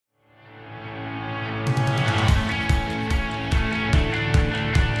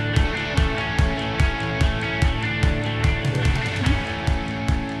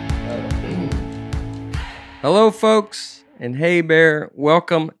Hello, folks, and hey, Bear.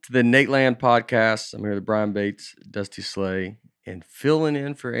 Welcome to the Nateland podcast. I'm here with Brian Bates, Dusty Slay, and filling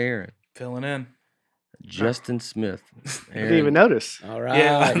in for Aaron, Filling in. Justin Smith. I didn't even notice. All right.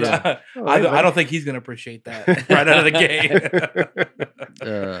 Yeah. I don't think he's going to appreciate that right out of the gate.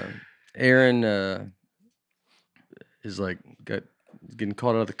 Aaron is like getting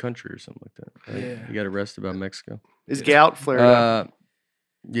caught out of the country or something like that. Right? Yeah. He got arrested by Mexico. His gout flared up.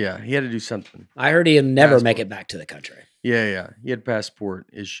 Yeah, he had to do something. I heard he'll never make it back to the country. Yeah. He had passport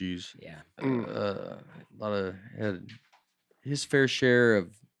issues. Yeah. A lot of had his fair share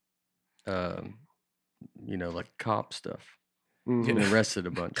of, like cop stuff. Getting arrested a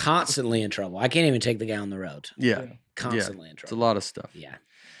bunch. Constantly in trouble. I can't even take the guy on the road. Yeah. Constantly in It's a trouble. lot of stuff. Yeah.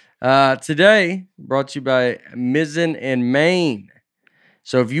 Today, brought to you by Mizzen and Main.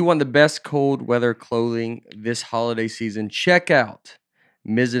 So if you want the best cold weather clothing this holiday season, check out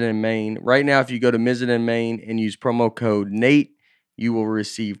Mizzen and Main. Right now, if you go to Mizzen and Main and use promo code NATE, you will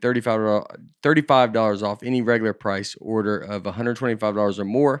receive $35 off any regular price order of $125 or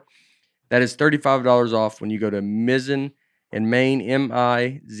more. That is $35 off when you go to Mizzen and Main, MIZZEN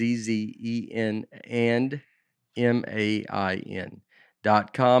and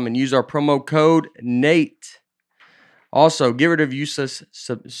MAIN.com and use our promo code NATE. Also, get rid of useless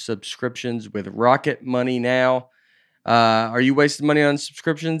subscriptions with Rocket Money now. Are you wasting money on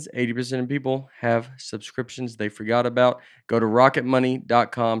subscriptions? 80% of people have subscriptions they forgot about. Go to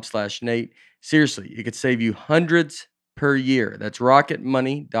rocketmoney.com/Nate. Seriously, it could save you hundreds per year. That's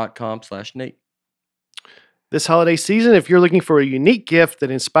rocketmoney.com/Nate. This holiday season, if you're looking for a unique gift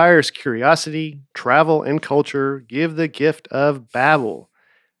that inspires curiosity, travel, and culture, give the gift of Babbel.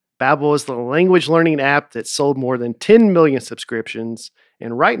 Babbel is the language learning app that sold more than 10 million subscriptions.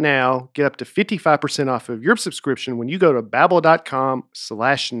 And right now, get up to 55% off of your subscription when you go to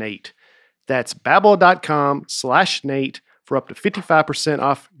babbel.com/Nate. That's babbel.com/Nate for up to 55%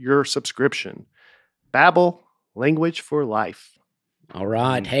 off your subscription. Babbel, language for life. All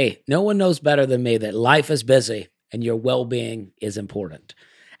right. Hey, no one knows better than me that life is busy and your well-being is important.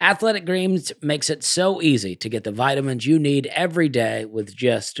 Athletic Greens makes it so easy to get the vitamins you need every day with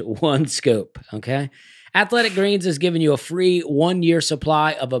just one scoop, okay? Athletic Greens is giving you a free 1-year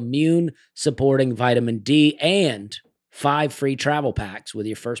supply of immune-supporting vitamin D and 5 free travel packs with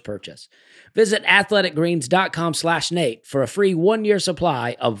your first purchase. Visit athleticgreens.com/Nate for a free 1-year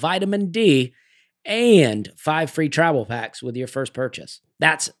supply of vitamin D and 5 free travel packs with your first purchase.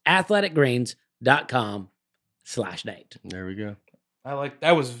 That's athleticgreens.com/Nate. There we go. I like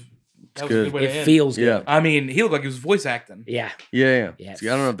that was a good way to It end. feels good. Yeah. I mean, he looked like he was voice acting. Yeah. Yeah. Yeah. See,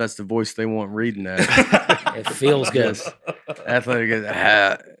 I don't know if that's the voice they want reading that. It feels good. Yes. Athletic is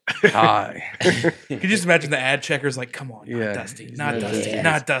hi. Could you just imagine the ad checkers like, come on, Yeah. not Dusty, not Yeah. Dusty, Yeah.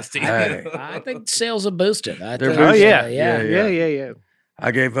 not Dusty. Hey. I think sales are boosted. I They're think, boosted. Oh, yeah. yeah. Yeah. I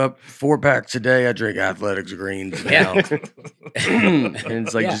gave up 4 packs a day. I drink Athletics Greens now. Yeah. And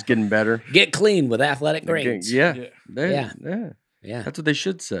it's like Yeah. just getting better. Get clean with Athletic Greens. Yeah. Yeah. Yeah. That's what they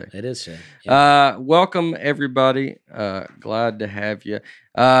should say. It is true. Yeah. Welcome everybody. Glad to have you.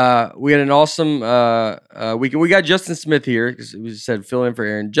 We had an awesome week. We got Justin Smith here because we said fill in for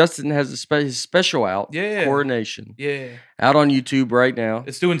Aaron. Justin has his special out. Yeah. Coronation. Yeah. Out on YouTube right now.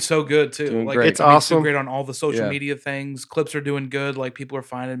 It's doing so good too. Doing Like great. It's I mean, awesome. doing great on all the social Yeah. media things. Clips are doing good. Like people are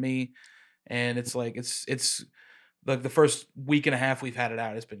finding me, and it's like it's like the first week and a half we've had it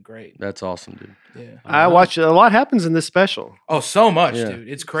out. It's been great. That's awesome, dude. Yeah. I watched a lot happens in this special. Oh, so much, Yeah. dude.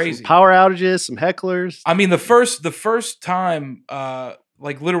 It's crazy. Some power outages, some hecklers. I mean, the first time,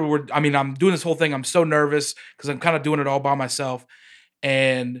 like literally, I'm doing this whole thing. I'm so nervous because I'm kind of doing it all by myself.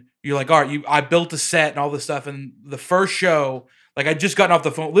 And you're like, all right, I built a set and all this stuff. And the first show, like I just gotten off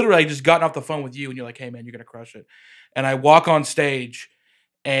the phone. Literally, I just gotten off the phone with you, and you're like, hey man, you're gonna crush it. And I walk on stage,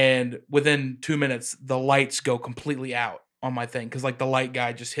 and within 2 minutes, the lights go completely out on my thing because like the light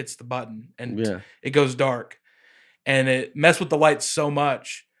guy just hits the button and Yeah. it goes dark, and it messed with the lights so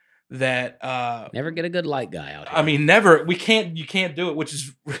much that Never get a good light guy out here. I mean, never. You can't do it, which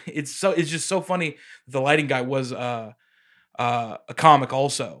is it's just so funny. The lighting guy was a comic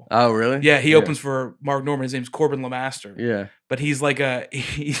also. Oh, really? Yeah, he opens for Mark Norman. His name's Corbin Lamaster. Yeah. But he's like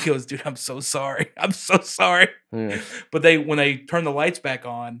he goes, dude, I'm so sorry. I'm so sorry. Yeah. But when they turn the lights back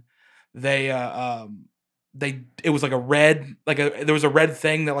on, it was like a red, there was a red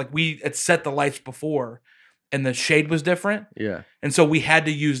thing that like we had set the lights before and the shade was different. Yeah. And so we had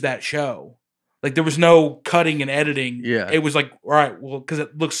to use that show. Like there was no cutting and editing. Yeah. It was like, all right, well, because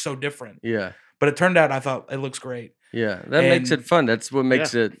it looks so different. Yeah. But it turned out I thought it looks great. Yeah. That makes And- it fun. That's what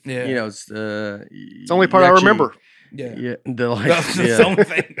makes it, Yeah. you know, It's the only part I remember. Yeah. Yeah, That's the only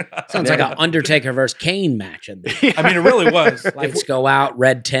thing. Sounds like an Undertaker versus Kane match. In there. I mean, it really was. Lights go out,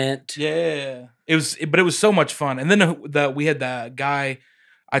 red tent. Yeah, it was, but it was so much fun. And then we had the guy.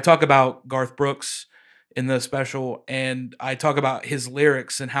 I talk about Garth Brooks in the special, and I talk about his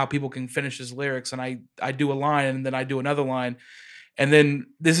lyrics and how people can finish his lyrics. And I do a line, and then I do another line, and then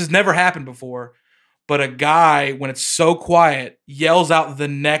this has never happened before. But a guy, when it's so quiet, yells out the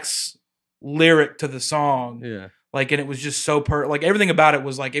next lyric to the song. Yeah. Like, and it was just so like everything about it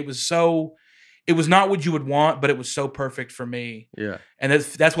was like, it was not what you would want, but it was so perfect for me. Yeah. And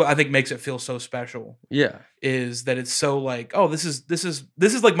that's what I think makes it feel so special. Yeah. Is that it's so like, oh, this is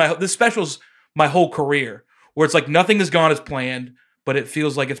like this special's my whole career, where it's like nothing has gone as planned, but it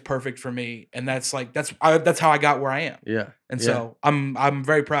feels like it's perfect for me. And that's like, that's how I got where I am. Yeah. And so I'm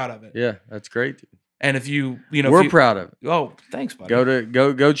very proud of it. Yeah, that's great, dude. And if you we're proud of it. Oh, thanks, buddy.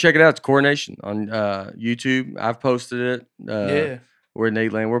 Go check it out. It's Coronation on YouTube. I've posted it. Yeah. We're in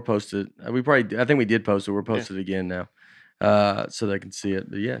Nateland. We're posted. I think we did post it. We're posted again now, so they can see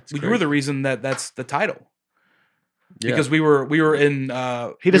it. But yeah, you were the reason that's the title. Yeah. Because we were in.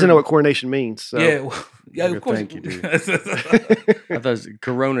 He doesn't know what coronation means. So. Yeah, yeah, of course. Thank you, dude. I thought it was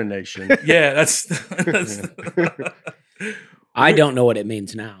Corona Nation. Yeah, that's I don't know what it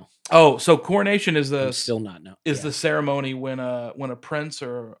means now. Oh, so coronation is still not know. The ceremony when a prince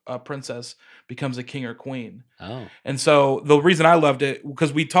or a princess becomes a king or queen. Oh, and so the reason I loved it,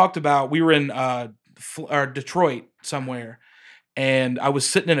 because we were in Detroit somewhere, and I was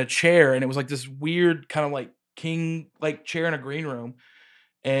sitting in a chair, and it was like this weird kind of like king like chair in a green room,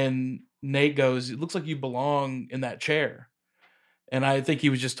 and Nate goes, "It looks like you belong in that chair." And I think he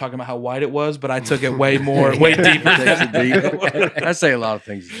was just talking about how white it was, but I took it way deeper. I say a lot of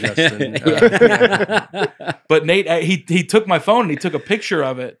things, Justin. But Nate, he took my phone and he took a picture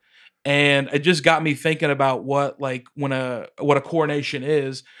of it, and it just got me thinking about what a coronation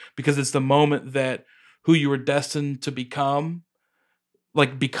is, because it's the moment that who you were destined to become,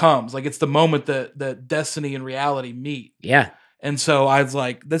 becomes. Like, it's the moment that destiny and reality meet. Yeah. And so I was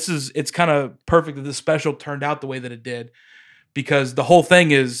like, it's kind of perfect that this special turned out the way that it did. Because the whole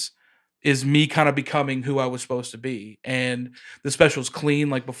thing is me kind of becoming who I was supposed to be. And the special's clean.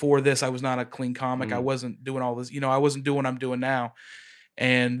 Like, before this, I was not a clean comic. I wasn't doing all this. I wasn't doing what I'm doing now.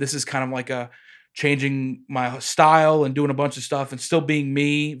 And this is kind of like a changing my style and doing a bunch of stuff and still being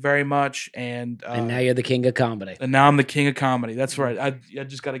me very much. And now you're the king of comedy. And now I'm the king of comedy. That's right. I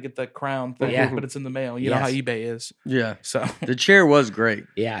just got to get that crown thing, but it's in the mail. You know how eBay is. Yeah. So the chair was great.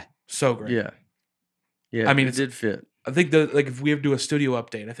 Yeah. So great. Yeah. Yeah. I mean, it did fit. I think if we have to do a studio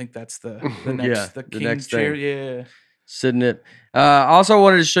update, I think that's the next the next chair. Thing. Yeah, sitting it. Also,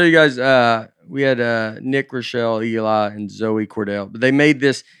 wanted to show you guys. We had Nick, Rochelle, Eli, and Zoe Cordell. But they made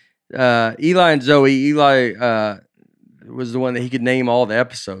this. Eli and Zoe. Eli was the one that he could name all the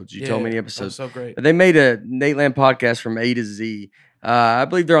episodes. You told me the episodes. So great. But they made a Nateland podcast from A to Z. I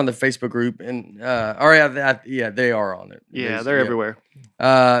believe they're on the Facebook group, and they are on it. Yeah, they're everywhere.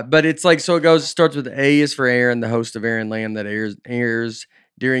 But it's like, so it starts with A is for Aaron, the host of Aaron Land that airs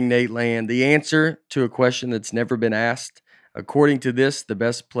during Nateland. The answer to a question that's never been asked. According to this, the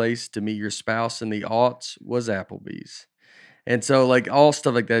best place to meet your spouse in the aughts was Applebee's. And so, like, all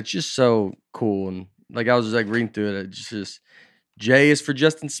stuff like that, it's just so cool. And like, I was just like reading through it. It's just J is for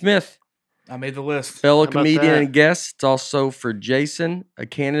Justin Smith. I made the list. Fellow comedian and guest. It's also for Jason, a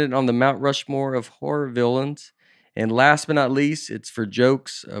candidate on the Mount Rushmore of horror villains. And last but not least, it's for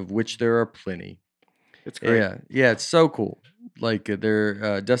jokes, of which there are plenty. It's great. Yeah, it's so cool. Like,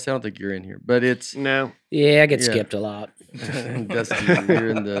 they're Dusty, I don't think you're in here, but it's no. Yeah, I get skipped a lot. Dusty,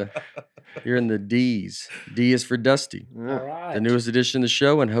 you're in the D's. D is for Dusty. All right. The newest addition to the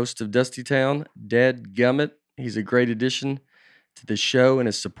show and host of Dusty Town, Dead Gummit. He's a great addition to the show and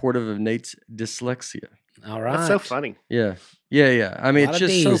is supportive of Nate's dyslexia. All right. That's so funny. Yeah. I mean, it's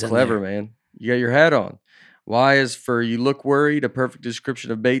just so clever, man. You got your hat on. Y is for you look worried, a perfect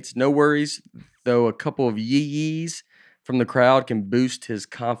description of Bates. No worries, though a couple of yee-yees from the crowd can boost his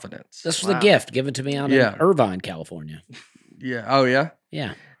confidence. This was a gift given to me out in Irvine, California. Yeah. Oh, yeah?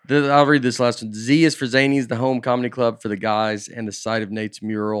 Yeah. I'll read this last one. Z is for Zanies, the home comedy club for the guys and the site of Nate's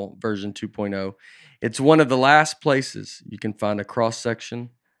mural version 2.0. It's one of the last places you can find a cross-section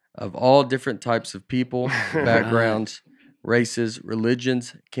of all different types of people, backgrounds, races,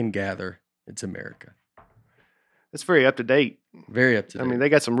 religions can gather. It's America. It's very up to date. Very up to date. I mean, they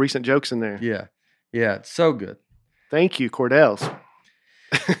got some recent jokes in there. Yeah. It's so good. Thank you, Cordell's.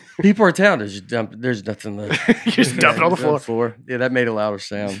 People are talented. There's nothing left. You just dump it on the floor. Yeah, that made a louder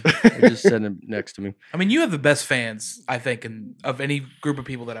sound. I just said it next to me. I mean, you have the best fans, I think, of any group of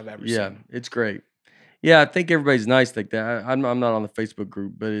people that I've ever seen. Yeah, it's great. Yeah, I think everybody's nice like that. I'm not on the Facebook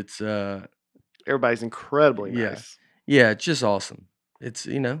group, but it's Everybody's incredibly yeah. nice. Yeah, it's just awesome. It's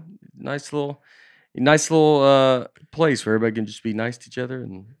nice little place where everybody can just be nice to each other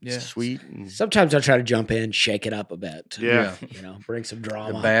and Yeah. sweet and Sometimes I try to jump in, shake it up a bit. Yeah. Bring some the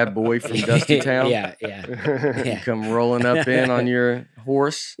drama. bad boy from Dusty Town. Yeah. You come rolling up in on your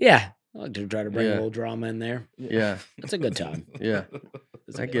horse. Yeah. I like to try to bring a Yeah. little drama in there. Yeah, It's a good time. yeah,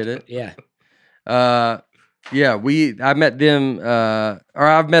 I get it. Yeah. Yeah, I met them, or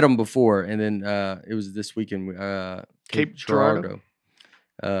I've met them before, and then it was this weekend. Cape Girardeau.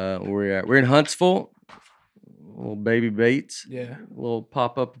 We're in Huntsville. Little baby Bates. Yeah. Little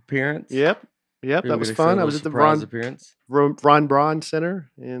pop up appearance. Yep. Maybe That was they say a fun. I little was at the surprise appearance. Ron Braun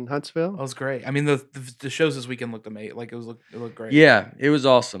Center in Huntsville. That was great. I mean, the shows this weekend looked amazing. Like it looked great. Yeah, it was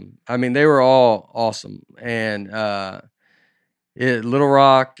awesome. I mean, they were all awesome, and Little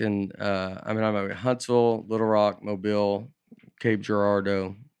Rock and I'm at Huntsville, Little Rock, Mobile, Cape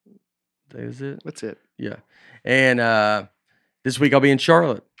Girardeau. That is it. That's it. Yeah, and this week I'll be in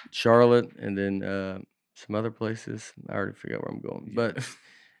Charlotte, and then some other places. I already forgot where I'm going,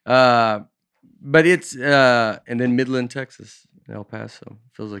 but it's and then Midland, Texas, El Paso.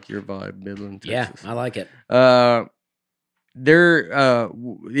 Feels like your vibe, Midland, Texas. Yeah, I like it.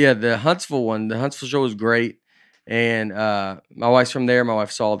 The Huntsville one, the Huntsville show was great. And my wife's from there. My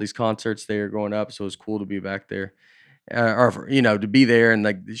wife saw all these concerts there growing up, so it was cool to be back there, to be there. And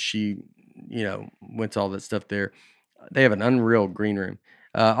like she, went to all that stuff there. They have an unreal green room.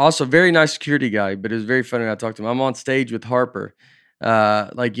 Also, very nice security guy, but it was very funny when I talked to him. I'm on stage with Harper,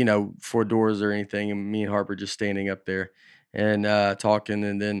 4 doors or anything, and me and Harper just standing up there and talking.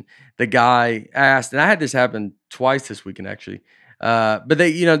 And then the guy asked, and I had this happen twice this weekend actually. But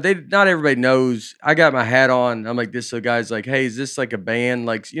they not everybody knows. I got my hat on. I'm like this. So the guy's like, hey, is this like a band?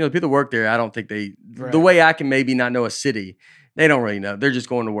 Like, the people that work there, I don't think the way I can maybe not know a city, they don't really know. They're just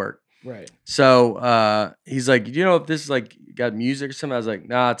going to work. Right. So he's like, do you know if this is like got music or something? I was like,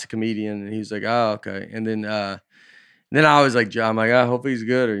 nah, it's a comedian. And he's like, oh, okay. And then I was like, I'm like, hopefully he's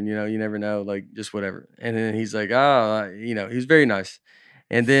good, or you never know, like just whatever. And then he's like, he was very nice.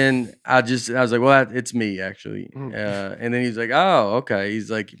 And then I was like, well, it's me actually. And then he's like, oh, okay. He's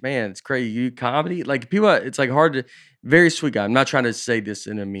like, man, it's crazy. You do comedy? Like people, it's like hard to, very sweet guy. I'm not trying to say this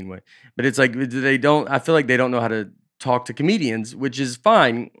in a mean way, but it's like, I feel like they don't know how to talk to comedians, which is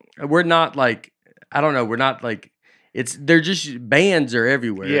fine. We're not like, I don't know. We're not like, they're just, bands are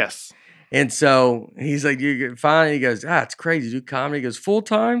everywhere. Yes. And so he's like, you're fine. He goes, it's crazy. You do comedy. He goes, full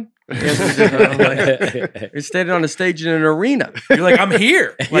time? You're standing on a stage in an arena. You're like, I'm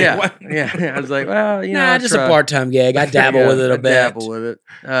here. Like, yeah, what? yeah. I was like, well, just a part-time gig. I dabble with it a bit. Dabble with it.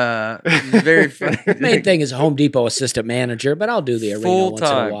 It's very funny. Main thing is Home Depot assistant manager, but I'll do the arena once in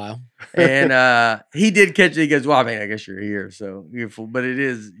a while. And he did catch it. He goes, well, I mean, I guess you're here, so you're full. But it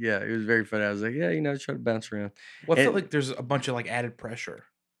is, it was very funny. I was like, try to bounce around. Well, I feel like there's a bunch of like added pressure.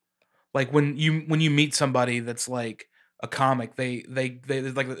 Like when you meet somebody that's like a comic, they like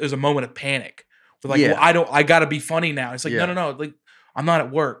there's a moment of panic. They're like, well, I gotta be funny now. It's like, no, like I'm not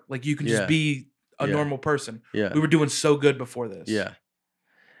at work. Like you can just be a normal person. Yeah. We were doing so good before this. Yeah.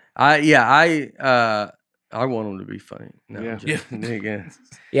 I want them to be funny. No,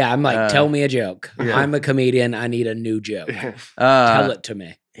 yeah. I'm like, tell me a joke. Yeah. I'm a comedian. I need a new joke. Tell it to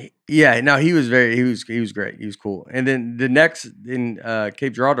me. Yeah, no, he was great. He was cool. And then the next in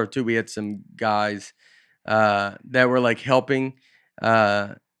Cape Girardeau too, we had some guys that were like helping.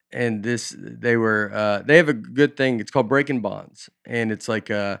 And they have a good thing. It's called Breaking Bonds, and it's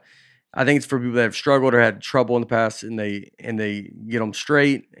like I think it's for people that have struggled or had trouble in the past, and they get them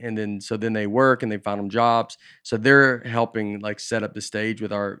straight, and then they work and they find them jobs. So they're helping like set up the stage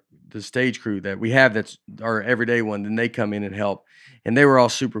with the stage crew that we have. That's our everyday one. Then they come in and help, and they were all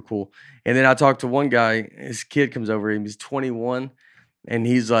super cool. And then I talked to one guy. His kid comes over. He's 21. And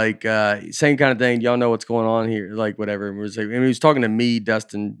he's like, same kind of thing. Y'all know what's going on here, like whatever. And he was talking to me,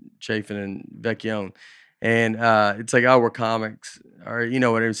 Dustin Chafin, and Vecchione. And it's like, oh, we're comics, or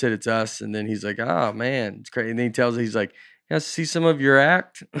whatever. He said it's us. And then he's like, oh man, it's crazy. And then he tells us, he's like, yeah, see some of your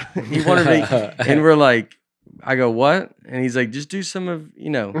act. He wanted me, and we're like, I go, what? And he's like, just do some of,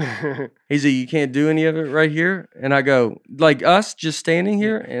 He's like, you can't do any of it right here. And I go, like us just standing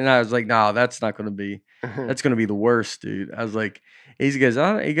here. And I was like, no, that's not going to be. That's going to be the worst, dude. I was like. He goes,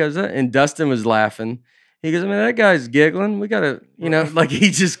 and Dustin was laughing. He goes, I mean, that guy's giggling. We got to, like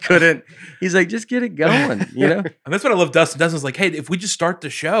he just couldn't. He's like, just get it going, And that's what I love, Dustin. Dustin's like, hey, if we just start the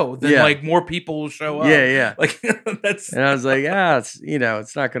show, then like more people will show up. Yeah, yeah. Like that's. And I was like, it's,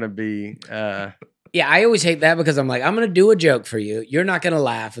 it's not going to be, Yeah, I always hate that because I'm like, I'm going to do a joke for you. You're not going to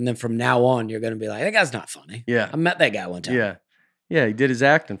laugh. And then from now on, you're going to be like, that guy's not funny. Yeah. I met that guy one time. Yeah. Yeah, he did his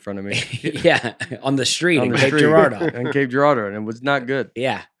act in front of me. Yeah, on the street On in the Cape street. Girardeau. In Cape Girardeau, and it was not good.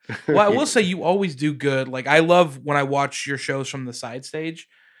 Yeah. Well, I will say you always do good. Like I love when I watch your shows from the side stage.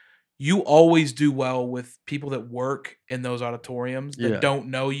 You always do well with people that work in those auditoriums that don't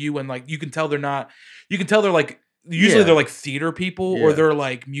know you, and like you can tell they're not. You can tell they're like usually they're like theater people or they're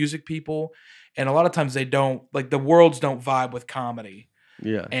like music people, and a lot of times they don't like the worlds don't vibe with comedy.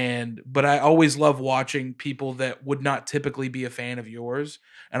 Yeah. But I always love watching people that would not typically be a fan of yours,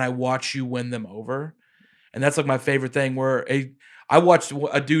 and I watch you win them over. And that's like my favorite thing where I watched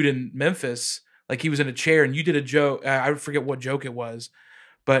a dude in Memphis, like he was in a chair and you did a joke. I forget what joke it was,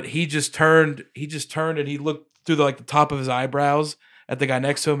 but he just turned and he looked through the top of his eyebrows at the guy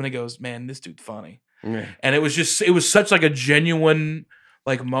next to him and he goes, "Man, this dude's funny." Yeah. And it was such like a genuine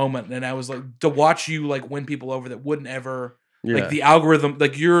like moment. And I was like, to watch you like win people over that wouldn't ever, like the algorithm,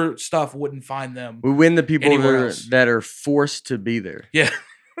 like your stuff wouldn't find them. We win the people else. that are forced to be there. Yeah.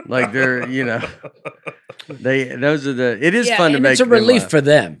 Like they're, those are it is fun to and make. It's a relief laugh. for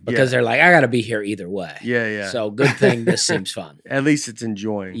them because they're like, I got to be here either way. Yeah, yeah. So good thing this seems fun. At least it's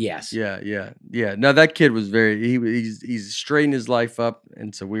enjoying. Yes. Yeah. No, that kid was he's straightened his life up,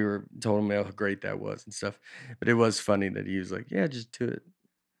 and so we told him how great that was and stuff. But it was funny that he was like, "Yeah, just do it."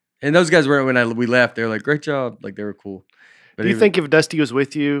 And those guys were we left, they were like, "Great job!" Like they were cool. But Do you think if Dusty was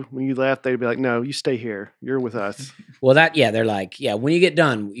with you when you left, they'd be like, "No, you stay here. You're with us." Well, they're like, "Yeah, when you get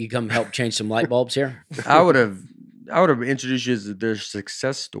done, you come help change some light bulbs here." I would have introduced you as their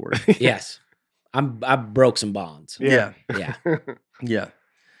success story. Yes, I broke some bonds. Yeah.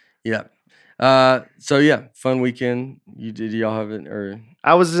 So yeah, fun weekend. Did y'all have it or?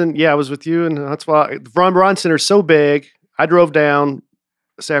 I was with you, and that's why the Von Braun Center's so big. I drove down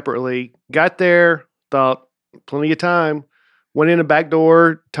separately, got there, thought plenty of time. Went in a back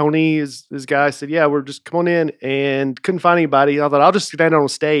door. Tony, his guy, said, "Yeah, we're just come on in," and couldn't find anybody. I thought I'll just stand on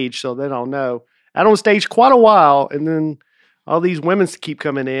stage, so then I'll know. Out on stage quite a while, and then all these women keep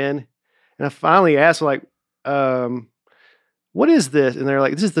coming in, and I finally asked, like, "What is this?" And they're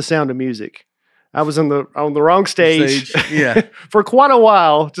like, "This is the Sound of Music." I was on the wrong stage. Yeah. For quite a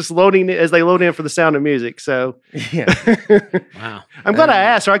while, just loading as they load in for the Sound of Music. So Yeah. Wow. I'm glad I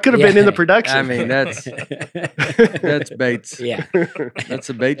asked, or I could have been in the production. I mean, that's Bates. Yeah. That's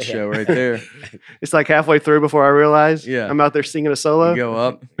a Bates show right there. It's like halfway through before I realize Yeah. I'm out there singing a solo. You go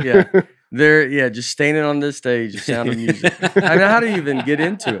up. Yeah. They're just standing on this stage, Sound of Music. I mean, how do you even get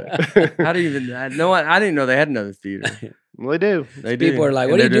into it? How do you even I didn't know they had another theater. Well, they do. They do. People are like,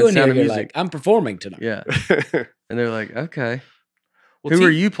 And "What are you they're doing here?" Sound of You're Music. like, "I'm performing tonight." Yeah. And they're like, "Okay. Well, Who are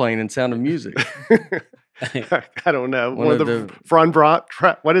you playing in Sound of Music?" I don't know. One One of of the Von Braun,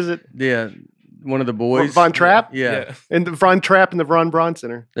 what is it? Yeah. One of the boys. Von Trapp? Yeah. And the Von Trapp and the Von Braun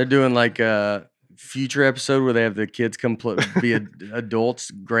Center. They're doing like a future episode where they have the kids come be adults,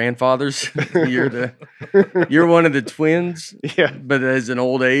 grandfathers. You're one of the twins, Yeah. but as an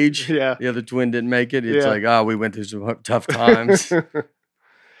old age, Yeah. the other twin didn't make it. It's Yeah. like, we went through some tough times. You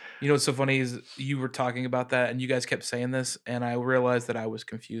know what's so funny is you were talking about that and you guys kept saying this, and I realized that I was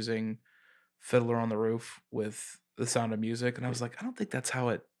confusing Fiddler on the Roof with the Sound of Music, and I was like, I don't think that's how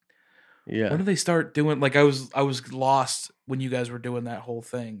it. Yeah. When did they start doing? Like, I was lost when you guys were doing that whole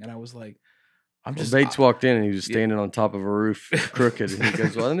thing, and I was like, I'm just. Bates walked in and he was standing on top of a roof, crooked, and he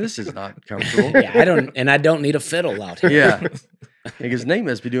goes, "Well, this is not comfortable." Yeah, I don't need a fiddle out here. Yeah. He goes, "Nate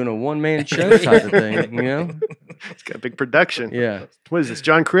must be doing a one-man show type of thing, you know?" It's got a big production. Yeah. What is this,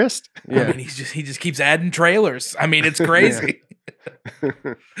 John Christ? Yeah. I mean, he just keeps adding trailers. I mean, it's crazy.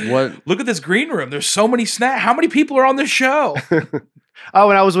 What? Look at this green room. There's so many snacks. How many people are on this show? Oh,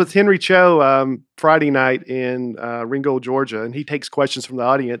 and I was with Henry Cho Friday night in Ringgold, Georgia, and he takes questions from the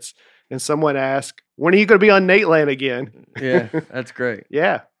audience. And someone asked, "When are you going to be on Nateland again?" Yeah, that's great.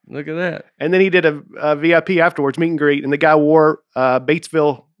 Yeah. Look at that. And then he did a VIP afterwards, meet and greet, and the guy wore a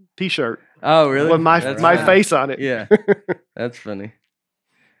Batesville T-shirt Oh, really? with my That's my funny. face on it. Yeah. That's funny.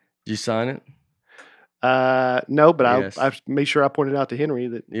 Did you sign it? No, but Yes. I made sure I pointed out to Henry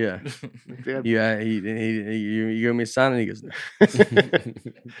that. Yeah. Yeah, Yeah. You gave me a sign and he goes, "No."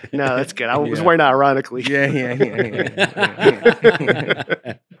 no, that's good. I was Yeah. wearing it ironically. Yeah.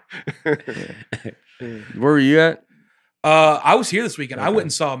 Where were you at? I was here this weekend. I Okay. went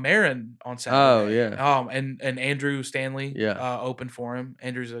and saw Marin on Oh, Saturday. yeah. And Andrew Stanley Yeah. opened for him.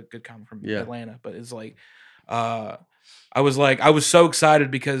 Andrew's a good comic from Yeah. Atlanta, but it's like I was so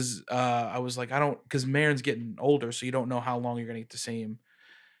excited because I was like, because Marin's getting older, so you don't know how long you're gonna get to see him.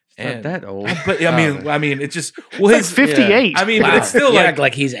 Not that old. But I mean, it's just It's like 58. I mean, Wow. but it's still You like act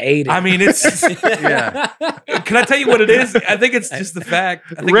like he's 80. I mean, it's Yeah. Can I tell you what it is? I think it's just the fact.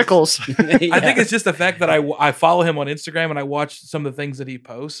 I think Rickles. I think it's just the fact that I follow him on Instagram and I watch some of the things that he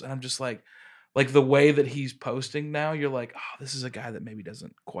posts, and I'm just like the way that he's posting now. You're like, oh, this is a guy that maybe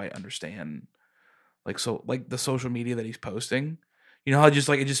doesn't quite understand, like the social media that he's posting. You know how just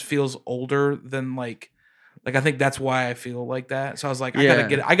like it just feels older than like I think that's why I feel like that. So I was like, I gotta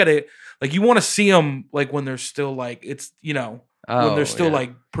get it. I gotta like you want to see them like when they're still like it's when they're still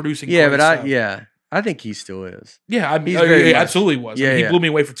like producing. Yeah, great but stuff. I think he still is. Yeah, I mean, He's very he much. absolutely was. Yeah, I mean, he yeah. blew me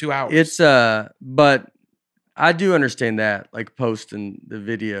away for 2 hours. It's but I do understand that, like posting the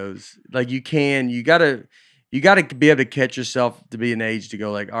videos. Like you gotta be able to catch yourself to be an age to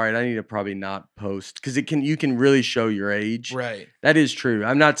go like, all right, I need to probably not post because you can really show your age. right, That is true.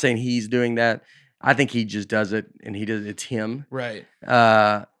 I'm not saying he's doing that. I think he just does it and it's him. right.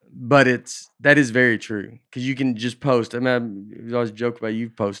 But that is very true because you can just post. I mean, I always joke about you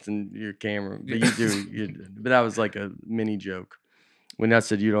posting your camera, but you do. But that was like a mini joke. When I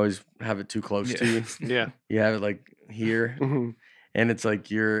said you'd always have it too close to you. Yeah. You have it like here, Mhm. and it's like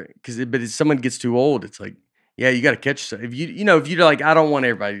but if someone gets too old, it's like, yeah, you got to catch yourself. If you're like, I don't want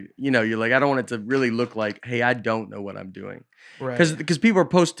everybody, you're like, I don't want it to really look like, hey, I don't know what I'm doing. Right. Because people are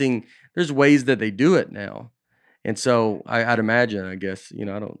posting, there's ways that they do it now. And so I'd imagine, I guess, I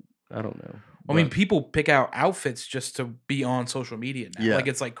don't know. I mean, But- people pick out outfits just to be on social media now. Yeah. Like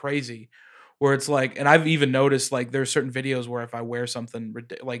it's like crazy. Where it's like, and I've even noticed like there's certain videos where if I wear something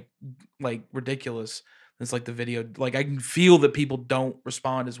like ridiculous, it's like the video, like I can feel that people don't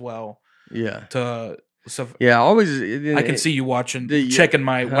respond as well yeah. to stuff. Yeah, always. I can see you watching, the- checking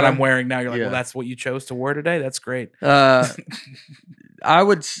what I'm huh? wearing now. You're like, Yeah. well, that's what you chose to wear today. That's great. I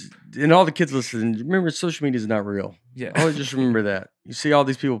would, and all the kids listening, remember social media is not real. Yeah. Always just remember that. You see all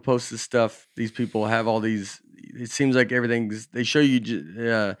these people post this stuff. These people have all these, it seems like everything's, they show you,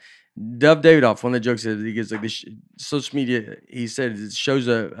 Dove Davidoff, one of the jokes is he gets like this social media, he said it shows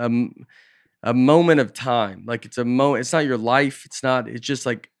a moment of time. Like it's a moment, it's not your life. It's just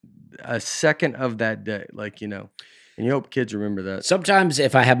like a second of that day. Like, and you hope kids remember that. Sometimes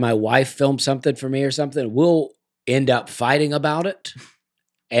if I have my wife film something for me or something, we'll end up fighting about it.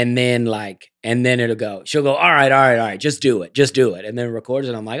 And then it'll go, she'll go, all right, just do it. And then it records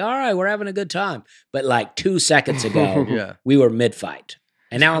and I'm like, all right, we're having a good time. But like 2 seconds ago, Yeah. we were mid-fight.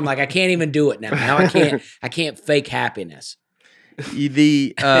 And now I'm like, I can't even do it now. Now I can't fake happiness.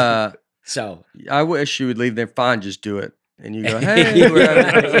 So I wish you would leave there. Fine, just do it. And you go, hey, we're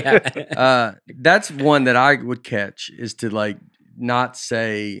having Yeah. that's one that I would catch is to like not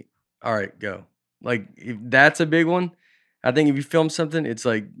say, all right, go. Like if that's a big one. I think if you film something, it's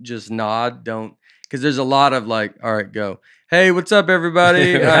like just nod, don't, because there's a lot of like, all right, go. Hey, what's up,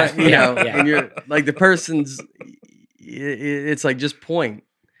 everybody? Right. Yeah. And you're like the person's. It's like just point.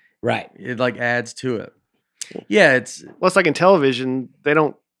 Right. It like adds to it. Yeah, it's Well, it's like in television,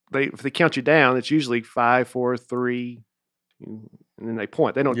 if they count you down, it's usually 5, 4, 3, and then they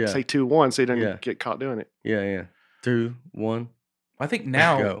point. They don't Yeah. say 2, 1, so you don't Yeah. get caught doing it. yeah. 2, 1, I think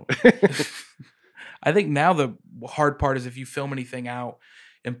now, go. I think now the hard part is if you film anything out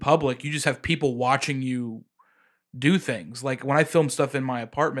in public, you just have people watching you do things. Like when I film stuff in my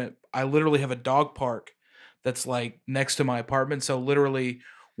apartment, I literally have a dog park that's like next to my apartment. So literally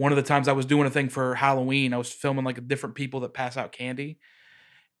one of the times I was doing a thing for Halloween, I was filming like different people that pass out candy.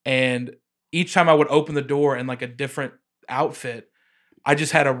 And each time I would open the door in like a different outfit, I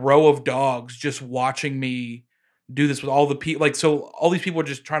just had a row of dogs just watching me do this with all the people. Like, so all these people are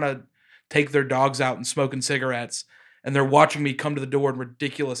just trying to take their dogs out and smoking cigarettes, and they're watching me come to the door in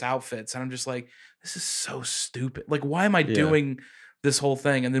ridiculous outfits. And I'm just like, this is so stupid. Like, why am I doing this whole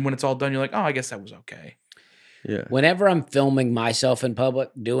thing? And then when it's all done, you're like, oh, I guess that was okay. Yeah. Whenever I'm filming myself in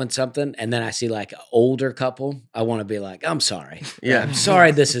public doing something and then I see like an older couple, I want to be like, I'm sorry. Yeah. I'm sorry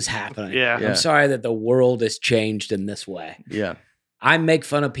this is happening. Yeah. Yeah. I'm sorry that the world has changed in this way. Yeah. I make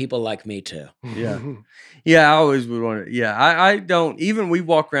fun of people like me too. Yeah. Yeah, I always would want to. Yeah, I don't. Even we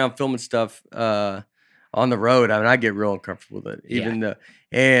walk around filming stuff on the road. I mean, I get real uncomfortable with it. Even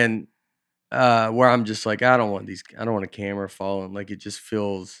where I'm just like, I don't want a camera following. Like it just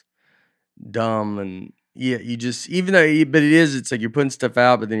feels dumb. And yeah, you just but it's like you're putting stuff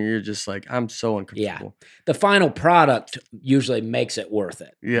out, but then you're just like, I'm so uncomfortable. The final product usually makes it worth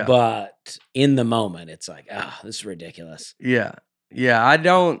it. Yeah. But in the moment, it's like, oh, this is ridiculous. Yeah. Yeah. I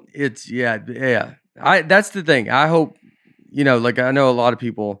don't. It's yeah. That's the thing. I hope like I know a lot of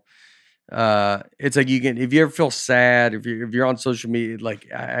people. It's like you can, if you ever feel sad, if you're on social media, like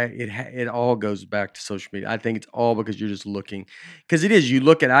it all goes back to social media. I think it's all because you're just looking, because it is. You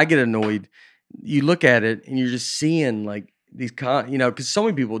look at, I get annoyed. You look at it and you're just seeing like these because so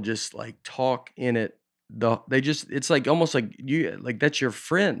many people just like talk in it. It's like almost like you, like that's your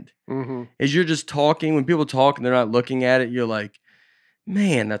friend. Mm-hmm. As you're just talking, when people talk and they're not looking at it, you're like,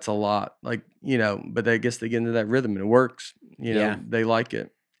 man, that's a lot. Like, but I guess they get into that rhythm and it works. Yeah. They like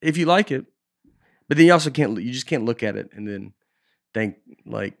it. If you like it, but then you also you just can't look at it and then think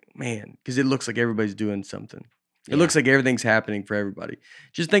like, man, because it looks like everybody's doing something. It looks like everything's happening for everybody.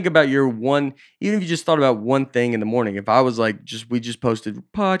 Just think about your one, even if you just thought about one thing in the morning. If I was like, we just posted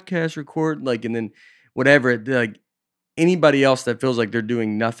podcast record, like, and then whatever, like anybody else that feels like they're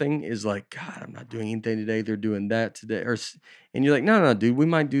doing nothing is like, God, I'm not doing anything today. They're doing that today. And you're like, no, dude, we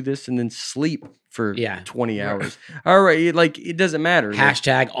might do this and then sleep for 20 hours. All right. Like, it doesn't matter.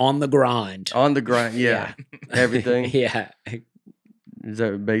 Hashtag on the grind. On the grind. Yeah. Everything. Yeah. Is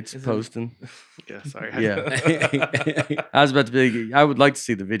that what Bates posting? Yeah, sorry. Yeah. I was about to be, I would like to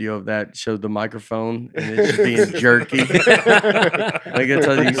see the video of that. Show the microphone and it's just being jerky. Like that's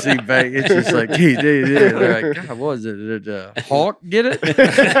how you see Bates. It's just like, they're like, God, what was it? Did a hawk get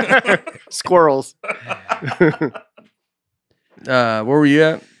it? Squirrels. Where were you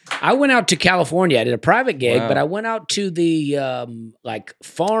at? I went out to California. I did a private gig, Wow. but I went out to the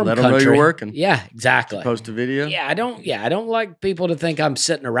farm Let country. them know you're working. Yeah, exactly. Post a video. Yeah, I don't like people to think I'm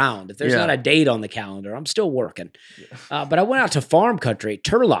sitting around. If there's not a date on the calendar, I'm still working. But I went out to farm country,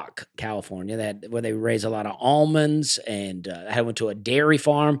 Turlock, California, where they raise a lot of almonds, and I went to a dairy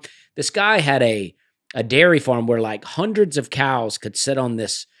farm. This guy had a dairy farm where like hundreds of cows could sit on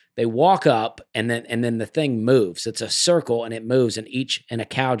this. They walk up and then the thing moves. It's a circle and it moves, and a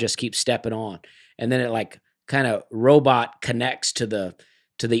cow just keeps stepping on, and then it like kind of robot connects to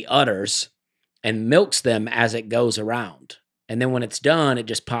the udders and milks them as it goes around. And then when it's done, it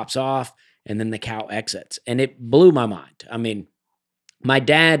just pops off and then the cow exits. And it blew my mind. I mean, my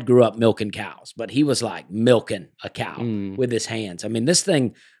dad grew up milking cows, but he was like milking a cow with his hands. I mean, this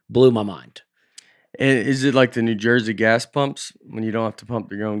thing blew my mind. And is it like the New Jersey gas pumps when you don't have to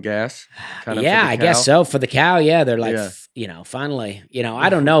pump your own gas? Yeah, I guess so. For the cow, yeah, they're like, finally, I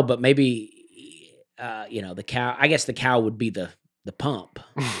don't know, but maybe, the cow. I guess the cow would be the pump.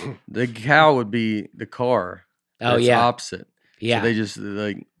 The cow would be the car. Oh, it's yeah, opposite. Yeah, so they just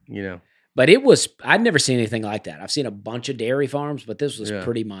like But I'd never seen anything like that. I've seen a bunch of dairy farms, but this was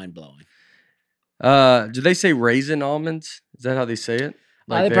pretty mind blowing. Do they say raisin almonds? Is that how they say it?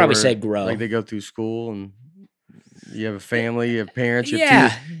 Like they probably say grow. Like they go through school and you have a family, you have parents, you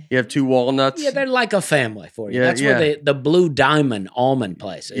have two walnuts. Yeah, they're like a family for you. That's where the Blue Diamond almond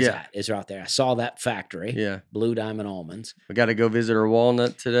place is right there. I saw that factory. Yeah. Blue Diamond almonds. We got to go visit our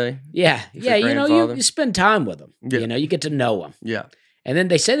walnut today. Yeah. Yeah. You spend time with them. Yeah. You get to know them. Yeah. And then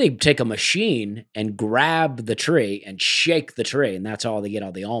they say they take a machine and grab the tree and shake the tree, and that's how they get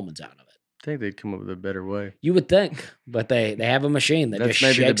all the almonds out of it. I think they'd come up with a better way. You would think, but they have a machine that That's just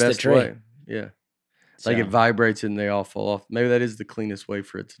maybe shakes the best tree. way. Yeah. Like it vibrates and they all fall off. Maybe that is the cleanest way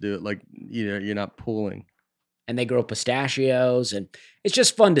for it to do it. Like, you're not pulling. And they grow pistachios, and it's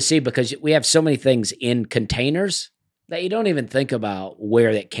just fun to see because we have so many things in containers that you don't even think about where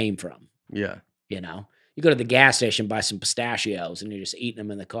it came from. Yeah. You go to the gas station, buy some pistachios, and you're just eating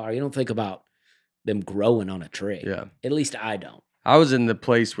them in the car. You don't think about them growing on a tree. Yeah. At least I don't. I was in the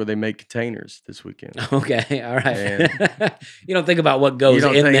place where they make containers this weekend. Okay, all right. You don't think about what goes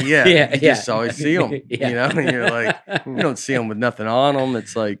in there. Yeah, you just always see them. And you're like, you don't see them with nothing on them.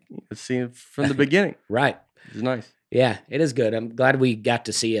 It's like seeing from the beginning. Right. It's nice. Yeah, it is good. I'm glad we got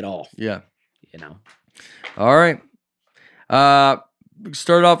to see it all. Yeah. All right.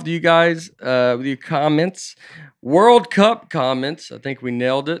 Start off with you guys with your comments. World Cup comments. I think we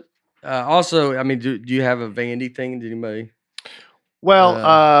nailed it. Also, I mean, do you have a Vandy thing? Did anybody?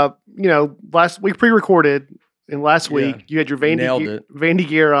 Well, last week pre-recorded, and last week you had your Vandy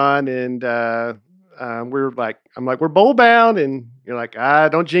gear on, and I'm like, we're bowl bound, and you're like,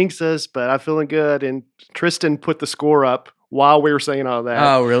 don't jinx us, but I'm feeling good. And Tristan put the score up while we were saying all that.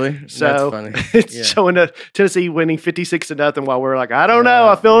 Oh, really? So that's funny. It's showing Tennessee winning 56-0 while we're like, I don't know,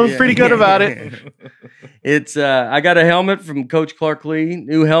 I'm feeling pretty good about it. It's I got a helmet from Coach Clark Lee,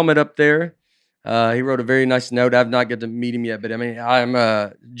 new helmet up there. He wrote a very nice note. I've not got to meet him yet, but I mean, I'm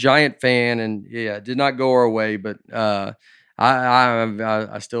a giant fan, and it did not go our way, but I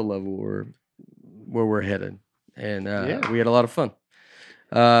still love where we're headed, and we had a lot of fun.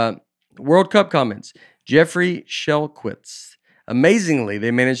 World Cup comments. Jeffrey Shellquitz. Amazingly, they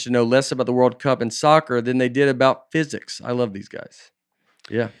managed to know less about the World Cup and soccer than they did about physics. I love these guys.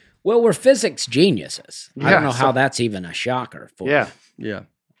 Yeah. Well, we're physics geniuses. I Yeah, don't know so- how that's even a shocker for Yeah. you.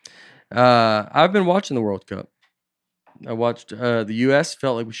 Yeah. I've been watching the World Cup. I watched the U.S.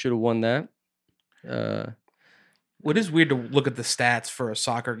 Felt like we should have won that. Well, it is weird to look at the stats for a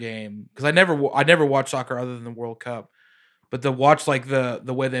soccer game because I never watch soccer other than the World Cup, but to watch like the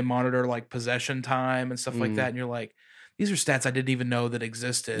way they monitor like possession time and stuff like that, and you're like, these are stats I didn't even know that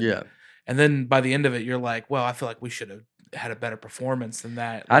existed. Yeah. And then by the end of it, you're like, well, I feel like we should have had a better performance than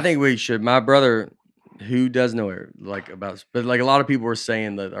that. I think we should. My brother, who does know like about, but like a lot of people were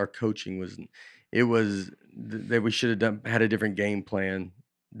saying that our coaching that we should have had a different game plan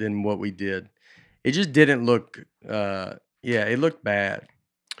than what we did. It just didn't look. It looked bad.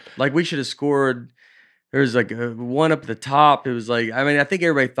 Like we should have scored. There was like one up at the top. It was like, I mean, I think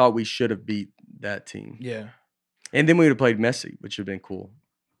everybody thought we should have beat that team. Yeah. And then we would have played Messi, which would have been cool.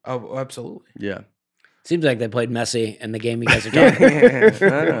 Oh, absolutely. Yeah. Seems like they played Messi in the game you guys are talking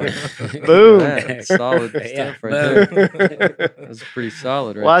about. Boom. That's solid Yeah, stuff right boom. there. That's pretty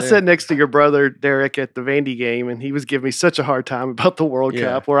solid right Well, I there. sat next to your brother Derek at the Vandy game, and he was giving me such a hard time about the World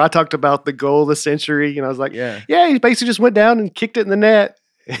Yeah. Cup, where I talked about the goal of the century, and I was like, Yeah. "Yeah, he basically just went down and kicked it in the net."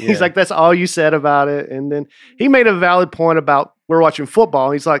 Yeah. He's like, "That's all you said about it." And then he made a valid point about we're watching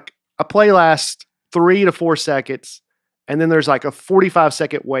football. He's like, "A play lasts 3 to 4 seconds, and then there's like a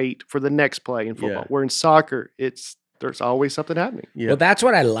 45-second wait for the next play in football. Yeah. Where in soccer, there's always something happening." Yeah. Well, that's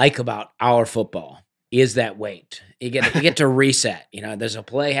what I like about our football is that wait. You get to reset. You know, there's a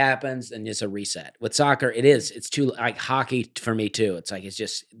play happens and it's a reset. With soccer, it's too like hockey for me too. It's like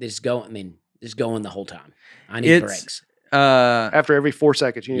just going. I mean, just going the whole time. I need breaks. After every 4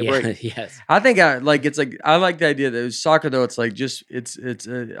 seconds, you need a break. Yes. I think I like the idea that with soccer though. It's like just it's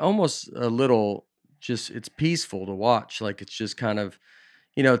almost a little just it's peaceful to watch. Like it's just kind of,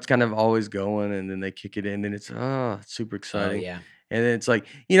 it's kind of always going, and then they kick it in, and it's super Oh exciting. yeah. And then it's like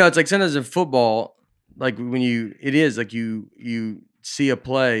it's like sometimes in football, like when you see a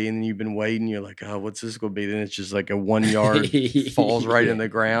play and you've been waiting, you're like, oh, what's this gonna be? Then it's just like a 1 yard falls right in the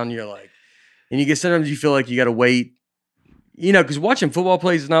ground. You're like, and sometimes you feel like you got to wait. Because watching football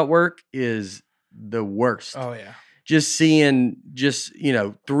plays not work is the worst. Oh yeah. Just seeing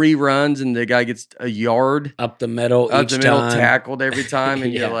 3 runs and the guy gets a yard Up the middle up each the middle time. tackled every time,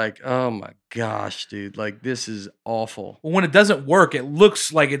 and Yeah. you're like, oh my gosh, dude, like this is awful. Well, when it doesn't work, it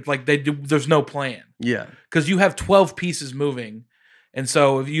looks like there's no plan Yeah, because you have 12 pieces moving, and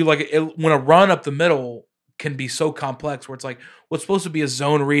so if you when a run up the middle can be so complex, where it's like what's supposed to be a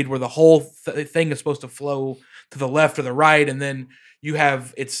zone read where the whole thing is supposed to flow to the left or the right, and then you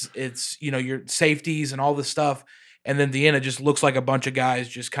have it's your safeties and all this stuff. And then at the end, it just looks like a bunch of guys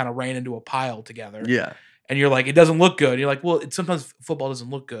just kind of ran into a pile together. yeah, And you're like, it doesn't look good. You're like, well, sometimes football doesn't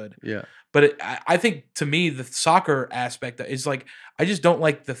look good. yeah. But I think to me, the soccer aspect is like, I just don't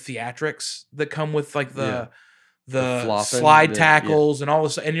like the theatrics that come with like the flopping, slide tackles and all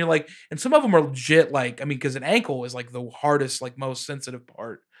this. And you're like, and some of them are legit. Like, I mean, because an ankle is like the hardest, like most sensitive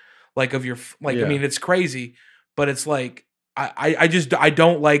part, like of your, like, Yeah. I mean, it's crazy, but it's like, I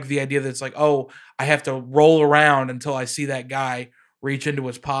don't like the idea that it's like, oh, I have to roll around until I see that guy reach into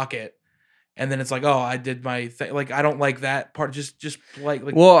his pocket, and then it's like, oh, I did my thing. Like, I don't like that part. Just like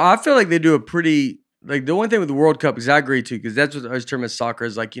Well, I feel like they do a pretty like the one thing with the World Cup is I agree too, because that's what I was terming as soccer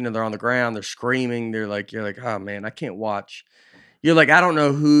is like, they're on the ground, they're screaming, you're like, oh man, I can't watch. You're like, I don't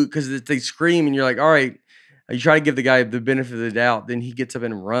know who, because they scream, and you're like, all right. You try to give the guy the benefit of the doubt, then he gets up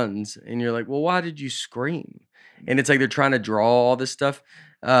and runs, and you're like, well, why did you scream? And it's like they're trying to draw all this stuff.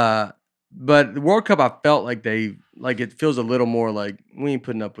 But the World Cup, I felt like it feels a little more like we ain't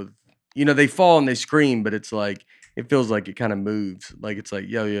putting up with, they fall and they scream, but it's like, it feels like it kind of moves. Like it's like,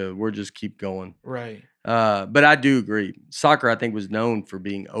 yeah, we're just keep going. right. But I do agree. Soccer, I think, was known for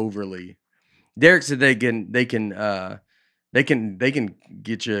being overly. Derek said they can get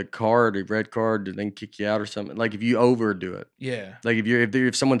you a red card, and then kick you out or something. Like if you overdo it. Yeah. Like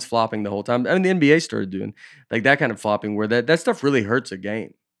if someone's flopping the whole time. I mean, the NBA started doing like that kind of flopping where that stuff really hurts a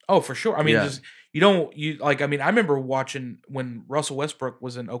game. Oh, for sure. I mean, Yeah. I remember watching when Russell Westbrook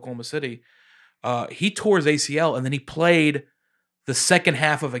was in Oklahoma City. He tore his ACL and then he played the second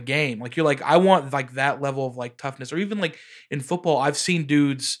half of a game. Like you're like, I want like that level of like toughness. Or even like in football, I've seen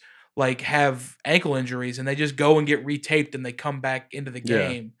dudes like have ankle injuries and they just go and get retaped and they come back into the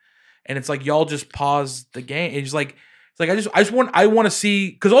game. And it's like y'all just pause the game. It's like I want to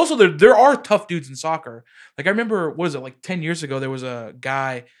see, because also there are tough dudes in soccer. Like I remember, what was it, like 10 years ago, there was a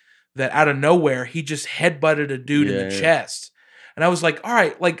guy that out of nowhere he just headbutted a dude in the chest. And I was like, all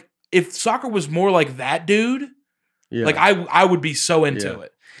right, like if soccer was more like that dude, like I would be so into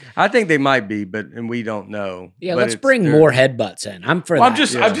it. I think they might be, and we don't know. Yeah, But let's bring more headbutts in. I'm for Well, that. I'm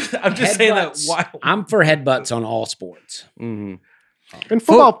just saying that. Headbutts. Why? I'm for headbutts on all sports. Mm-hmm. And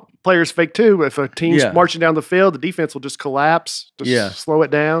football players fake too. If a team's Yeah. marching down the field, the defense will just collapse, slow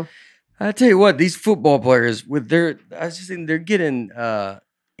it down. I tell you what, these football players I was just thinking they're getting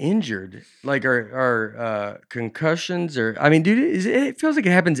injured, like are concussions or I mean, dude, it feels like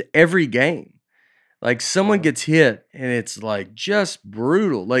it happens every game. Like someone gets hit and it's like just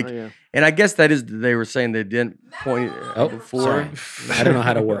brutal. Like, and I guess they were saying they didn't point before. Sorry. I don't know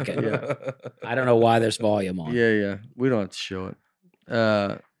how to work it. I don't know why there's volume on. Yeah. We don't have to show it.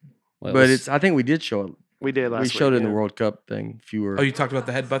 Well, But I think we did show it. We did last week. We showed it in the World Cup thing. If you were, Oh, you talked about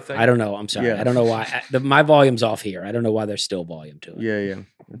the headbutt thing? I don't know. I'm sorry. Yeah. I don't know why. My volume's off here. I don't know why there's still volume to it. Yeah.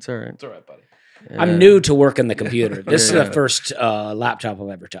 It's all right. It's all right, buddy. I'm new to working the computer. This is Yeah. the first laptop I've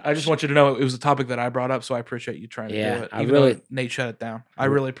ever touched. I just want you to know it was a topic that I brought up, so I appreciate you trying to do it. I Even really- though Nate shut it down. I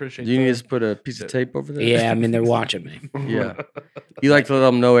really appreciate Do you need us to put a piece of tape over there? Yeah, I mean, they're watching me. Yeah. You like to let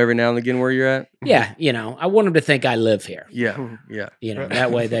them know every now and again where you're at? Yeah, I want them to think I live here. Yeah. That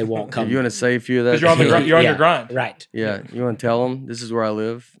way they won't come. You want to say a few of that? Because you're on the you're on your grind. Right. Yeah. You want to tell them this is where I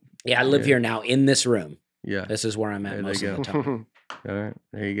live? Yeah, I live here now in this room. Yeah. This is where I'm at There they most of go. the time. All right.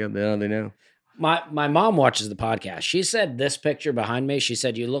 There you go. Now they know. My mom watches the podcast. She said this picture behind me, she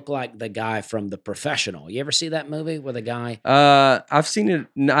said, you look like the guy from The Professional. You ever see that movie with a guy? I've seen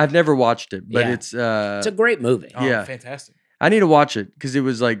it. I've never watched it, but Yeah. it's a great movie. Oh, Yeah. fantastic. I need to watch it because it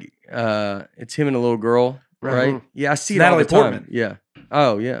was like it's him and a little girl, right? Mhm. Yeah, I see it Natalie all the time. Portman. Yeah.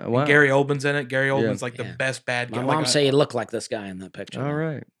 Oh yeah. Wow. And Gary Oldman's in it. Gary Oldman's Yeah. like the Yeah. best bad guy. My Like mom say you look like this guy in that picture. All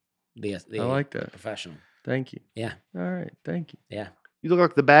right. The I like that. Professional. Thank you. Yeah. All right. Thank you. Yeah. You look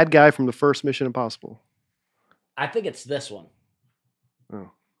like the bad guy from the first Mission Impossible. I think it's this one.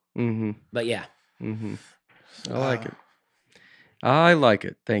 Mm-hmm. But yeah. Mm-hmm. I like it. I like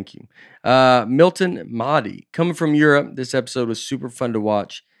it. Thank you. Milton Mahdi. Coming from Europe, this episode was super fun to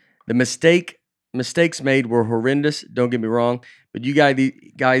watch. The mistakes made were horrendous, don't get me wrong, but you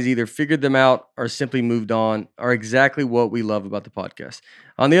guys either figured them out or simply moved on, are exactly what we love about the podcast.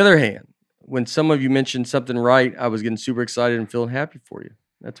 On the other hand, when some of you mentioned something right, I was getting super excited and feeling happy for you.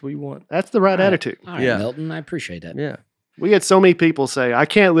 That's what you want. That's the right attitude. All right, Yeah. Milton, I appreciate that. Yeah. We had so many people say, I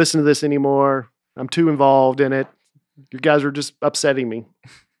can't listen to this anymore. I'm too involved in it. You guys are just upsetting me.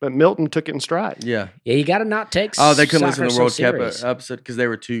 But Milton took it in stride. Yeah. Yeah, you got to not take Oh, they couldn't listen to the soccer World so Cup serious. episode because they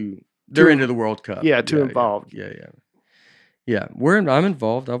were they're into the World Cup. Yeah, too involved. Yeah. I'm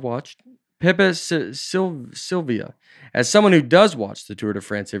involved. I've watched. Pepe Sylvia. As someone who does watch the Tour de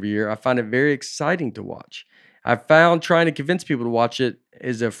France every year, I find it very exciting to watch. I found trying to convince people to watch it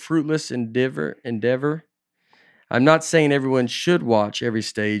is a fruitless endeavor. I'm not saying everyone should watch every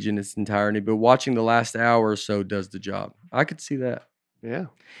stage in its entirety, but watching the last hour or so does the job. I could see that. Yeah.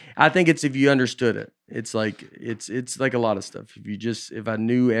 I think it's if you understood it. It's like like a lot of stuff. If I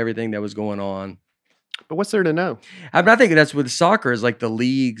knew everything that was going on. But what's there to know? I think that's with soccer is like the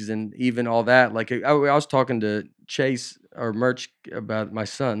leagues and even all that. Like I was talking to Chase or Merch about my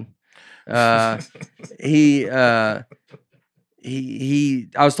son. I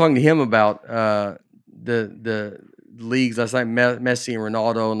was talking to him about the leagues last night, Messi and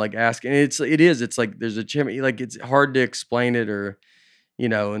Ronaldo, and like asking. It's like there's a like it's hard to explain it or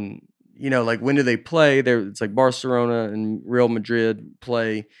and like when do they play? It's like Barcelona and Real Madrid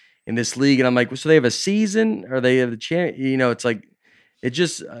play in this league, and I'm like, well, so they have a season or they have the chance? It's like it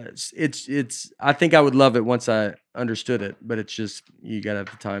just it's. I think I would love it once I understood it, but it's just you gotta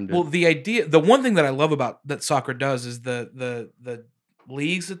have the time to. Well, the one thing that I love about that soccer does is the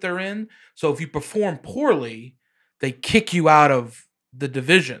leagues that they're in. So if you perform poorly, they kick you out of the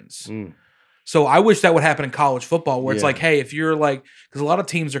divisions. Mm. So I wish that would happen in college football, where it's Yeah. like, hey, if you're like, because a lot of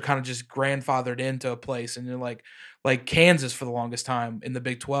teams are kind of just grandfathered into a place, and you're like Kansas for the longest time in the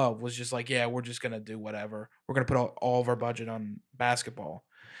Big 12 was just like, yeah, we're just gonna do whatever. We're gonna put all of our budget on basketball,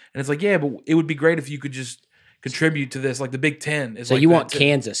 and it's like, yeah, but it would be great if you could just contribute to this. Like the Big 10 is. So like you that want too.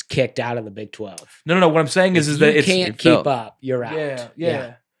 Kansas kicked out of the Big 12? No. What I'm saying is that you it's can't it keep felt- up. You're out.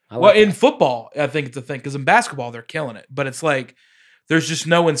 yeah. I Well, like in that. football, I think it's a thing because in basketball they're killing it, but it's like there's just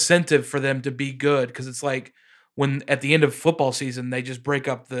no incentive for them to be good because it's like when at the end of football season they just break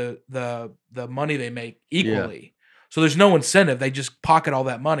up the money they make equally. So there's no incentive; they just pocket all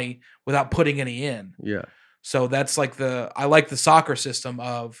that money without putting any in. Yeah. So that's like I like the soccer system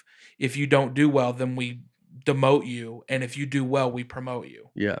of if you don't do well, then we demote you, and if you do well, we promote you.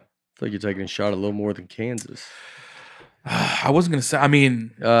 Yeah. I feel like you're taking a shot a little more than Kansas. I wasn't gonna say. I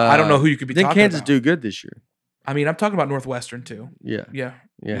mean, I don't know who you could be. Didn't talking Kansas about. do good this year? I mean, I'm talking about Northwestern too. Yeah. Yeah.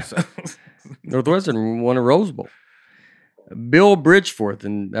 Yeah. So- Northwestern won a Rose Bowl. Bill Bridgeforth,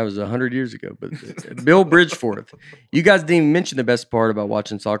 and that was 100 years ago, but Bill Bridgeforth. You guys didn't even mention the best part about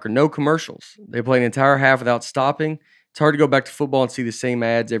watching soccer. No commercials. They play an entire half without stopping. It's hard to go back to football and see the same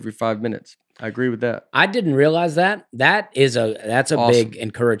ads every 5 minutes. I agree with that. I didn't realize that. That's a Awesome. big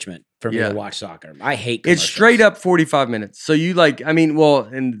encouragement for me Yeah. to watch soccer. I hate It's commercials. straight up 45 minutes. So you like, I mean, well,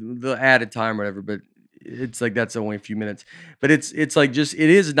 and the added time or whatever, but it's like that's only a few minutes. But it's like just, it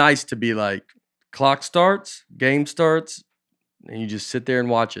is nice to be like, clock starts, game starts, and you just sit there and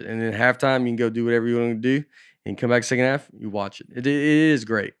watch it. And then halftime, you can go do whatever you want to do, and come back second half, you watch it. It is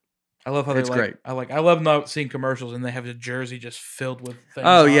great. I love how It's they great. I love not seeing commercials and they have a jersey just filled with things.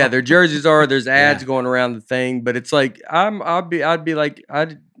 Oh yeah, on it. their jerseys are. There's ads Yeah. going around the thing, but it's like I'd be like I'd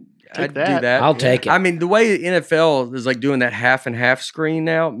do that. that. I'll take it. I mean, the way NFL is like doing that half and half screen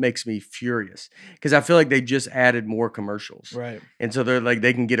now makes me furious because I feel like they just added more commercials, Right. and so they're like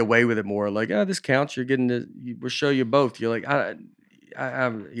they can get away with it more. Like, oh, this counts. You're getting to. We'll show you both. You're like,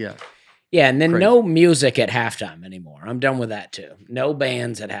 yeah. Yeah, and then Crazy. no music at halftime anymore. I'm done with that too. No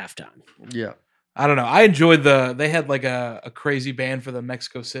bands at halftime. Yeah. I don't know. I enjoyed they had like a crazy band for the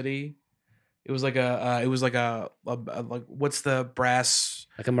Mexico City. It was like like what's the brass?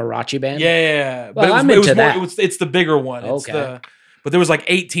 Like a mariachi band? Yeah. Well, it was, I'm it was into more, that. it's the bigger one. It's Okay. but there was like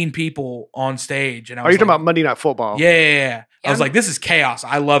 18 people on stage, and I Are was you talking like, about Monday Night Football? Yeah. I was I'm- like, this is chaos.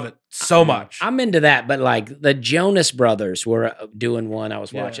 I love it so much. I'm into that, but like the Jonas Brothers were doing one I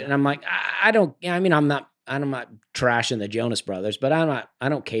was Yeah. watching, and I'm like, I don't. I mean, I'm not trashing the Jonas Brothers, but I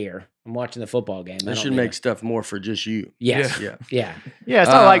don't care. I'm watching the football game. They should make stuff more for just you. Yes. Yeah. Yeah. Yeah,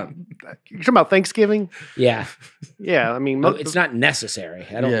 it's not like you're talking about Thanksgiving. Yeah. Yeah, I mean, It's not necessary.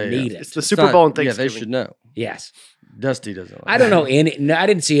 I don't Yeah, yeah. need it. It's the Super Bowl and Thanksgiving. Yeah, they should know. Yes. Dusty doesn't. Like I don't know I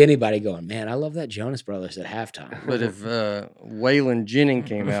didn't see anybody going, man, I love that Jonas Brothers at halftime. But if Waylon Jennings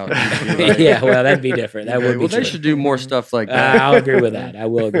came out, you'd be like, Yeah, well, that'd be different. That would be well, they true. should do more stuff like that. I'll agree with that. I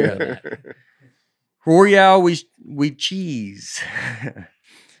will agree with that. Royale, we cheese.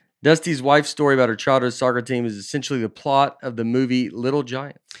 Dusty's wife's story about her childhood soccer team is essentially the plot of the movie Little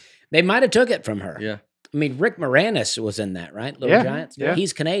Giants. They might have took it from her. Yeah. I mean, Rick Moranis was in that, right? Little Yeah, Giants. yeah.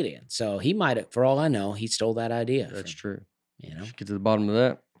 He's Canadian, so he might have. For all I know, he stole that idea. That's true. You know, Should get to the bottom of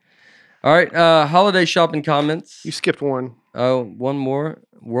that. All right. Holiday shopping comments. You skipped one. Oh, one more.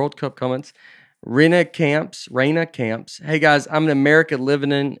 World Cup comments. Rena Camps. Hey, guys, I'm an American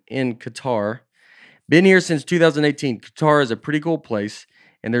living in Qatar. Been here since 2018. Qatar is a pretty cool place,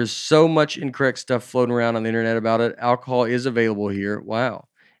 and there's so much incorrect stuff floating around on the internet about it. Alcohol is available here. Wow.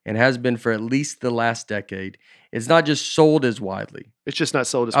 And has been for at least the last decade. It's not just sold as widely. It's just not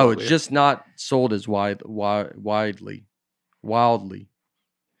sold as Oh, widely. it's just not sold as wildly.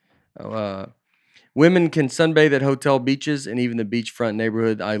 Women can sunbathe at hotel beaches and even the beachfront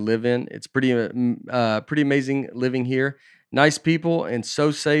neighborhood I live in. It's pretty amazing living here. Nice people and so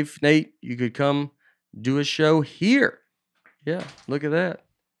safe. Nate, you could come do a show here. Yeah, look at that.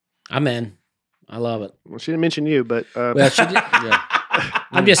 I'm in. I love it. Well, she didn't mention you, but Well, she did, Yeah,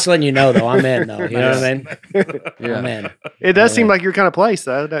 I'm just letting you know, though. I'm in, though. You know what I mean? yeah. I'm in. it does Yeah. seem like your kind of place,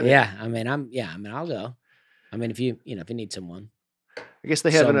 though, doesn't it? Yeah. I mean, I'll go. I mean, if you need someone, I guess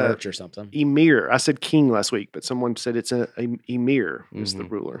they have some an merch or something. emir. I said king last week, but someone said it's a emir is the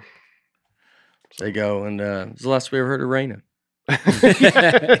Mhm. ruler. There you go. And it's the last we ever heard of Raina. No,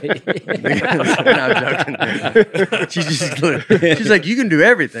 I'm joking. She's like, you can do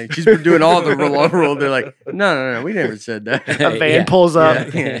everything. She's been doing all the roll. They're like, no, we never said that. A van Yeah. pulls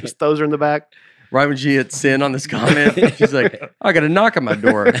up, Yeah. just throws her in the back. Right when she hit send on this comment, she's like, I got a knock on my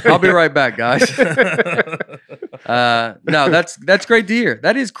door. I'll be right back, guys. No, that's great to hear.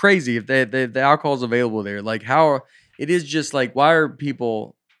 That is crazy if the alcohol's available there. Like how it is just like, why are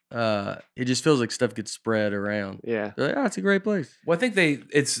people, it just feels like stuff gets spread around. Yeah. They're like, oh, it's a great place. Well, I think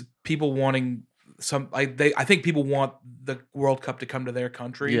it's people wanting I think people want the World Cup to come to their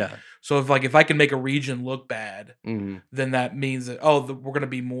country. Yeah. So if I can make a region look bad, hmm then that means that we're gonna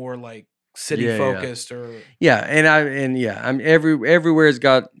be more like city Yeah, yeah. focused or Yeah, I'm everywhere's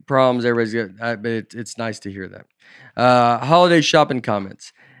got problems. Everybody's got, but it's nice to hear that. Holiday shopping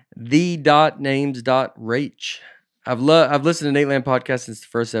comments. The.names.rach. I've listened to Nateland podcast since the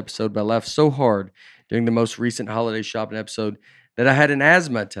first episode, but I laughed so hard during the most recent holiday shopping episode that I had an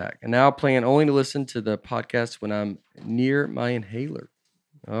asthma attack, and now I plan only to listen to the podcast when I'm near my inhaler.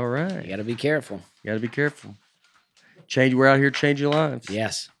 All right, You got to be careful. got to be careful. We're out here changing lives.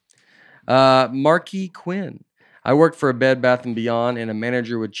 Yes. Marky Quinn. I worked for a Bed Bath & Beyond, and a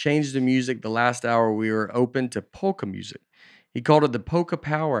manager would change the music the last hour we were open to polka music. He called it the Polka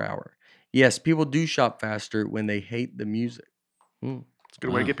Power Hour. Yes, people do shop faster when they hate the music. It's a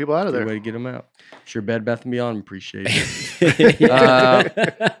good way to get people out of Good there. way to get them out. Sure, Bed Bath & Beyond appreciate it.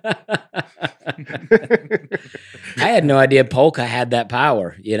 I had no idea polka had that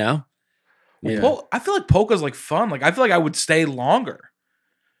power, you know? Yeah. I feel like polka's like fun. Like I feel like I would stay longer.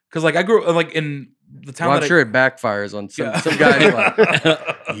 Cause like I grew up like in the town Well, I'm that sure it backfires on some guy.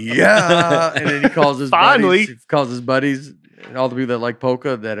 Like, Yeah. and then he calls his Finally. buddies. He calls his buddies and all the people that like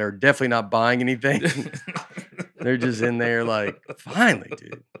polka that are definitely not buying anything. They're just in there like, finally,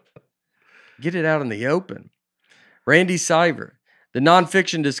 dude, get it out in the open. Randy Siver, the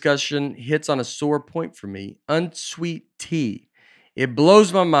nonfiction discussion hits on a sore point for me. Unsweet tea. It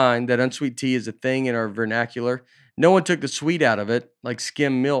blows my mind that unsweet tea is a thing in our vernacular. No one took the sweet out of it, like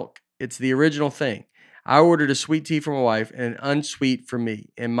skim milk. It's the original thing. I ordered a sweet tea for my wife and an unsweet for me,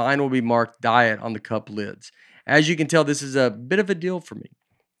 and mine will be marked diet on the cup lids. As you can tell, this is a bit of a deal for me.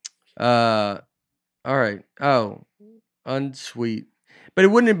 All right. Oh, unsweet. But it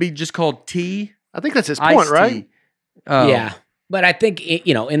wouldn't be just called tea? I think that's his point, Iced right? tea. Oh. Yeah. But I think,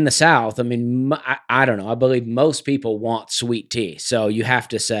 in the South, I mean, I don't know. I believe most people want sweet tea. So you have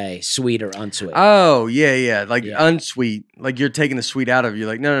to say sweet or unsweet. Oh, yeah. Like Yeah. unsweet. Like you're taking the sweet out of it. You're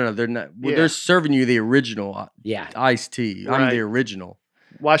like, no. They're not. Well, Yeah. they're serving you the original Yeah. iced tea. I'm Right. the original.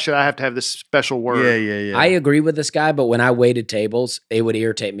 Why should I have to have this special word? Yeah. I agree with this guy, but when I waited tables, it would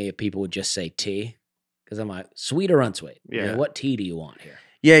irritate me if people would just say tea. Because I'm like, sweet or unsweet? Yeah. What tea do you want here?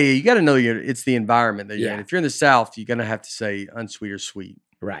 Yeah. You got to know it's the environment that you're in. Yeah. If you're in the South, you're going to have to say unsweet or sweet.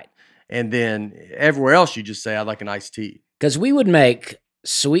 Right. And then everywhere else, you just say, I'd like an iced tea. Because we would make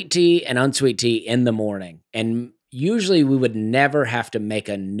sweet tea and unsweet tea in the morning. And usually we would never have to make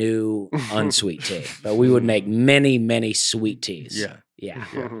a new unsweet tea. But we would make many, many sweet teas. Yeah. Yeah.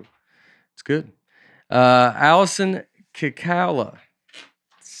 It's good. Allison Cicala.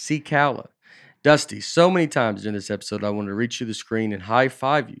 Dusty, so many times during this episode, I wanted to reach through the screen and high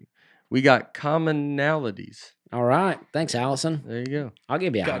five you. We got commonalities. All right. Thanks, Allison. There you go. I'll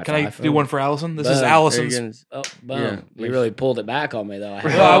give you a high Can I five. do one for Allison? This Boom. is There Allison's. you go. Oh, boom. Yeah. You really pulled it back on me, though.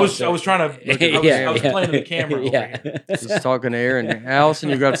 Well, I was trying to. I was playing to the camera. Over Yeah. here. Just talking to Aaron. Allison,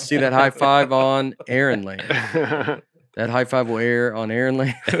 you're going to have to see that high five on Aaron Land. That high five will air on Aaron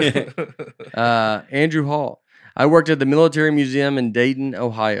Land. Andrew Hall. I worked at the Military Museum in Dayton,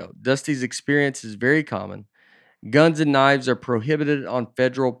 Ohio. Dusty's experience is very common. Guns and knives are prohibited on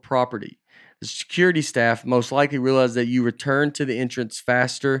federal property. The security staff most likely realize that you return to the entrance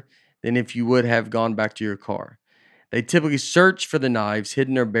faster than if you would have gone back to your car. They typically search for the knives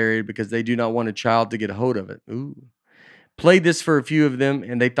hidden or buried because they do not want a child to get a hold of it. Ooh. Played this for a few of them,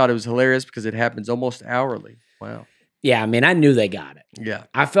 and they thought it was hilarious because it happens almost hourly. Wow. Yeah, I mean, I knew they got it. Yeah.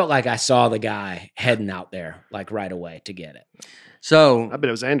 I felt like I saw the guy heading out there, like right away to get it. So I bet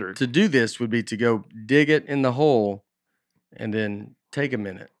it was Andrew. to do this would be to go dig it in the hole and then take a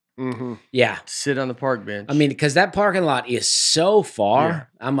minute, Mm-hmm. Yeah. sit on the park bench. I mean, because that parking lot is so far, Yeah.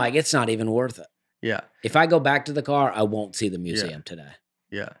 I'm like, it's not even worth it. yeah. If I go back to the car, I won't see the museum today.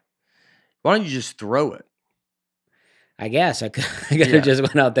 Yeah. Why don't you just throw it? I guess I could have Yeah. just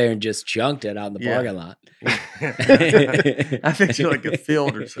went out there and just chunked it out in the Yeah. parking lot. I picture like a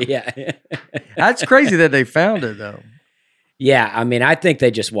field or something. Yeah. That's crazy that they found it though. Yeah. I mean, I think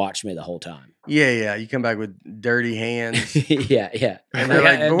they just watched me the whole time. Yeah. You come back with dirty hands. Yeah. And they're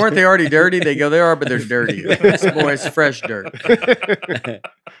like, but weren't they already dirty? They go, they are, but they're dirty. It's fresh dirt.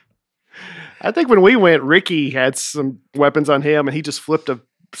 I think when we went, Ricky had some weapons on him, and he just flipped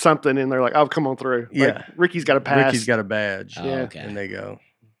something, and they're like, "Oh, come on through." Like, Yeah. Ricky's got a pass. Ricky's got a badge. Oh, Yeah. okay. And they go,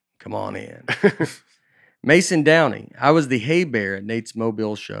 come on in. Mason Downey. I was the hay bear at Nate's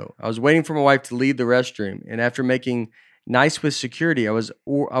Mobile show. I was waiting for my wife to leave the restroom, and after making nice with security, I was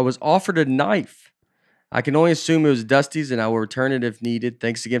offered a knife. I can only assume it was Dusty's, and I will return it if needed.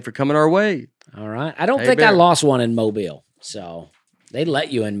 Thanks again for coming our way. All right. I don't Hey, think I Bear. lost one in Mobile. So they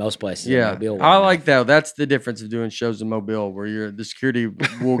let you in most places. in Yeah, Mobile. I like that. That's the difference of doing shows in Mobile, where the security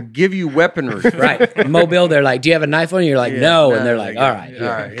will give you weaponry. Right. Mobile, they're like, do you have a knife on you? You're like, Yeah, no. And they're they like, go, all right. all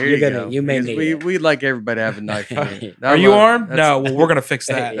right, here You're you gonna, go. You may Because need it. we'd like everybody to have a knife. Are you armed? No. Well, we're gonna fix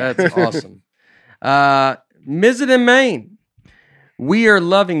that. That's awesome. Mizzen and Maine. We are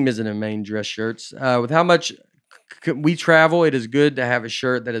loving Mizzen and Maine dress shirts. With how much we travel, it is good to have a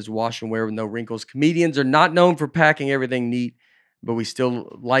shirt that is wash and wear with no wrinkles. Comedians are not known for packing everything neat, but we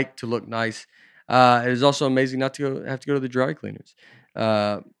still like to look nice. It is also amazing not to have to go to the dry cleaners.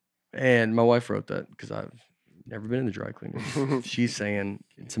 And my wife wrote that because I've never been in the dry cleaners. She's saying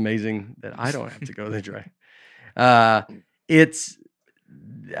it's amazing that I don't have to go to the dry.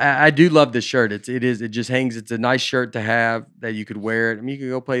 I do love this shirt. It just hangs. It's a nice shirt to have that you could wear it. I mean, you could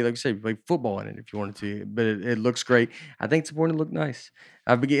go play, like I said, play football in it if you wanted to. But it looks great. I think it's important to look nice.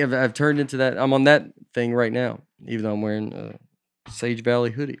 I've turned into that. I'm on that thing right now, even though I'm wearing a Sage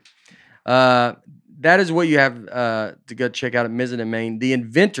Valley hoodie. That is what you have to go check out at Mizzen and Main, the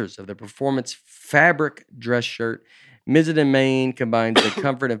inventors of the performance fabric dress shirt. Mizzen and Main combines the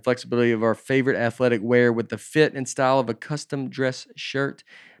comfort and flexibility of our favorite athletic wear with the fit and style of a custom dress shirt.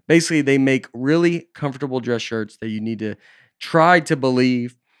 Basically, they make really comfortable dress shirts that you need to try to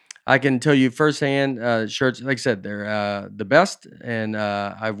believe. I can tell you firsthand, shirts, like I said, they're the best, and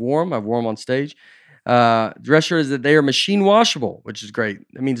I've worn them on stage. Dress shirt is that they are machine washable, which is great.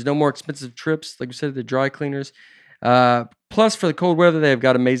 That means no more expensive trips, like we said, the dry cleaners. Plus, for the cold weather, they've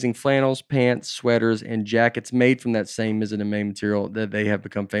got amazing flannels, pants, sweaters, and jackets made from that same Mizzen and Main material that they have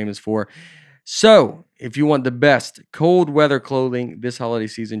become famous for. So, if you want the best cold weather clothing this holiday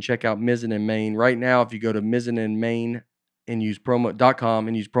season, check out Mizzen and Main. Right now, if you go to Mizzen and Main and use promo.com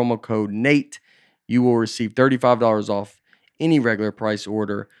and use promo code NATE, you will receive $35 off any regular price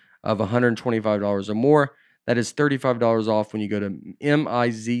order of $125 or more. That is $35 off when you go to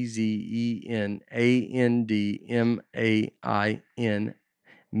MIZZENANDMAIN,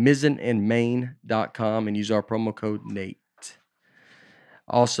 mizzenandmain.com, and use our promo code NATE.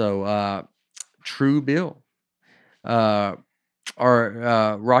 Also, True Bill, our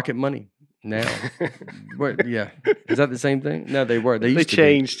Rocket Money now. What? Yeah. Is that the same thing? No, they were. They used to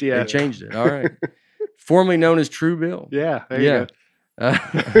changed, be. yeah. They changed it. All right. Formerly known as True Bill. Yeah, there you go.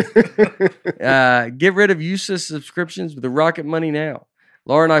 Get rid of useless subscriptions with the Rocket Money now.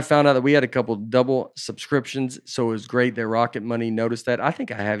 Laura and I found out that we had a couple double subscriptions, so it was great that Rocket Money noticed that. I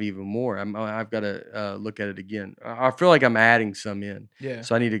think I have even more. I've got to look at it again. I feel like I'm adding some in,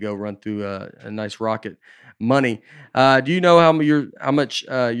 so I need to go run through a nice Rocket Money. Do you know how much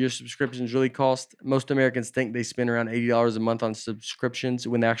your subscriptions really cost? Most Americans think they spend around $80 a month on subscriptions,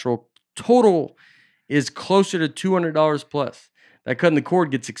 when the actual total is closer to $200 plus. That cutting the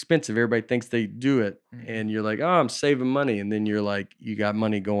cord gets expensive. Everybody thinks they do it, and you're like, oh, I'm saving money. And then you're like, you got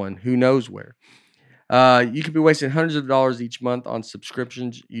money going who knows where. You could be wasting hundreds of dollars each month on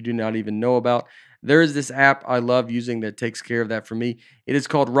subscriptions you do not even know about. There is this app I love using that takes care of that for me. It is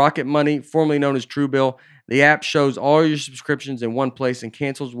called Rocket Money, formerly known as Truebill. The app shows all your subscriptions in one place and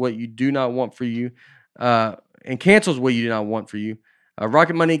cancels what you do not want for you. Rocket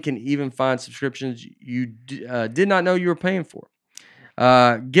Money can even find subscriptions you did not know you were paying for.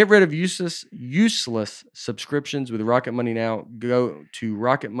 Get rid of useless subscriptions with Rocket Money now. Go to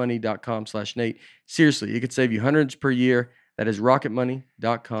rocketmoney.com/Nate. Seriously, it could save you hundreds per year. That is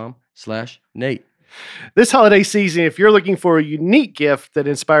rocketmoney.com/Nate. This holiday season, if you're looking for a unique gift that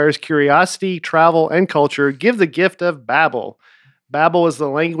inspires curiosity, travel, and culture, give the gift of Babbel. Babbel is the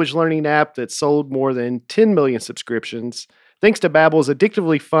language learning app that sold more than 10 million subscriptions. Thanks to Babbel's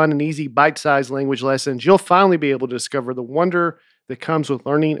addictively fun and easy bite-sized language lessons, you'll finally be able to discover the wonder that comes with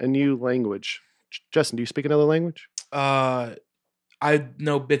learning a new language. Justin, do you speak another language? I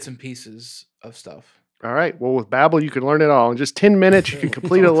know bits and pieces of stuff. All right. Well, with Babbel, you can learn it all. In just 10 minutes, you can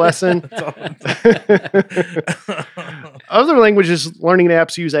complete a lesson. Other languages learning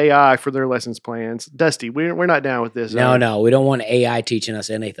apps use AI for their lessons plans. Dusty, we're not down with this. No, we don't want AI teaching us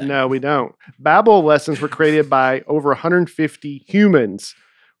anything. No, we don't. Babbel lessons were created by over 150 humans,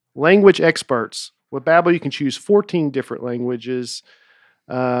 language experts. With Babbel, you can choose 14 different languages.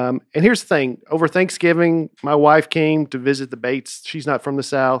 And here's the thing. Over Thanksgiving, my wife came to visit the Bates. She's not from the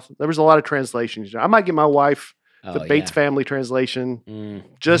South. There was a lot of translations. I might get my wife the Bates family translation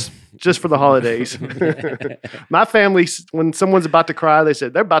just for the holidays. My family, when someone's about to cry, they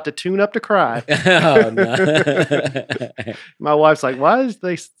said they're about to tune up to cry. Oh, no. My wife's like, why is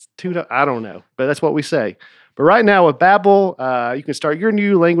they tune up? I don't know, but that's what we say. But right now with Babbel, you can start your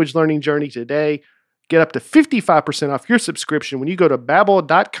new language learning journey today. Get up to 55% off your subscription when you go to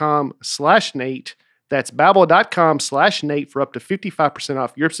babbel.com/Nate. That's babbel.com/Nate for up to 55%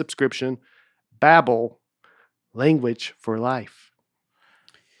 off your subscription. Babbel, language for life.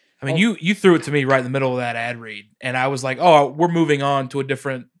 I mean, you threw it to me right in the middle of that ad read, and I was like, "Oh, we're moving on to a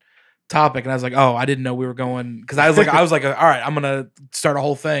different topic." And I was like, "Oh, I didn't know we were going," because I was like, "All right, I'm gonna start a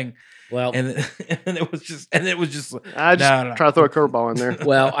whole thing." Well, and it was just I just try to throw a curveball in there.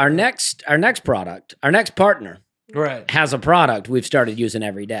 Well, our next partner, right, has a product we've started using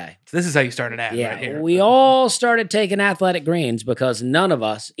every day. So this is how you start an ad, right here. We all started taking athletic greens because none of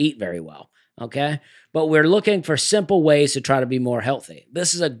us eat very well. Okay, but we're looking for simple ways to try to be more healthy.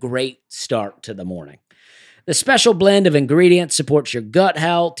 This is a great start to the morning. The special blend of ingredients supports your gut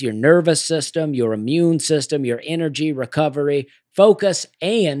health, your nervous system, your immune system, your energy, recovery, focus,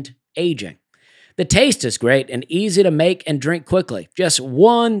 and aging. The taste is great and easy to make and drink quickly. Just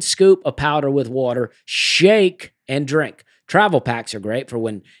 1 scoop of powder with water, shake, and drink. Travel packs are great for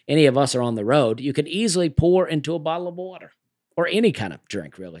when any of us are on the road. You can easily pour into a bottle of water or any kind of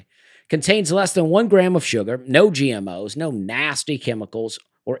drink, really. Contains less than 1 gram of sugar, no GMOs, no nasty chemicals,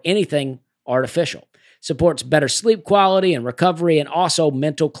 or anything artificial. Supports better sleep quality and recovery and also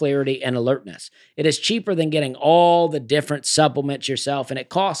mental clarity and alertness. It is cheaper than getting all the different supplements yourself, and it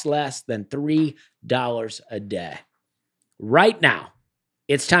costs less than $3 a day. Right now,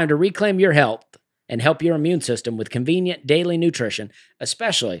 it's time to reclaim your health and help your immune system with convenient daily nutrition,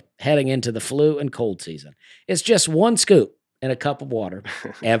 especially heading into the flu and cold season. It's just 1 scoop in a cup of water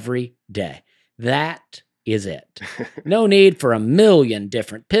every day. That is it. No need for a million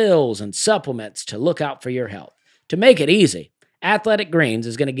different pills and supplements to look out for your health. To make it easy, Athletic Greens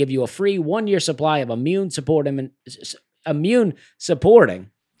is going to give you a free 1-year supply of immune supporting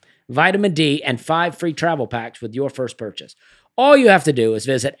vitamin D and 5 free travel packs with your first purchase. All you have to do is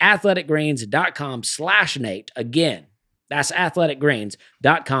visit athleticgreens.com/Nate. Again, that's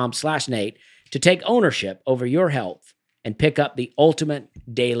athleticgreens.com/Nate to take ownership over your health and pick up the ultimate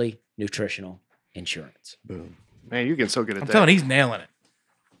daily nutritional insurance. Boom. Man, you're getting so good at I'm that. telling you, he's nailing it.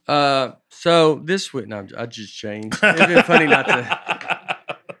 So this week, no, I just changed. It'd been funny not to.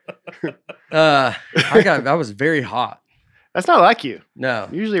 I was very hot. That's not like you. No,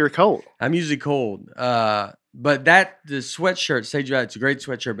 Usually you're cold. I'm usually cold. But the sweatshirt, Sage, it's a great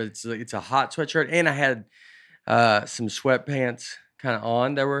sweatshirt, but it's a hot sweatshirt, and I had some sweatpants kind of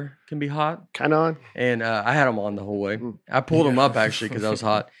on that can be hot, Kind of on. and I had them on the whole way. I pulled them up actually because I was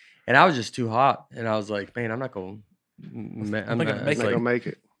hot, and I was just too hot, and I was like, man, I'm not going. I'm not not gonna It's not like, gonna make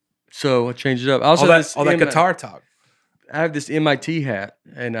it. so I changed it up. I also all have that, all that guitar talk. I have this MIT hat,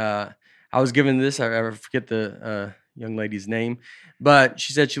 and I was given this. I forget the young lady's name, but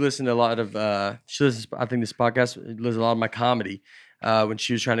she said she listened to a lot of. She listens. I think this podcast listens to a lot of my comedy when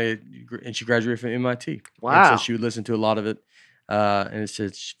she was trying to, and she graduated from MIT. Wow. And so she would listen to a lot of it, and it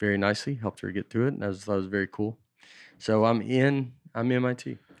said very nicely, helped her get through it, and I thought it was very cool. So I'm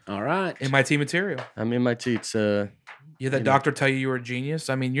MIT. All right. MIT material. I'm MIT. It's You had that doctor tell you were a genius.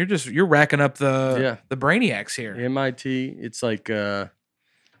 I mean, you're racking up the brainiacs here. MIT. It's like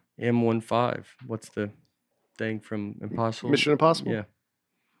M15. What's the thing from Impossible? Mission Impossible? Yeah.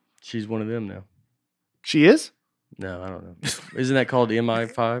 She's one of them now. She is? No, I don't know. Isn't that called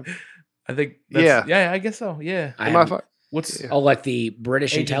MI5? I think. Yeah. Yeah, I guess so. Yeah. I Am I have- fi- What's Oh, like the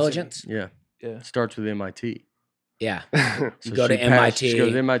British Agency. intelligence? Yeah. yeah? Starts with MIT. Yeah. So You go to she passed- She goes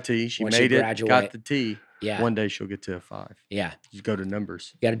MIT. to MIT. She once you made it, graduate. got the T. Yeah. One day she'll get to a 5. Yeah. You go to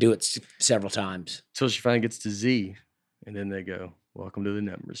numbers. You got to do it several times. Until she finally gets to Z. And then they go, welcome to the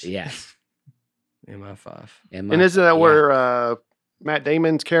numbers. Yes. MI5. And isn't that where Matt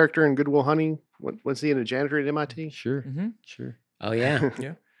Damon's character in Good Will Hunting, was he in a janitor at MIT? Sure. Mm-hmm. Sure. Oh, yeah.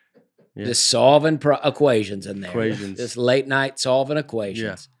 Yeah. Just solving equations in there. Equations. Just late night solving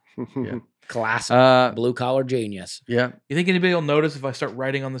equations. Yeah. Classic. Blue collar genius. Yeah. You think anybody will notice if I start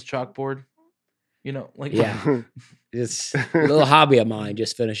writing on this chalkboard? You know, like Yeah. It's a little hobby of mine,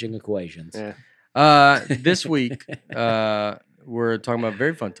 just finishing equations. Yeah. This week, we're talking about a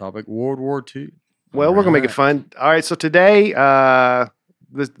very fun topic, World War II. Well, we're going to make it fun. All right. So today,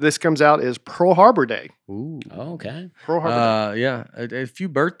 this comes out is Pearl Harbor Day. Ooh. Oh, okay. Pearl Harbor Day. Yeah. A few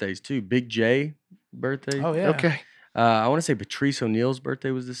birthdays, too. Big J birthday. oh yeah, Okay. I want to say Patrice O'Neal's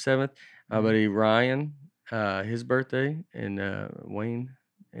birthday was the 7th. My buddy Ryan, his birthday, and Wayne.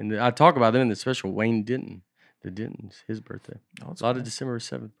 And I talk about them in the special. Wayne Denton. The Dentons, his birthday. Oh, that's A lot cool. of December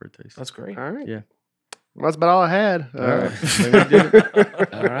 7th birthdays. That's great. All right. Yeah. Well, that's about all I had. All right. Then we did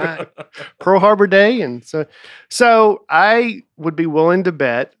it. All right. Pearl Harbor Day, and so I would be willing to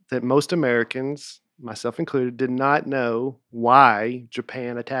bet that most Americans, myself included, did not know why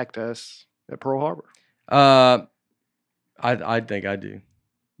Japan attacked us at Pearl Harbor. I think I do.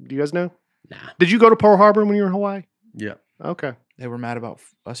 Do you guys know? Nah. Did you go to Pearl Harbor when you were in Hawaii? Yeah. Okay, They were mad about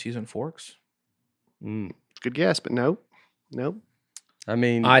us using forks. Mm. good guess, but no. I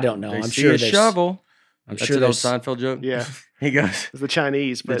mean, I don't know. they I'm see sure a there's- shovel. I'm That's sure an old there's Seinfeld joke. Yeah, He goes it's the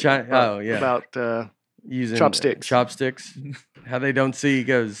Chinese, The but oh, yeah. about using Chopsticks. Chopsticks. How they don't see. He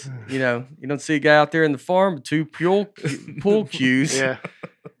goes, you don't see a guy out there in the farm with 2 pool cues. yeah.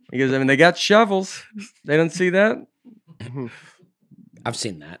 He goes, I mean, they got shovels. They don't see that. I've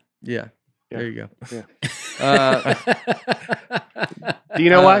seen that. Yeah. Yeah. There you go. Yeah. Do you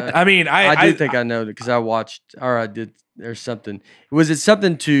know why? I mean, I do think I know because I watched, or I did. There's something. Was it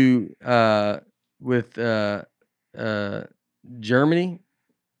something to with Germany,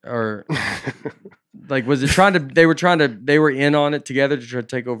 or Like, was it trying to? They were in on it together to try to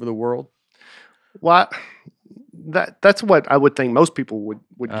take over the world. What? That's what I would think most people would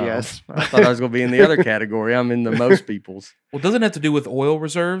Oh, guess. I thought I was going to be in the other category. I'm in the most people's. Well, doesn't it have to do with oil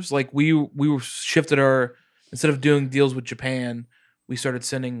reserves? Like we were shifted our instead of doing deals with Japan, we started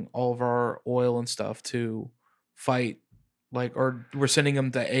sending all of our oil and stuff to fight. Like, or we're sending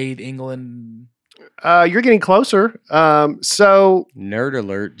them to aid England. You're getting closer. So Nerd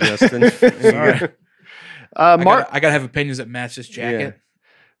alert, Justin. Sorry. Mark. I gotta have opinions that match this jacket.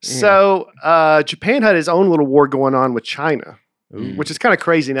 So Japan had his own little war going on with China, Ooh. which is kind of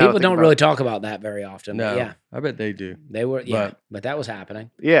crazy now. People don't really talk about that very often. No, But yeah, I bet they do. they were. Yeah, but that was happening.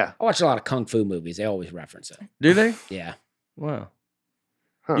 Yeah. I watch a lot of kung fu movies. They always reference it. Do they? Yeah. Wow.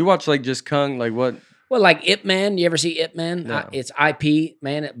 Huh. You watch like just Kung, like what? Well, like Ip Man. You ever see Ip Man? No. It's IP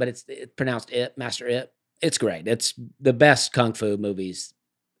Man, but it's pronounced Ip, Master Ip. It's great. It's the best kung fu movies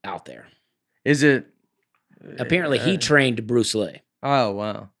out there. Is it? Apparently, he trained Bruce Lee. Oh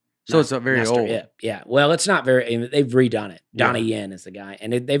wow. So it's very Master old. Ip. Yeah. Well, it's not very. They've redone it. Yeah. Donnie Yen is the guy,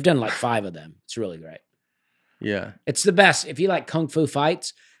 and they've done like 5 of them. It's really great. Yeah. It's the best. If you like kung fu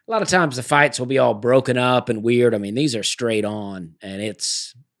fights, a lot of times the fights will be all broken up and weird. I mean, these are straight on, and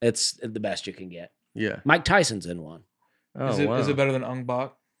it's the best you can get. Yeah. Mike Tyson's in one. Oh Is it wow. is it better than Ong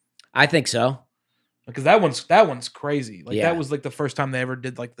Bak? I think so. Because that one's crazy. Like Yeah. that was like the first time they ever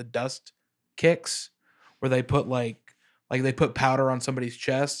did like the dust kicks, where they put like they put powder on somebody's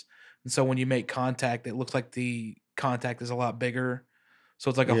chest, and so when you make contact, it looks like the contact is a lot bigger. So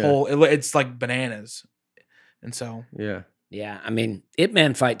it's like a Yeah. whole. It's like bananas, and so Yeah. Yeah. I mean, Ip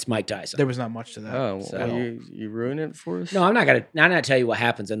Man fights Mike Tyson. there was not much to that. Oh, well, So- you ruin it for us? No, I'm not tell you what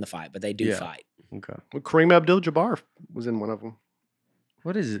happens in the fight, but they do Yeah. fight. Okay. Well, Kareem Abdul-Jabbar was in one of them.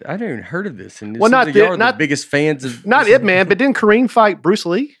 What is it? I never even heard of this. And it Well, seems not like the- y'all are not- the biggest fans of. Not Ip Man, but didn't Kareem fight Bruce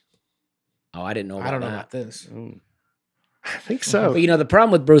Lee? Oh, I didn't know about I don't know that. about this. Oh. I think so. But you know, the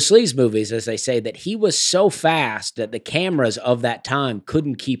problem with Bruce Lee's movies is they say that he was so fast that the cameras of that time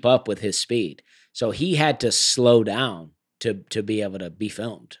couldn't keep up with his speed. So he had to slow down to be able to be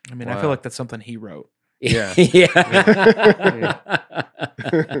filmed. I mean, I Wow. feel like that's something he wrote. Yeah. yeah.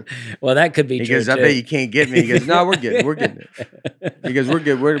 Well, that could be He true. goes, I too. bet you can't get me. He goes, no, we're getting it. He goes, we're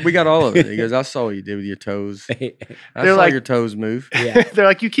good. We got all of it. He goes, I saw what you did with your toes. I They're saw like- your toes move. Yeah. They're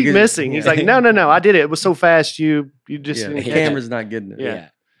like, you keep Because- missing. He's yeah. like, no, I did it. It was so fast. You just Yeah, didn't the catch it. camera's not getting it. Yeah. Yeah.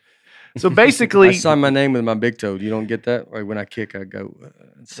 So I basically, sign my name with my big toe. You don't get that? Or when I kick, I go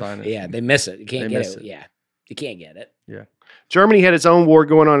and sign it. Yeah, they miss it. You can't They get miss it. it. Yeah. You can't get it. Germany had its own war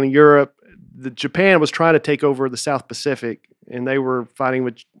going on in Europe. Japan was trying to take over the South Pacific, and they were fighting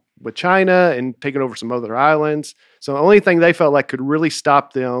with China and taking over some other islands. So the only thing they felt like could really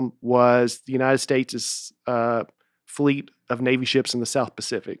stop them was the United States' fleet of Navy ships in the South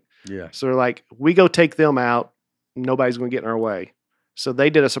Pacific. Yeah. So they're like, we go take them out, nobody's going to get in our way. So they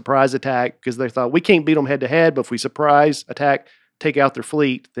did a surprise attack because they thought we can't beat them head to head, but if we surprise attack, take out their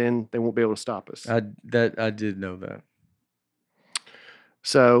fleet, then they won't be able to stop us. I did know that.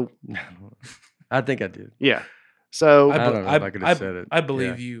 So I think I did. yeah. So I don't know if I could have said it. I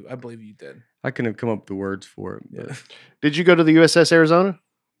believe Yeah. you. I believe you did. I couldn't have come up with the words for it. Yeah. did you go to the USS Arizona?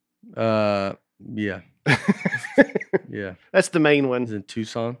 But, yeah. Yeah. That's the main It's one. in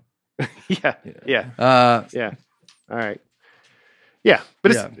Tucson. Yeah. Yeah. Yeah. All right. Yeah.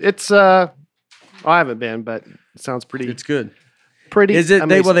 But Yeah. it's I haven't been, but it sounds pretty It's good. pretty. Is it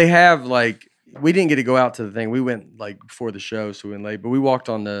amazing. they have like we didn't get to go out to the thing. We went like before the show, so we went late. But we walked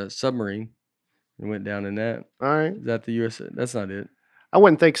on the submarine and went down in that. All right. Is that the US? That's not it. I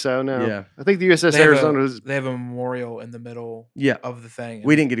wouldn't think so. No. Yeah. I think the USS They have Arizona is They have a memorial in the middle Yeah. of the thing.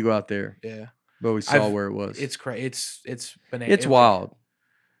 We didn't get to go out there, Yeah, but we saw I've- where it was. it's crazy. It's bananas. It's wild.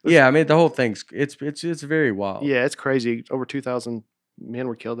 Yeah, I mean the whole thing's it's very wild. yeah, it's crazy. Over 2,000 men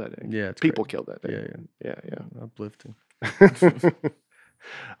were killed that day. Yeah, it's People crazy. killed that day. Yeah, uplifting. Yeah.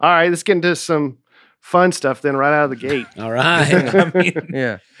 All right, let's get into some fun stuff then right out of the gate. All right. I mean,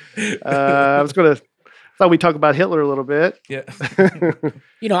 Yeah, Thought we'd talk about Hitler a little bit. yeah.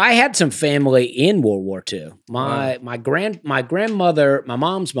 You know, I had some family in World War II. My grandmother, my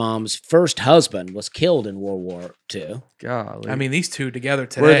mom's first husband was killed in World War II. golly. I mean, these two together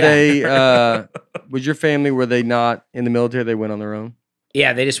today. were they? Was your family? Were they not in the military? They went on their own.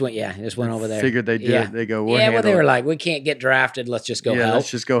 Yeah, they just went over there. Figured they did. Yeah. It. They go. We'll Yeah, well, they handle were it." like, we can't get drafted. Let's just go yeah, help.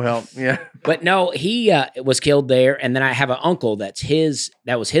 let's just go help. Yeah. But no, he was killed there, and then I have an uncle that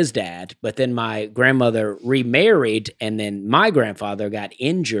was his dad. But then my grandmother remarried, and then my grandfather got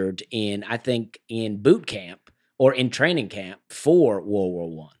injured in boot camp or in training camp for World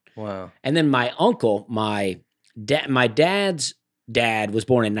War I. Wow. And then my uncle, my dad's dad was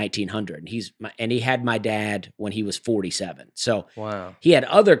born in 1900. And he had my dad when he was 47. So Wow. he had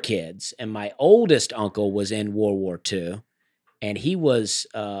other kids, and my oldest uncle was in World War II, and he was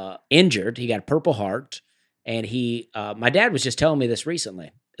injured. He got a Purple Heart, and my dad was just telling me this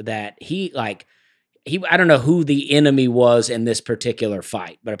recently that I don't know who the enemy was in this particular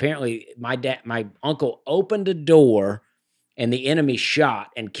fight, but apparently my uncle opened a door, and the enemy shot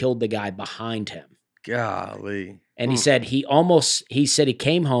and killed the guy behind him. Golly. And he said he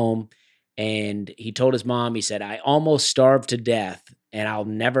came home and he told his mom, he said, I almost starved to death and I'll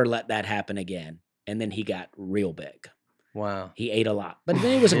never let that happen again. And then he got real big. Wow. He ate a lot. But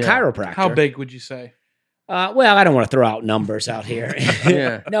then he was a chiropractor. How big would you say? Well, I don't want to throw out numbers out here.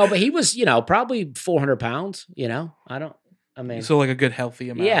 Yeah. No, but he was, probably 400 pounds, So like a good healthy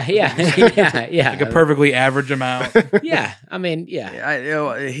amount. Yeah. Like a perfectly average amount. Yeah. I mean,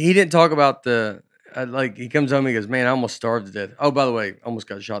 yeah. He didn't talk about he comes home and he goes, man, I almost starved to death. Oh, by the way, almost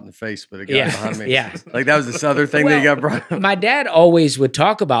got shot in the face by the guy behind me. Yeah. Like that was this other thing that he got brought up. My dad always would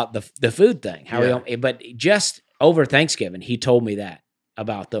talk about the food thing, but just over Thanksgiving, he told me that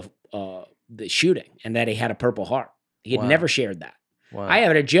about the shooting and that he had a Purple Heart. He had never shared that. Wow. I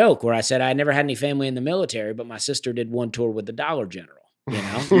had a joke where I said I never had any family in the military, but my sister did one tour with the Dollar General,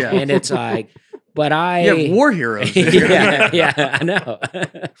 Yeah. And it's like, but I... You have war heroes. yeah, I know.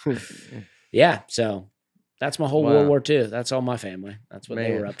 Yeah, so that's my whole Wow. World War II. That's all my family. That's what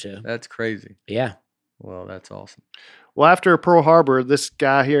they were up to. That's crazy. Yeah. Well, that's awesome. Well, after Pearl Harbor, this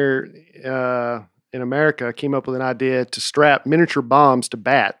guy here in America came up with an idea to strap miniature bombs to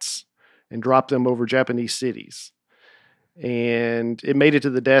bats and drop them over Japanese cities. And it made it to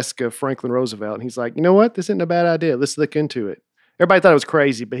the desk of Franklin Roosevelt. And he's like, you know what? This isn't a bad idea. Let's look into it. Everybody thought it was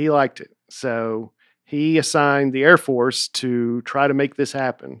crazy, but he liked it. So he assigned the Air Force to try to make this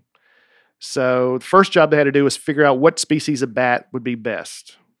happen. So the first job they had to do was figure out what species of bat would be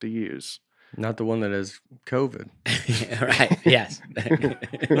best to use. Not the one that has COVID. Right. Yes.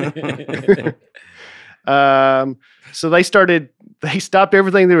 So they stopped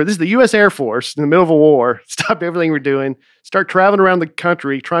everything they were. This is the U.S. Air Force in the middle of a war. Stopped everything we're doing. Start traveling around the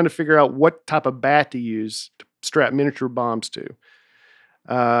country trying to figure out what type of bat to use to strap miniature bombs to.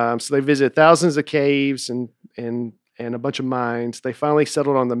 So they visited thousands of caves and a bunch of mines. They finally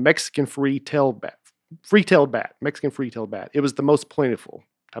settled on the Mexican free-tailed bat. Mexican free-tailed bat. It was the most plentiful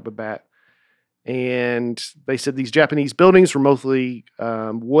type of bat. And they said these Japanese buildings were mostly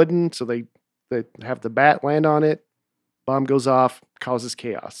wooden, so they have the bat land on it. Bomb goes off, causes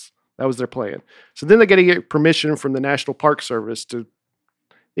chaos. That was their plan. So then they got to get permission from the National Park Service to,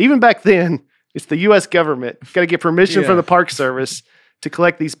 even back then, it's the U.S. government. Got to get permission from the Park Service to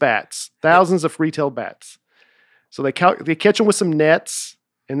collect these bats, thousands of free-tailed bats. So they catch them with some nets,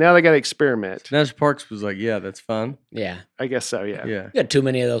 and now they got to experiment. National Parks was like, yeah, that's fun. Yeah. I guess so, yeah. Yeah. We got too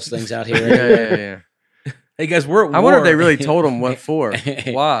many of those things out here. Yeah. Hey guys, we're at I wonder if war. they really told him what for.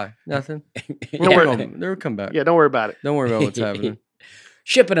 Why? Nothing. They'll come back. Yeah, don't worry about it. Don't worry about what's happening.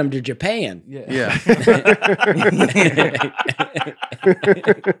 Shipping them to Japan. Yeah.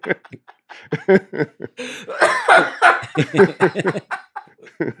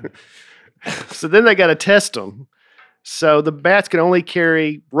 So then they got to test them. So the bats can only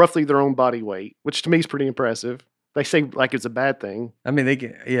carry roughly their own body weight, which to me is pretty impressive. They say like it's a bad thing. I mean, they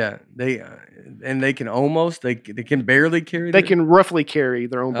can, they can almost, they can barely carry. They can roughly carry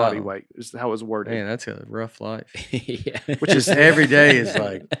their own body Oh. weight, is how it's worded. Man, that's a rough life. Yeah. Which is every day is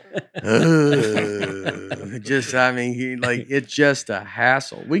like, it's just a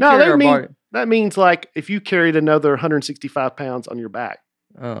hassle. We carry our body. That means like if you carried another 165 pounds on your back.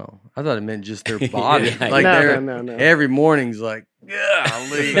 Oh, I thought it meant just their body. Yeah. Like No. every morning's like,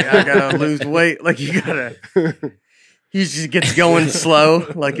 golly, I gotta lose weight. Like he just gets going slow.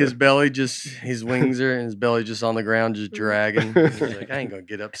 Like his wings are and his belly just on the ground, just dragging. He's like, I ain't gonna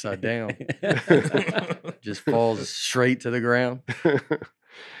get upside down. Just falls straight to the ground.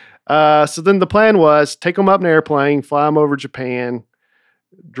 So then the plan was take them up in an airplane, fly them over Japan,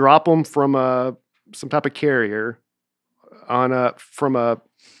 drop them from some type of carrier from a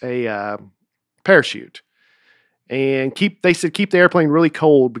parachute, and keep the airplane really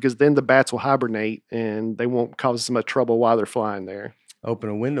cold because then the bats will hibernate and they won't cause so much trouble while they're flying there. Open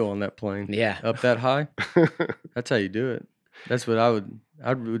a window on that plane. Yeah. Up that high. That's how you do it. That's what I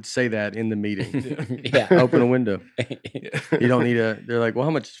would say that in the meeting. Yeah. Open a window. You don't need they're like, well,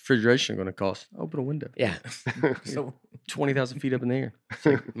 how much is refrigeration going to cost? Open a window. Yeah. So 20,000 feet up in the air. It's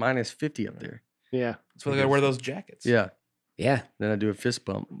like minus 50 up there. Yeah. That's why they gotta wear those jackets. Yeah. Yeah. Then I do a fist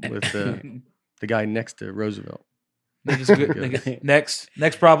bump with the guy next to Roosevelt. Next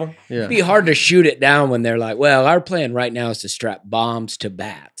problem. Yeah. It'd be hard to shoot it down when they're like, well, our plan right now is to strap bombs to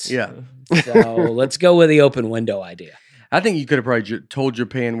bats. Yeah. So let's go with the open window idea. I think you could have probably told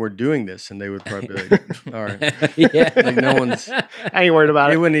Japan we're doing this, and they would probably be like, all right. Yeah. Like no one's. I ain't worried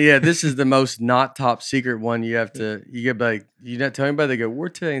about It it. wouldn't, yeah, this is the most not top secret one. You get like, you not tell anybody. They go, we're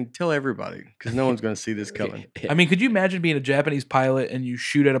telling, tell everybody because no one's going to see this coming. I mean, could you imagine being a Japanese pilot and you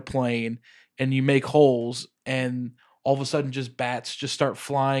shoot at a plane and you make holes and all of a sudden just bats just start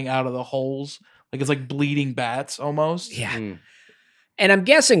flying out of the holes? Like it's like bleeding bats almost. Yeah. Mm. And I'm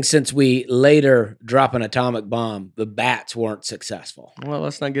guessing since we later drop an atomic bomb, the bats weren't successful. Well,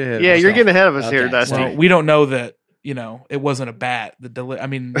 let's not get ahead. Yeah, of you're ourselves. getting ahead of us here, Okay, Dusty. Well, we don't know that, it wasn't a bat. I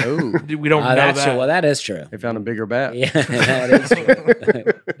mean, Oh. we don't know That's that. true. Well, that is true. They found a bigger bat. Yeah, that is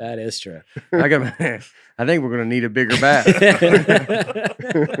true. That is true. I think we're going to need a bigger bat.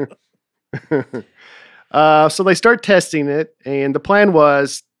 So they start testing it, and the plan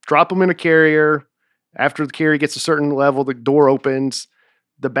was drop them in a carrier. After the carrier gets a certain level, the door opens.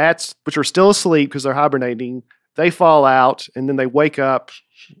 The bats, which are still asleep because they're hibernating, they fall out, and then they wake up.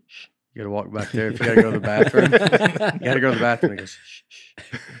 You got to walk back there if you got to go to the bathroom. You got to go to the bathroom. He goes, shh,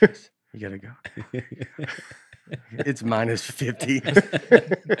 shh. You got to go. It's minus 50. Go.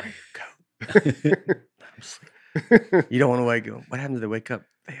 Let them sleep. You don't want to wake up. What happens if they wake up?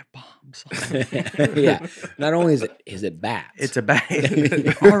 They have bombs on them. Yeah. Not only is it bats. It's a bat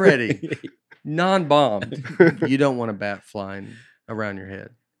already non-bombed. You don't want a bat flying around your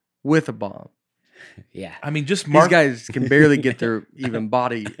head with a bomb. Yeah. I mean, just These guys can barely get their even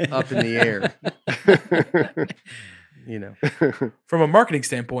body up in the air. From a marketing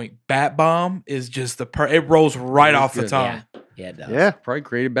standpoint, bat bomb is just it rolls right off the good. tongue. Yeah, it does. Yeah. Probably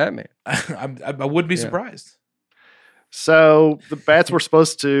created Batman. I wouldn't be Yeah. surprised. So the bats were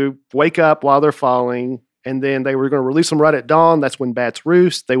supposed to wake up while they're falling, and then they were going to release them right at dawn. That's when bats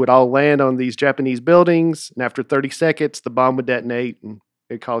roost. They would all land on these Japanese buildings, and after 30 seconds, the bomb would detonate, and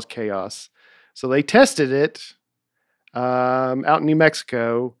it caused chaos. So they tested it out in New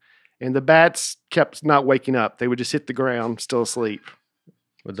Mexico, and the bats kept not waking up. They would just hit the ground, still asleep.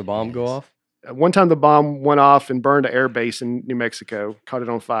 Would the bomb go off? One time the bomb went off and burned an air base in New Mexico, caught it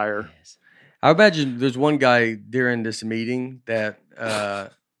on fire. Yes. I imagine there's one guy during this meeting that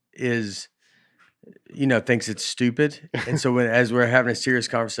thinks it's stupid. And so as we're having a serious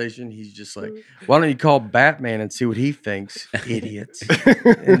conversation, he's just like, why don't you call Batman and see what he thinks, idiots?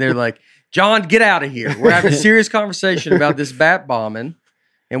 And they're like, John, get out of here. We're having a serious conversation about this bat bombing,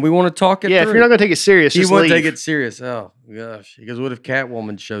 and we want to talk it Yeah, through. if you're not going to take it serious, He just won't leave. take it serious. Oh, gosh. He goes, what if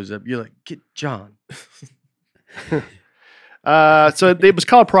Catwoman shows up? You're like, get John. So it was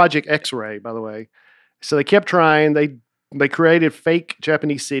called Project X-Ray, by the way. So they kept trying. They created fake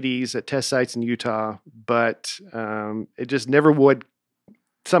Japanese cities at test sites in Utah, but it just never would.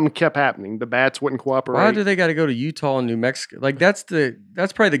 Something kept happening. The bats wouldn't cooperate. Why do they got to go to Utah and New Mexico? Like that's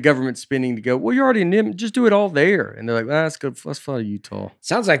probably the government spending to go, well, you're already in them. Just do it all there. And they're like, let's go. Let's fly to Utah.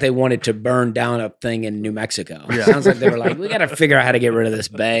 Sounds like they wanted to burn down a thing in New Mexico. Yeah. Sounds like they were like, we got to figure out how to get rid of this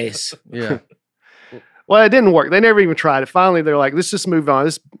base. Yeah. Well, it didn't work. They never even tried it. Finally, they're like, let's just move on.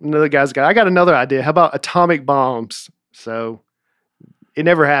 Another guy's got. I got another idea. How about atomic bombs? So it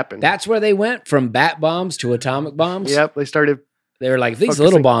never happened. That's where they went from bat bombs to atomic bombs. Yep. They started. They were like, these Focusing.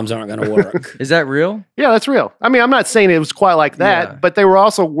 little bombs aren't going to work. Is that real? Yeah, that's real. I mean, I'm not saying it was quite like that, Yeah. but they were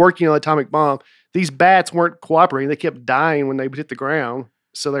also working on atomic bomb. These bats weren't cooperating. They kept dying when they would hit the ground.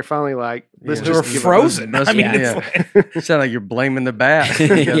 So they're finally like, let's Yeah. They were just give up. frozen. Must- I mean, yeah. it's like, You sound like you're blaming the bats.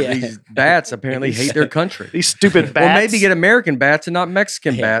 Because Yeah. These bats apparently hate their country. These stupid bats. Well, maybe get American bats and not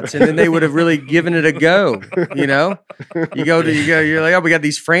Mexican bats, and then they would have really given it a go. You're like, oh, we got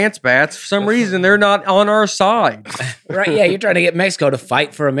these France bats. For some reason, they're not on our side. Right? Yeah, you're trying to get Mexico to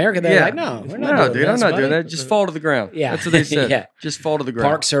fight for America. They're Yeah. like, no, we're not No, doing dude, I'm this, not buddy. doing that. Just fall to the ground. Yeah. That's what they said. Yeah. Just fall to the ground.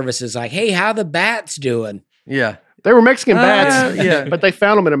 Park Service is like, hey, how the bats doing? Yeah. They were Mexican bats, yeah. but they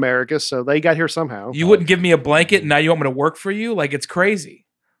found them in America, so they got here somehow. you wouldn't give me a blanket, and now you want me to work for you? Like, it's crazy.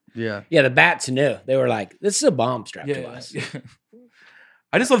 Yeah. Yeah, the bats knew. They were like, this is a bomb strapped to us.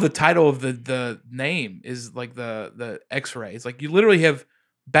 I just love the title of the name is like the X-ray. It's like you literally have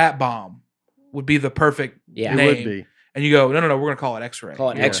bat bomb would be the perfect Yeah. It name. would be. And you go, no, we're gonna call it X-ray.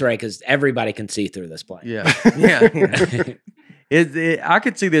 Call it Yeah. X-ray because everybody can see through this plane. Yeah. Yeah. I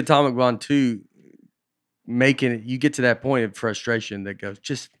could see the atomic bomb too making it. You get to that point of frustration that goes,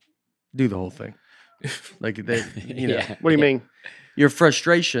 just do the whole thing. Like they, Yeah. What do you mean? your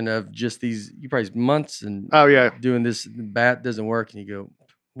frustration of just these, you probably months and Oh, yeah. doing this bat doesn't work, and you go,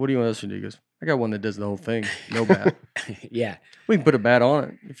 what do you want us to do? He goes, I got one that does the whole thing. No bat. Yeah. We can put a bat on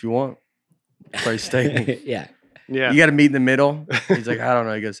it if you want. Price statement. Yeah. Yeah. You got to meet in the middle. He's like, I don't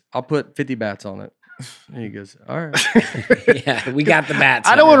know. He goes, I'll put 50 bats on it. And he goes, all right. Yeah, we got the bats.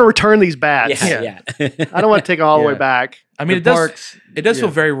 I don't want to return these bats. Yeah. I don't want to take them all the way Yeah. back. I mean, The it does feel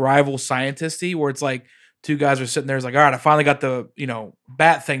yeah. very rival scientisty, where it's like two guys are sitting there. It's like, all right, I finally got the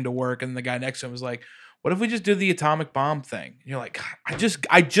bat thing to work, and the guy next to him is like, what if we just do the atomic bomb thing? And you're like, God,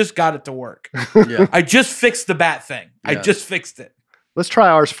 I just got it to work. Yeah. I just fixed the bat thing. I Yeah. just fixed it. Let's try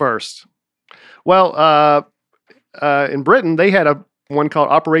ours first. Well, in Britain, they had one called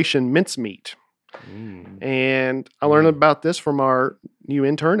Operation Mincemeat. Mm. And I learned about this from our new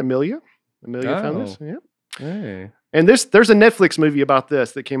intern, Amelia. Amelia found this. Oh. Yeah. Hey. And there's a Netflix movie about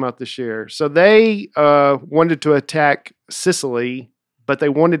this that came out this year. So they wanted to attack Sicily, but they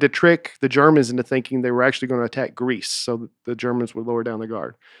wanted to trick the Germans into thinking they were actually going to attack Greece, so the Germans would lower down their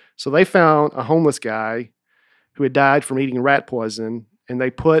guard. So they found a homeless guy who had died from eating rat poison, and they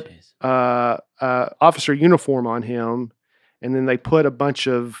put officer uniform on him, and then they put a bunch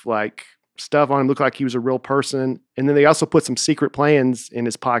of like stuff on him, looked like he was a real person, and then they also put some secret plans in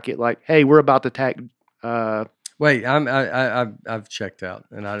his pocket, like, "Hey, we're about to attack." Wait, I've checked out,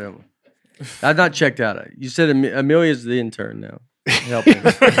 and I've not checked out. You said Amelia's the intern now. Helping.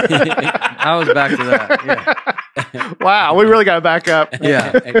 I was back to that. Yeah. Wow, we really got to back up.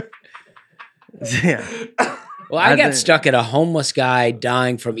 Yeah. Yeah. Well, I got think- stuck at a homeless guy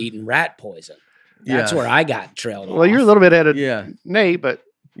dying from eating rat poison. That's Yeah. where I got trailed off. Well, you're a little bit ahead of Yeah. Nate, but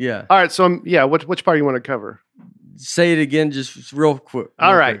Yeah. all right. So, which part do you want to cover? Say it again, just real quick.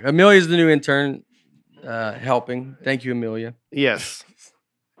 All right. Quick. Amelia's the new intern, helping. Thank you, Amelia. Yes.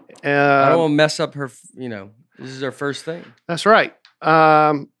 I don't want to mess up her. This is her first thing. That's right.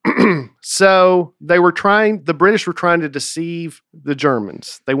 So the British were trying to deceive the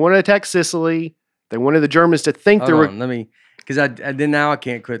Germans. They wanted to attack Sicily. They wanted the Germans to think Hold on, because I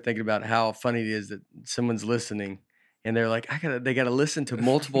can't quit thinking about how funny it is that someone's listening and they're like, they gotta listen to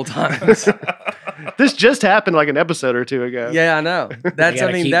multiple times. this just happened like an episode or two ago. Yeah, I know. That's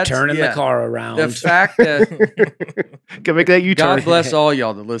keep turning the car around. The fact that Can make that U-turn. God bless all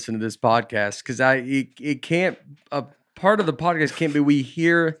y'all that listen to this podcast, because it can't. A part of the podcast can't be we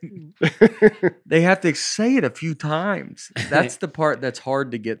hear. They have to say it a few times. That's the part that's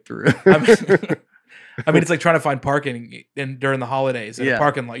hard to get through. I mean, it's like trying to find parking during the holidays in a Yeah.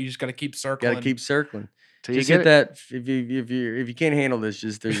 parking lot. You just got to keep circling. Got to keep circling. Till you Just get hit that. If you can't handle this,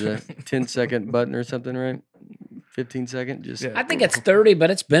 just there's a 10-second button or something, right? 15-second. Just Yeah. I think it's 30, but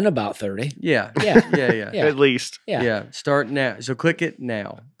it's been about 30. yeah, Yeah. yeah. Yeah. At least. Yeah. Start now. So click it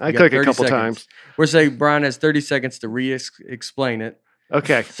now. I You got click it a 30 couple seconds. times. We're saying Brian has 30 seconds to explain it.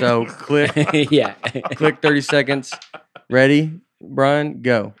 Okay. So click Yeah. click 30 seconds. Ready, Brian?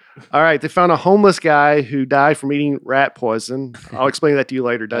 Go. All right. They found a homeless guy who died from eating rat poison. I'll explain that to you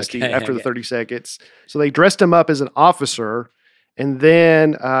later, Dusty, Okay, after the okay. 30 seconds. So they dressed him up as an officer, and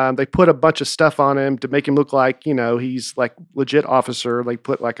then they put a bunch of stuff on him to make him look like, he's like legit officer. They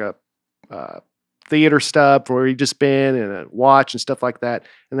put like a theater stuff where he'd just been and a watch and stuff like that.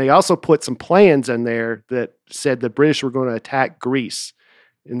 And they also put some plans in there that said the British were going to attack Greece.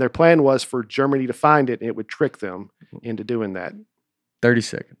 And their plan was for Germany to find it, and it would trick them into doing that. 30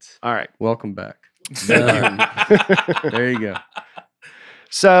 seconds. All right. Welcome back. Done. There you go.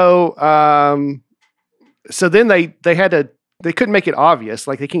 So, so then they couldn't make it obvious.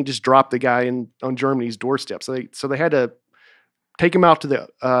 Like they can't just drop the guy on Germany's doorstep. So they had to take him out to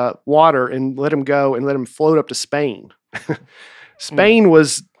the water and let him go and let him float up to Spain. Spain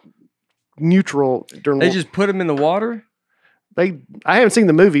was neutral during. They just put him in the water? I haven't seen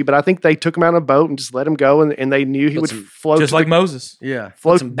the movie, but I think they took him out on a boat and just let him go, and they knew he would float just to like the, Moses. Yeah. Put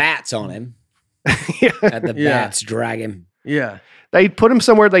float. some bats on him. Yeah. Had the Yeah. bats drag him. Yeah. They put him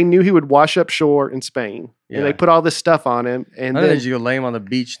somewhere they knew he would wash up shore in Spain, Yeah. and they put all this stuff on him. And I think they then just go lay him on the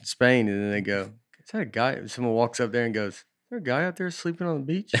beach in Spain, and then they go, is that a guy? Someone walks up there and goes, is there a guy out there sleeping on the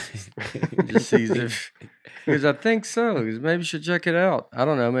beach? Just sees if. He goes, I think so. He goes, maybe you should check it out. I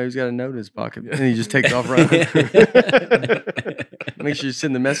don't know. Maybe he's got a note in his pocket. And he just takes off running. Make sure you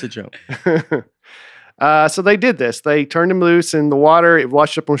send the message home. So they did this. They turned him loose in the water. It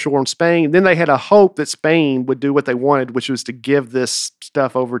washed up on shore in Spain. Then they had a hope that Spain would do what they wanted, which was to give this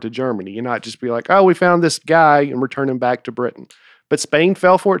stuff over to Germany and not just be like, oh, we found this guy and return him back to Britain. But Spain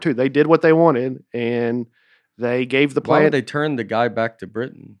fell for it too. They did what they wanted, and they gave the Why plan. would they turn the guy back to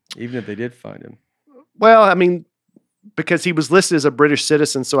Britain, even if they did find him? Well, I mean, because he was listed as a British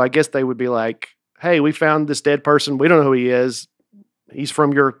citizen, so I guess they would be like, hey, we found this dead person. We don't know who he is. He's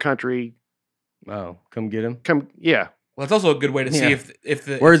from your country. Oh, come get him. Come, yeah. Well, it's also a good way to see Yeah. if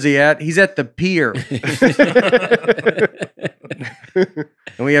the Where's he at? He's at the pier.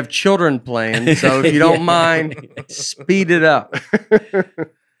 And we have children playing, so if you don't mind, speed it up.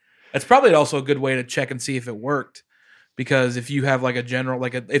 It's probably also a good way to check and see if it worked, because if you have like a general,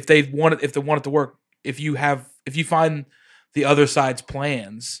 like if they want it to work, if you find the other side's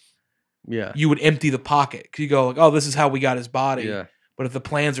plans, Yeah. you would empty the pocket. 'Cause you go like, oh, this is how we got his body. Yeah. But if the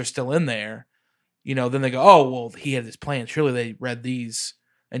plans are still in there, then they go, oh, well, he had his plans. Surely they read these,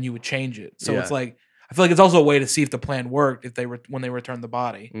 and you would change it. So it's like, I feel like it's also a way to see if the plan worked when they return the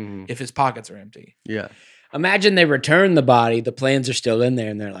body, if his pockets are empty. Yeah. Imagine they return the body, the plans are still in there,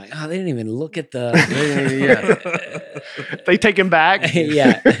 and they're like, oh, they didn't even look at the. They take him back.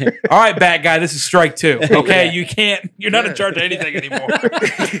 Yeah. All right, bad guy, this is strike 2. Okay, you're not in charge of anything anymore.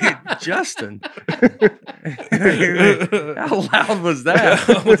 Justin. How loud was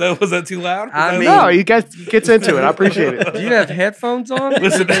that? was that too loud? I mean, No, he gets into it. I appreciate it. do you have headphones on?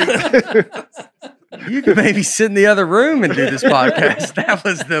 Listen, You could maybe sit in the other room and do this podcast. That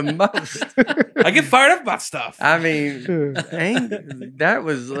was the most. I get fired up about stuff. I mean, that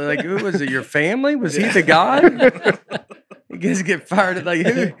was like, who was it? Your family? Was he the guy? You guys get fired up. Like,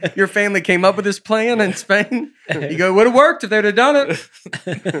 who? Your family came up with this plan in Spain? You go, would have worked if they'd have done it.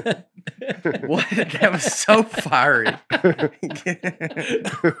 What? That was so fiery.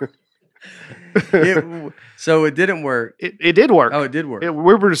 So it didn't work. It did work. Oh, it did work. We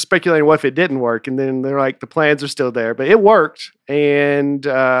were just speculating what if it didn't work, and then they're like, the plans are still there, but it worked. And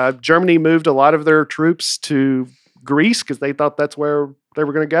Germany moved a lot of their troops to Greece because they thought that's where they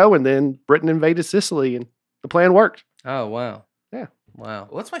were going to go, and then Britain invaded Sicily, and the plan worked. Oh, wow. Yeah. Wow.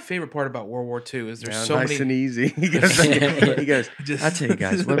 Well, that's my favorite part about World War II is there's Yeah, so nice many. and easy. He goes, I tell you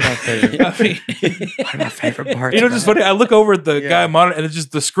guys, what about favorite? I mean, What are my favorite parts? just funny. I look over at the Yeah. guy monitor, and it's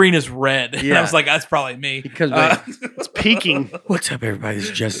just the screen is red. And Yeah. I was like, that's probably me. He comes back. It's peaking. What's up, everybody? This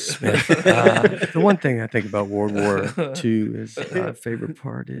is Justice Smith. The one thing I think about World War II is favorite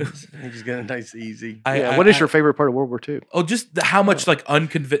part is he just got a nice easy. What is your favorite part of World War II? Oh, just how much like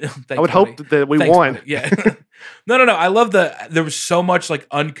unconvinced. I would hope that we won. Yeah. No. I love there was so much like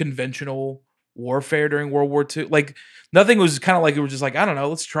unconventional warfare during World War II. Like nothing was kind of like, it was just like, I don't know,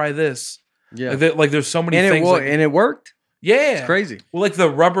 let's try this. Yeah, Like there's so many and things. and it worked. Yeah. It's crazy. Well, like the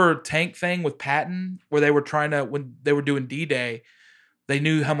rubber tank thing with Patton, where they were when they were doing D-Day, they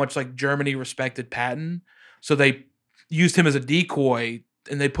knew how much like Germany respected Patton. So they used him as a decoy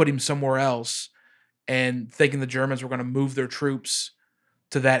and they put him somewhere else and thinking the Germans were going to move their troops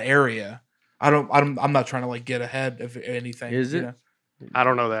to that area. I'm not trying to like get ahead of anything. Is it? I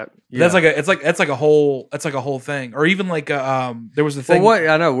don't know that. Yeah. That's like a whole thing. Or even like there was the thing. Well, what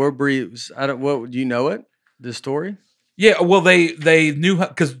I know, we're briefs. I don't. What do you know it? The story? Yeah, well, they knew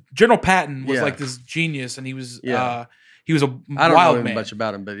because General Patton was Yeah. like this genius, and he was a I don't wild know man. much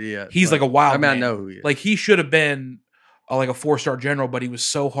about him, but yeah, He's like a wild. I mean, man. I know who he is. Like he should have been like a 4-star general, but he was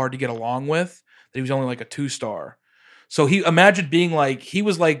so hard to get along with that he was only like a 2-star. So he imagined being like he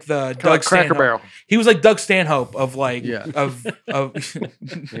was like the Doug Like Cracker Stanhope. Barrel. He was like Doug Stanhope of like Yeah. of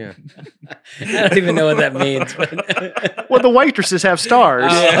yeah, I don't even know what that means. But Well, the waitresses have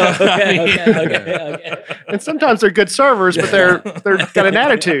stars, Yeah. okay. and sometimes they're good servers, but they're got an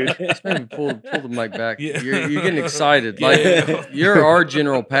attitude. just maybe pull the mic back. Yeah. You're getting excited. Yeah. Like you're our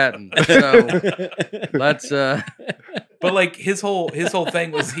General Patton. So let's. but like his whole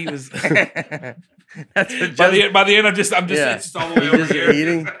thing was he was That's what by the end I'm just Yeah. it's just all the way He's over just here.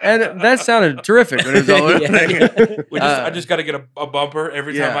 eating, and that sounded terrific when it was all over. I just got to get a bumper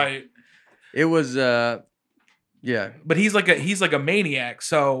every time yeah. It was, yeah. But he's like a maniac.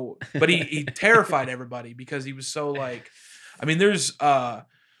 So, but he terrified everybody because he was so like, I mean, there's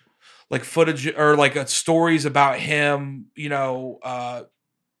like footage or like stories about him,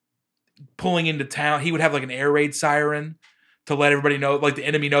 pulling into town. He would have like an air raid siren to let everybody know, like the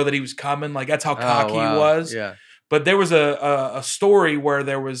enemy know that he was coming. Like that's how cocky he was. Yeah. But there was a story where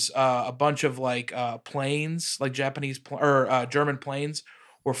there was a bunch of like planes, like German planes,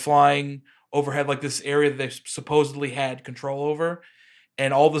 were flying overhead like this area that they supposedly had control over,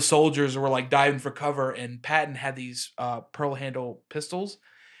 and all the soldiers were like diving for cover. And Patton had these pearl handle pistols,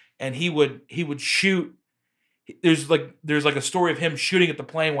 and he would shoot. There's like a story of him shooting at the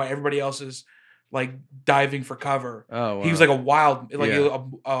plane while everybody else is like diving for cover. Oh, wow. He was like a wild, like Yeah.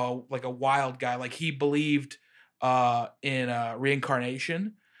 like a wild guy. Like he believed in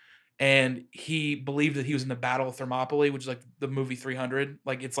reincarnation, and he believed that he was in the Battle of Thermopylae, which is like the movie 300.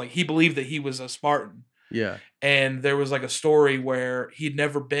 Like it's like he believed that he was a Spartan. Yeah. And there was like a story where he'd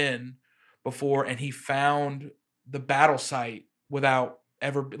never been before, and he found the battle site without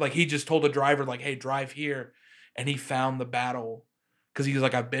ever, like he just told the driver like, "Hey, drive here," and he found the battle because he was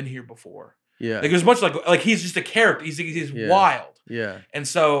like, I've been here before. Yeah. Like it was much like he's just a character. He's wild. Yeah. And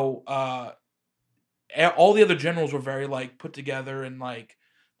so all the other generals were very like put together and like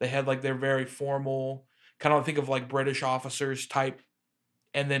they had like they're very formal, kind of think of like British officers type.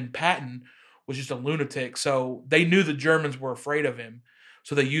 And then Patton was just a lunatic. So they knew the Germans were afraid of him.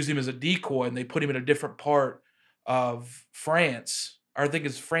 So they used him as a decoy and they put him in a different part of France. Or I think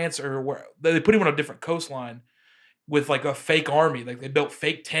it's France or where they put him on a different coastline with like a fake army. Like they built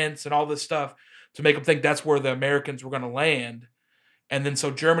fake tents and all this stuff to make them think that's where the Americans were going to land. And then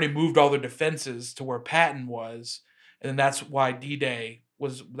so Germany moved all their defenses to where Patton was. And then that's why D-Day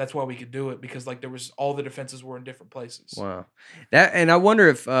that's why we could do it, because like there was all the defenses were in different places. Wow. And I wonder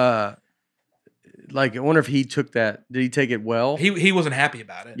if he took that. Did he take it well? He wasn't happy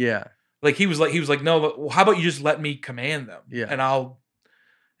about it. Yeah. Like he was like, no, well, how about you just let me command them? Yeah. And I'll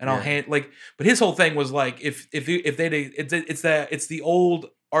hand like, but his whole thing was like, it's the old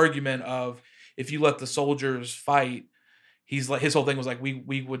argument of if you let the soldiers fight, he's like, his whole thing was like,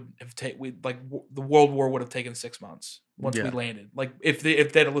 we would have the World War would have taken 6 months once we landed. Like if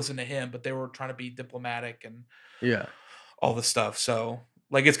they'd have listened to him, but they were trying to be diplomatic and all this stuff. So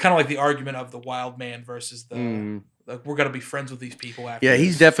like, it's kind of like the argument of the wild man versus the, like, we're going to be friends with these people after this.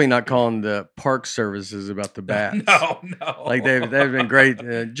 He's definitely not calling the park services about the bats. No. Like they've been great.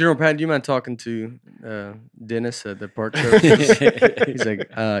 General Patton, do you mind talking to Dennis at the park services? He's like,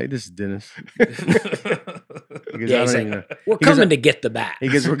 this is Dennis. He goes, we're coming to get the bat. He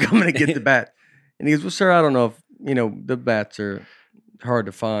goes, we're coming to get the bat. And he goes, well, sir, I don't know if, the bats are hard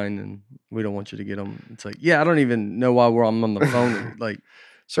to find and we don't want you to get them. It's like, I don't even know why I'm on the phone. Like,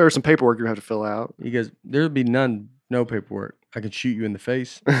 sir, some paperwork you have to fill out. He goes, there'll be no paperwork. I can shoot you in the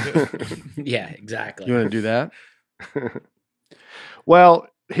face. Yeah, exactly. You want to do that? Well,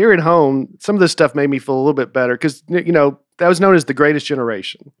 here at home, some of this stuff made me feel a little bit better because, that was known as the greatest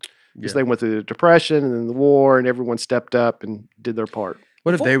generation. Because they went through the Depression and then the war and everyone stepped up and did their part.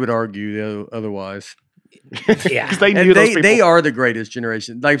 What if they would argue otherwise? Yeah. Because they knew those people. They are the greatest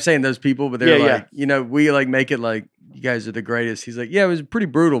generation. Like I'm saying those people, but they're like, we like make it like you guys are the greatest. He's like, yeah, it was pretty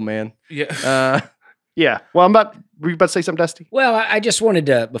brutal, man. Yeah. Yeah. Well, were you about to say something, Dusty? Well, I just wanted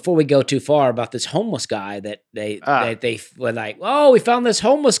to, before we go too far, about this homeless guy that they were like, oh, we found this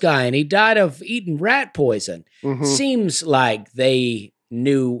homeless guy and he died of eating rat poison. Mm-hmm. Seems like they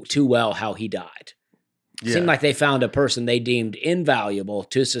knew too well how he died. Yeah. Seemed like they found a person they deemed invaluable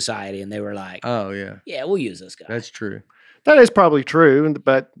to society and they were like, oh, yeah. Yeah, we'll use this guy. That's true. That is probably true.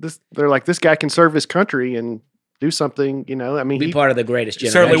 But they're like, this guy can serve his country and do something, I mean, be part of the greatest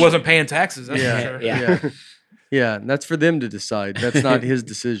generation. Certainly wasn't paying taxes. That's for sure. Yeah, that's for them to decide. That's not his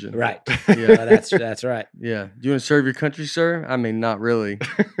decision. Right. Yeah, that's right. Yeah. Do you want to serve your country, sir? I mean, not really.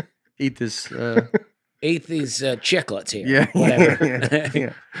 Eat this. Eat these chiclets here. Yeah. Whatever.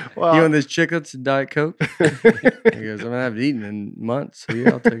 Yeah. well, you want these chiclets and Diet Coke? He goes, I haven't eaten in months, so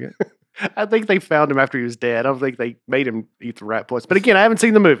I'll take it. I think they found him after he was dead. I don't think they made him eat the rat poison. But again, I haven't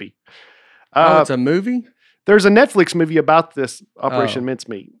seen the movie. It's a movie? There's a Netflix movie about this Operation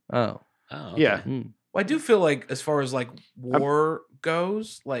Mincemeat. Oh. Okay. Yeah. Well, I do feel like as far as like war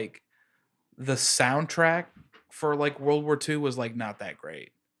goes, like the soundtrack for like World War II was like not that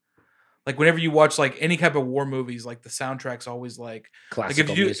great. Like whenever you watch like any type of war movies, like the soundtrack's always like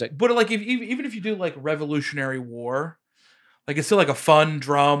classical music. But like even if you do like Revolutionary War, like it's still like a fun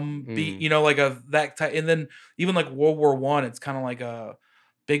drum beat, like that type. And then even like World War I, it's kind of like a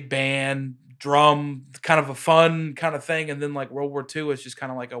big band drum, kind of a fun kind of thing. And then like World War II is just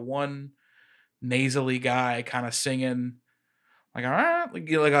kind of like a one nasally guy kind of singing like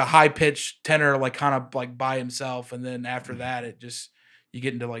a high pitched tenor, like kind of like by himself. And then after that, it just you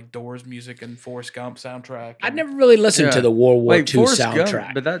get into like Doors music and Forrest Gump soundtrack. I'd never really listened to the World War II Forrest soundtrack,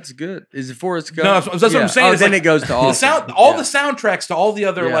 Gump, but that's good. Is it Forrest Gump? No, that's what I'm saying. Oh, then it goes to all the soundtracks to all the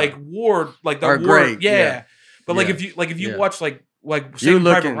other like war, like the are war, great. Yeah. But like if you watch like Saving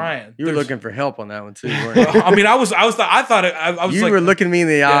Private Ryan, you were looking for help on that one too. Weren't you? I mean, I was you like, were looking me in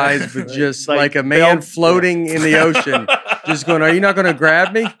the eyes, but just like a man floating in the ocean, just going, "Are you not going to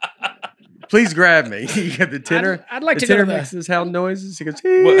grab me? Please grab me." You got the tenor. I'd like the to tenor go to makes his hound noises. He goes,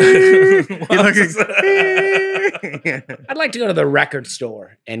 I'd like to go to the record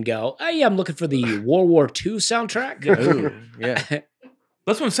store and go, "Hey, I'm looking for the World War II soundtrack." Ooh, yeah.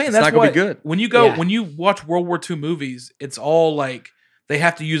 That's what I'm saying. It's That's not gonna why be good. When you go when you watch World War II movies, it's all like they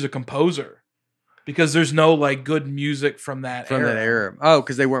have to use a composer because there's no like good music from that era. Oh,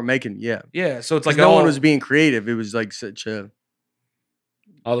 because they weren't making yeah. So it's like no one was being creative. It was like such a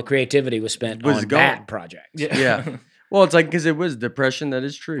all the creativity was spent on gone. that project. Yeah. Well, it's like because it was depression. That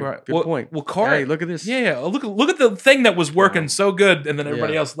is true. Right. Good point. Well, Cars. Hey, look at this. Yeah. Look at the thing that was working so good, and then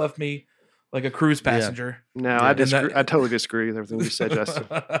everybody Yeah. else left me like a cruise passenger. No, Yeah. I disagree. I totally disagree with everything you said, Justin.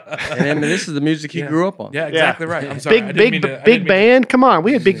 And I mean, this is the music he Yeah. grew up on. Yeah, exactly right. I'm sorry. I didn't mean to- I Big didn't mean to- band. Come on,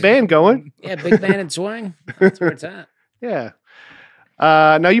 we had big band going. Yeah, big band and swing. That's where it's at. Yeah.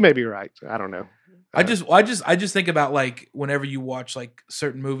 No, you may be right. I don't know. I just think about like whenever you watch like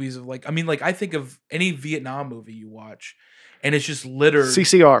certain movies of like, I mean, like I think of any Vietnam movie you watch, and it's just littered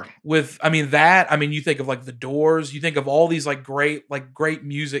CCR. with. I mean, you think of like The Doors. You think of all these like great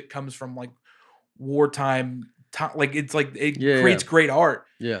music comes from like wartime. Like it's like it creates great art.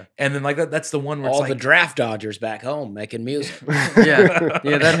 Yeah. And then like that's the one where All it's the like draft dodgers back home making music. Yeah.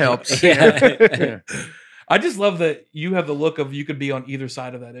 Yeah, that helps. Yeah. Yeah. I just love that you have the look of you could be on either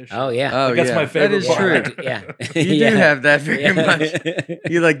side of that issue. Oh yeah. Oh, Like, that's yeah. my favorite That is part. true. Yeah. You do have that very much.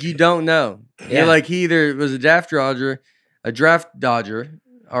 You're like, you don't know. Yeah. You're like, he either was a draft dodger,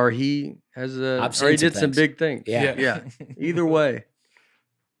 or he has I've or seen he some did some things. big things. Yeah. Yeah. Either way.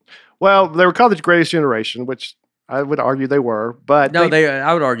 Well, they were called the Greatest Generation, which I would argue they were. But No,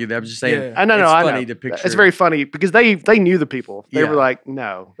 I would argue that. I'm just saying. Yeah. I know. It's I funny know. to picture. It's very funny because they knew the people. They Yeah. were like,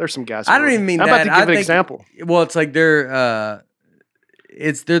 no, there's some guys. I who don't were- even mean I'm that. about to I give an think- example. Well, it's like they're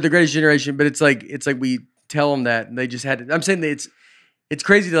the greatest generation, but it's like we tell them that and they just had to. I'm saying that it's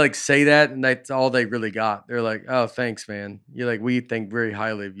crazy to like say that and that's all they really got. They're like, oh, thanks, man. You're like, we think very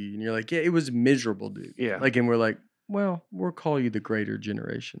highly of you, and you're like, yeah, it was miserable, dude. Yeah. Like, and we're like, well, we'll call you the greater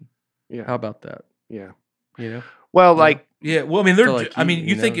generation. Yeah. How about that? Yeah. You know, Well, Yeah. like, Yeah, well, I mean, Feel like I mean,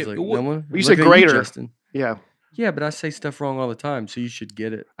 you know, think it's it? like, no one. You said Look at greater. Justin. yeah. Yeah, but I say stuff wrong all the time, so you should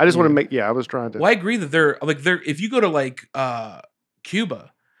get it. I just want to Yeah. make. Yeah, I was trying to. Well, I agree that they're. If you go to like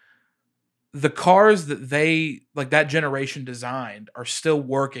Cuba, the cars that that generation designed are still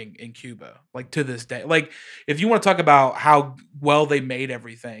working in Cuba, like to this day. Like, if you want to talk about how well they made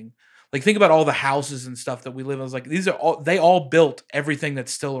everything, like think about all the houses and stuff that we live in. It's like they all built everything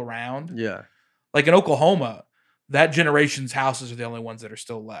that's still around. Yeah. Like in Oklahoma, that generation's houses are the only ones that are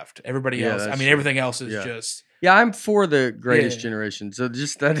still left. Everybody Yeah, else, I that's mean, true. everything else is Yeah. just. Yeah, I'm for the greatest Yeah. generation. So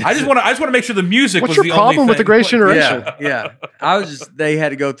just that. I just want to make sure the music. What's was your the only problem with the thing. greatest generation? Yeah, yeah. I was just they had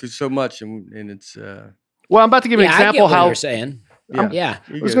to go through so much, and it's Well, I'm about to give an Yeah, I get example what how you're saying. yeah. Yeah.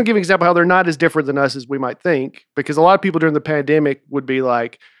 You I was good. going to give an example how they're not as different than us as we might think, because a lot of people during the pandemic would be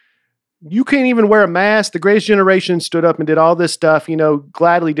like, you can't even wear a mask. The greatest generation stood up and did all this stuff,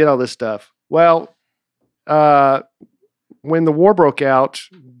 gladly did all this stuff. Well, when the war broke out,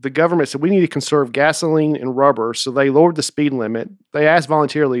 the government said we need to conserve gasoline and rubber. So they lowered the speed limit. They asked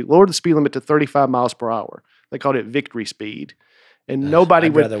voluntarily, lowered the speed limit to 35 miles per hour. They called it victory speed. And nobody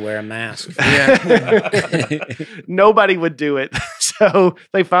I'd would rather wear a mask. nobody would do it. So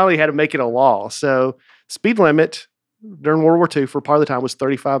they finally had to make it a law. So speed limit during World War II for part of the time was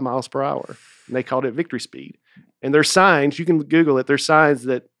 35 miles per hour. And they called it victory speed. And there's signs, you can Google it, there's signs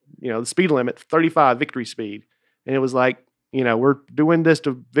that, the speed limit, 35 victory speed. And it was like, we're doing this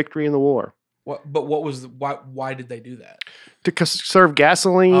to victory in the war. But what was why did they do that? To conserve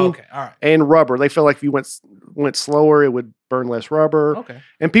gasoline Okay, all right. and rubber. They felt like if you went slower, it would burn less rubber. Okay.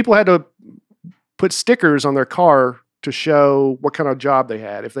 And people had to put stickers on their car to show what kind of job they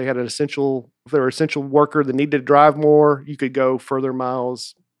had. If they had if they were an essential worker that needed to drive more, you could go further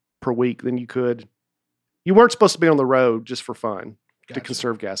miles per week than you could. You weren't supposed to be on the road just for fun to Gotcha.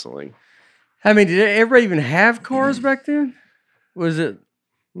 conserve gasoline. I mean, did everybody even have cars back then? Was it?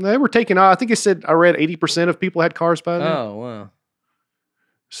 They were taking off. I think it said I read 80% of people had cars by then. Oh wow!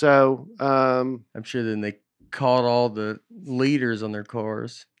 So I'm sure then they caught all the leaders on their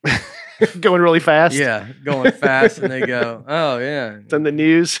cars. going really fast. Yeah, going fast, and they go, "Oh yeah, It's in the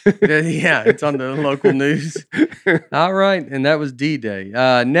news. yeah, it's on the local news." All right, and that was D-Day.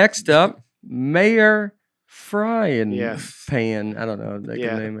 Next up, Mayor Frying Yeah. Pan. I don't know that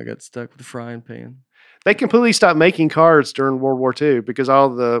Yeah. name. I got stuck with the frying pan. They completely stopped making cars during World War II because all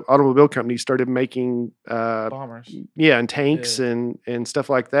the automobile companies started making Bombers. and tanks and stuff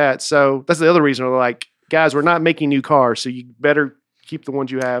like that. So that's the other reason they're like, guys, we're not making new cars, so you better keep the ones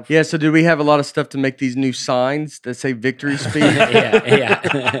you have. Yeah. So did we have a lot of stuff to make these new signs that say victory speed?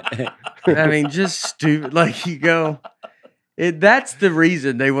 yeah. I mean, just stupid. Like you go, that's the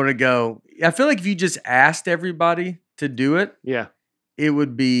reason they want to go. I feel like if you just asked everybody to do it, Yeah. it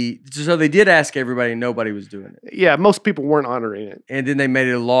would be. So they did ask everybody, and nobody was doing it. Yeah, most people weren't honoring it. And then they made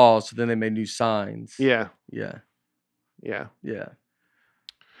it a law. So then they made new signs. Yeah. Yeah. Yeah. Yeah.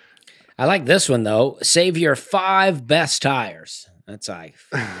 I like this one though. Save your 5 best tires. That's like,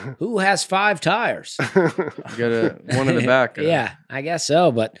 who has 5 tires? You got one in the back. Yeah, I guess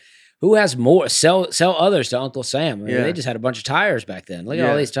so. But Who has more? Sell others to Uncle Sam. I mean, Yeah. they just had a bunch of tires back then. Look at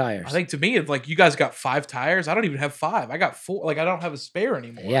all Yeah. these tires. I think to me, it's like you guys got 5 tires. I don't even have 5. I got 4. Like I don't have a spare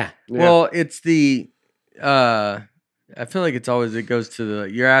anymore. Yeah. Well, it's the I feel like it's always it goes to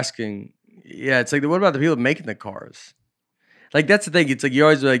the you're asking. Yeah, it's like what about the people making the cars? Like that's the thing. It's like you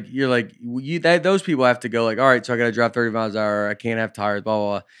always those people have to go like, all right, so I got to drive 30 miles an hour. I can't have tires, blah blah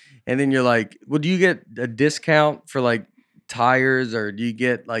blah. And then you're like, well, do you get a discount for like tires, or do you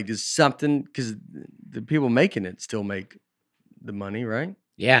get like just something because the people making it still make the money, right?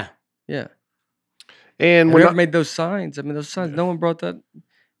 Yeah. Yeah. And Have when you ever made those signs? I mean, those signs. No one brought that.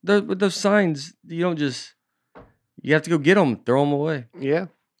 With those signs, you don't just. You have to go get them, throw them away. yeah,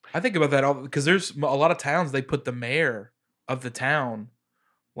 I think about that all because there's a lot of towns they put the mayor of the town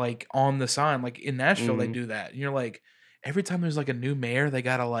like on the sign. Like in Nashville, they do that. And you're like, every time there's like a new mayor, they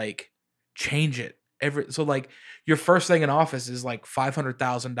gotta like change it. So like your first thing in office is like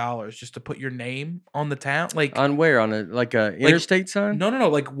 $500,000 just to put your name on the town. Like On where? On a interstate sign? no,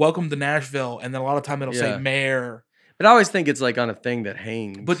 like welcome to Nashville, and then a lot of time it'll say Yeah. mayor. But I always think it's like on a thing that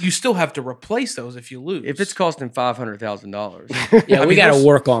hangs. But you still have to replace those if you lose. if it's costing $500,000, Yeah, we got to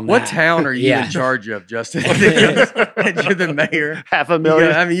work on that. what town are you Yeah. in charge of, Justin? And you're the mayor. $500,000.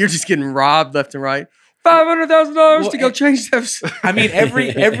 Yeah, I mean, you're just getting robbed left and right. $500,000 to go Well, change those. I mean,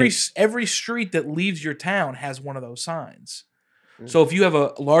 every street that leaves your town has one of those signs. So if you have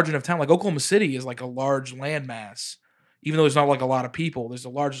a large enough town, like Oklahoma City is like a large landmass, even though there's not like a lot of people. There's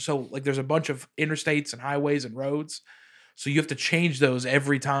there's a bunch of interstates and highways and roads, so you have to change those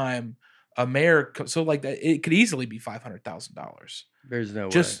every time a mayor. So like that, it could easily be $500,000. There's no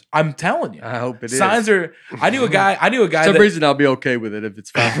way. I'm telling you, I hope it is. signs are. I knew a guy. For some reason, I'll be okay with it if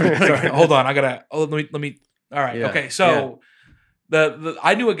it's $500,000. Sorry, hold on. I gotta. Oh, let me. All right. Yeah, Okay. So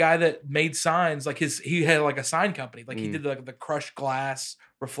I knew a guy that made signs. Like he had like a sign company. Like he did like the crushed glass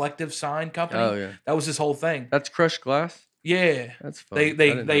reflective sign company. Oh yeah, That was his whole thing. that's crushed glass. Yeah. That's fun. They I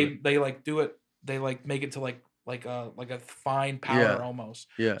didn't know that. they like do it. They like make it to like a fine powder Yeah. almost.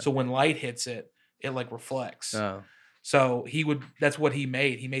 Yeah. So when light hits it, it like reflects. Oh. So that's what he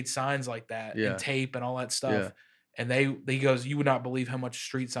made. He made signs like that Yeah. and tape and all that stuff. Yeah. And he goes, you would not believe how much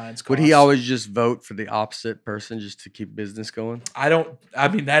street signs cost. Would he always just vote for the opposite person just to keep business going? I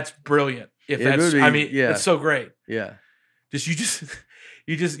mean, that's brilliant. If It that's, would be, I mean, yeah. it's so great. Yeah.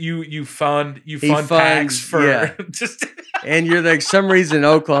 You fund funds, tax for yeah. just And you're like, some reason in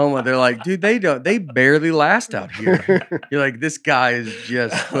Oklahoma, they're like, dude, they barely last out here. You're like, this guy is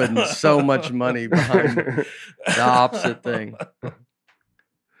just putting so much money behind the opposite thing.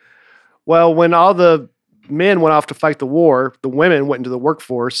 Well, when all the men went off to fight the war, the women went into the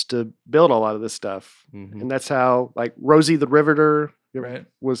workforce to build a lot of this stuff. Mhm. And that's how, like, Rosie the Riveter right.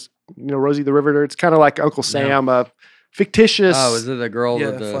 was, Rosie the Riveter. It's kind of like Uncle Sam, a fictitious. Oh, is it the girl Yeah,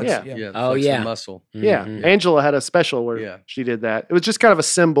 with the flex, yeah. yeah. Oh, flex yeah. the muscle? Yeah, Mhm. Angela had a special where Yeah. she did that. It was just kind of a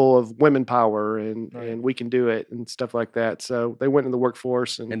symbol of women power and Right. we can do it and stuff like that. So they went in the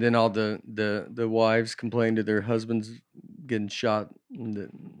workforce and, And then all the wives complained to their husbands getting shot in the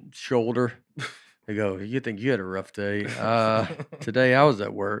shoulder. They go, you think you had a rough day? Today I was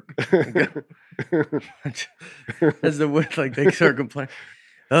at work. As the way, like they start complaining.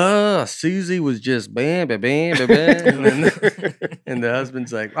 Susie was just bam, bam, bam, bam, bam. And the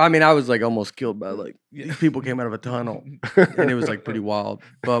husband's like, I mean, I was like almost killed by like these people came out of a tunnel, and it was like pretty wild.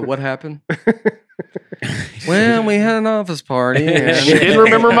 But what happened? Well, we had an office party. she didn't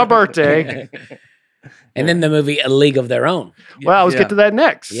remember my birthday. And then the movie A League of Their Own. Well, let's Yeah. get to that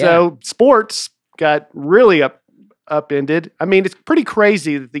next. Yeah. So sports got really upended. I mean, it's pretty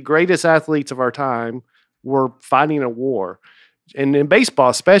crazy that the greatest athletes of our time were fighting a war. And in baseball,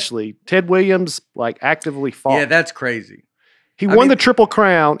 especially, Ted Williams like actively fought. Yeah, that's crazy. He I won the mean- Triple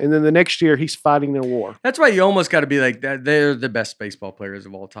Crown, and then the next year he's fighting in a war. That's why you almost got to be like that. They're the best baseball players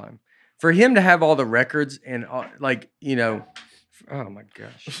of all time. For him to have all the records and like oh my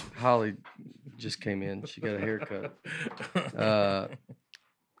gosh, Holly just came in. She got a haircut.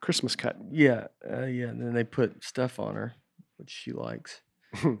 Christmas cut. Yeah. And then they put stuff on her, which she likes.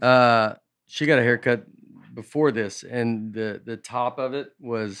 She got a haircut before this, and the top of it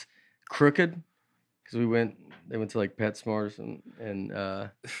was crooked because they went to like PetSmarts and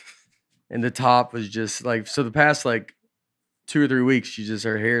the top was just like, so the past like 2 or 3 weeks,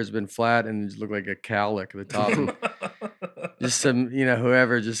 her hair has been flat and it just looked like a cowlick at the top. And just some,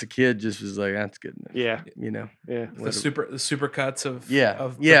 whoever, just a kid just was like, that's good enough. Yeah. The Whatever. super cuts of the Yeah.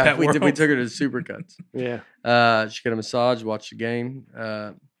 pet We world. took her to Supercuts. Yeah. She got a massage, watched the game.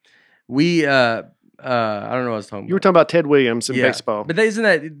 I don't know what I was talking about. You were talking about Ted Williams in Yeah. baseball. But isn't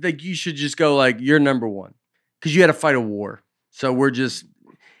that like you should just go like you're number one because you had to fight a war. So we're just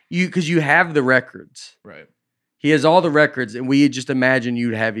because you have the records. Right. He has all the records, and we just imagine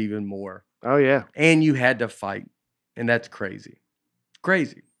you'd have even more. Oh, yeah. And you had to fight, and that's crazy.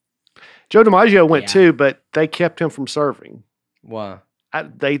 Crazy. Joe DiMaggio went Yeah. too, but they kept him from serving. Why?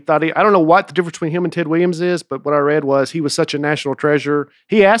 They thought I don't know what the difference between him and Ted Williams is, but what I read was he was such a national treasure.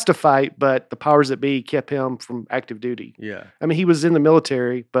 He asked to fight, but the powers that be kept him from active duty. Yeah. I mean, he was in the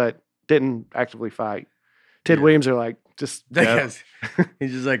military, but didn't actively fight. Ted Yeah. Williams are like, just go. Because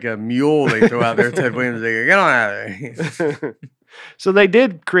he's just like a mule they throw out there. Ted Williams, they go, get on out of there. So they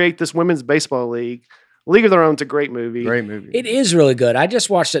did create this women's baseball league. League of Their Own's a great movie. Great movie. It is really good. I just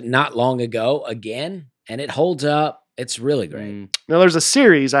watched it not long ago again, and it holds up. It's really great. Mm. Now there's a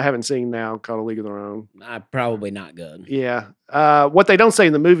series I haven't seen now called A League of Their Own. Probably not good. Yeah. What they don't say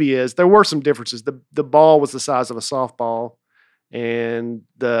in the movie is there were some differences. The ball was the size of a softball, and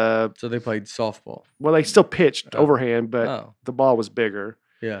So they played softball. they still pitched Oh. overhand, but Oh, the ball was bigger,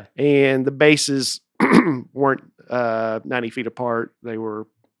 yeah. and the bases weren't 90 feet apart. They were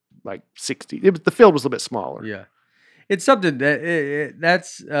like 60. The field was a little bit smaller. Yeah. It's something that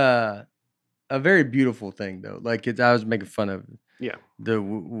that's a very beautiful thing, though. Like, I was making fun of the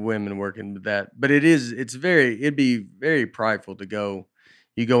women working with that. But it'd be very prideful to go.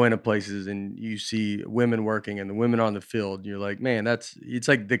 You go into places and you see women working and the women on the field. And you're like, man, it's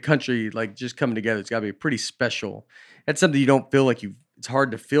like the country, like, just coming together. It's got to be pretty special. That's something you don't feel like it's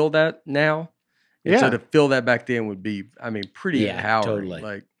hard to feel that now. And so Yeah. to feel that back then would be, I mean, pretty empowering. Totally.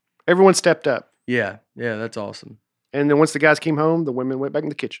 Like, Everyone stepped up. yeah, that's awesome. And then once the guys came home, the women went back in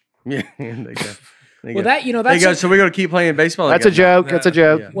the kitchen. Yeah, they go. Well, that's So we're gonna keep playing baseball. That's a again. joke. That's a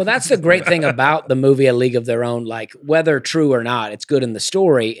joke. Yeah. Well, that's the great thing about the movie A League of Their Own. Like, whether true or not, it's good in the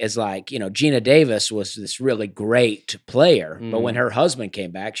story. Is like, Gina Davis was this really great player, but when her husband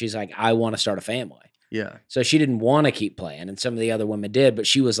came back, she's like, I want to start a family. Yeah, So she didn't want to keep playing, and some of the other women did, but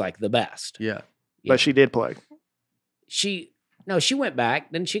she was like the best. yeah. But she did play. She went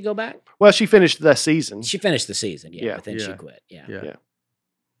back. Didn't she go back? Well, she finished the season. She finished the season, Yeah. but then she Yeah. quit. Yeah.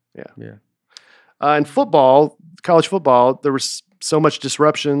 In football, college football, there was so much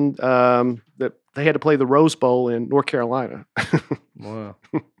disruption that they had to play the Rose Bowl in North Carolina. Wow.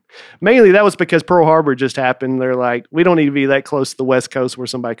 Mainly that was because Pearl Harbor just happened. They're like, we don't need to be that close to the West Coast where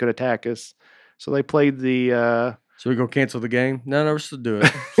somebody could attack us. So they played the So we go cancel the game? No, we're still do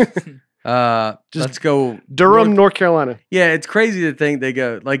it. Let's go Durham, North Carolina. Yeah, it's crazy to think they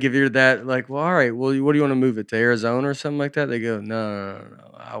go, like, if you're that, like, well, all right, well, what do you want to move it to Arizona or something like that? They go, no.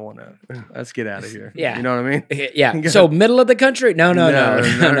 I want to. Let's get out of here. Yeah. You know what I mean? Yeah. So middle of the country? No. No.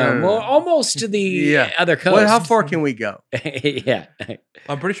 Well, almost to the other coast. Well, how far can we go? Yeah.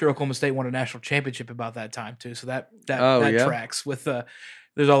 I'm pretty sure Oklahoma State won a national championship about that time too. So that yeah? tracks with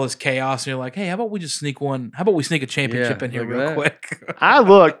there's all this chaos, and you're like, hey, how about we just sneak one? How about we sneak a championship Yeah, in here look at real that. quick? I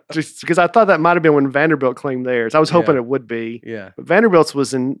looked just because I thought that might have been when Vanderbilt claimed theirs. I was hoping Yeah. it would be. Yeah. But Vanderbilt's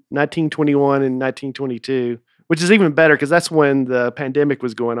was in 1921 and 1922, which is even better because that's when the pandemic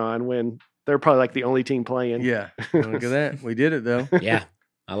was going on, when they're probably like the only team playing. Yeah. Look at that. We did it, though. Yeah.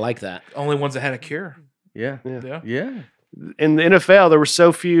 I like that. Only ones that had a cure. Yeah. Yeah. Yeah. In the NFL, there were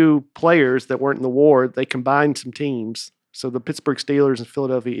so few players that weren't in the war, they combined some teams. So the Pittsburgh Steelers and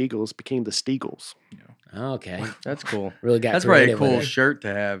Philadelphia Eagles became the Steagles. Okay. That's cool. Really got That's probably a creative with cool it. shirt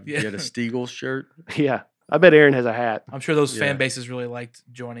to have. Yeah. You had a Steagles shirt. Yeah. I bet Aaron has a hat. I'm sure those Yeah. fan bases really liked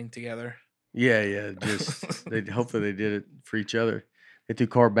joining together. Yeah. Just hopefully they did it for each other. They threw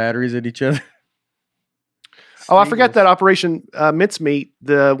car batteries at each other. Oh, I forgot Steagles. that Operation Mincemeat.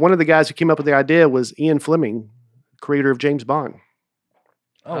 One of the guys who came up with the idea was Ian Fleming, creator of James Bond.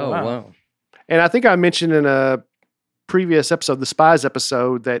 Oh, wow. And I think I mentioned in a previous episode, the Spies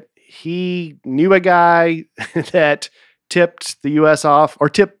episode, that he knew a guy that tipped the U.S. off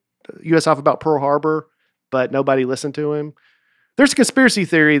about Pearl Harbor, but nobody listened to him. There's a conspiracy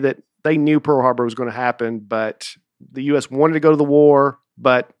theory that they knew Pearl Harbor was going to happen, but the U.S. wanted to go to the war,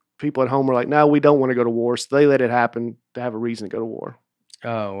 but people at home were like, no, we don't want to go to war. So they let it happen to have a reason to go to war.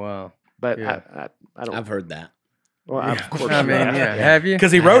 Oh, wow. But Yeah. I don't. I've heard that. Well, Yeah. of course. I mean, not. yeah. Have you?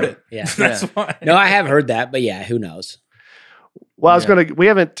 Because he wrote it. Yeah. That's why. No, I have heard that, but yeah, who knows? Well, I was Yeah. going to. We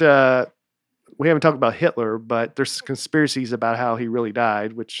haven't talked about Hitler, but there's conspiracies about how he really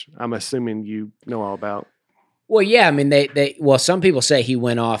died, which I'm assuming you know all about. Well, yeah, I mean, some people say he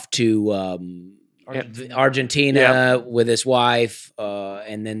went off to Argentina Yeah. with his wife,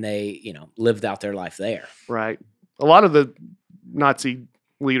 and then they, lived out their life there. Right. A lot of the Nazi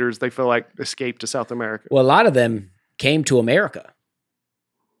leaders, they feel like escaped to South America. Well, a lot of them came to America.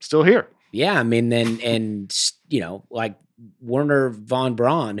 Still here. Yeah, I mean, like Werner von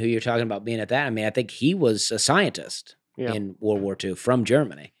Braun, who you're talking about being at that. I mean, I think he was a scientist Yeah. in World War II from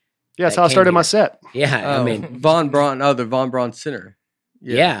Germany. Yeah, that's that how I came started my here. set. Yeah, I mean, Von Braun. Oh, the Von Braun Center.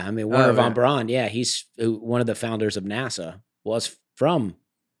 yeah, I mean, Werner von yeah. Braun. Yeah, he's one of the founders of NASA. Was from,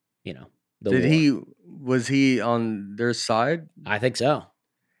 the war. Was he on their side? I think so.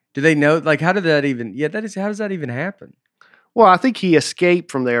 Do they know? Like, how did that even? Yeah, how does that even happen? Well, I think he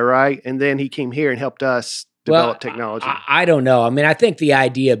escaped from there, right? And then he came here and helped us develop technology. I don't know. I mean, I think the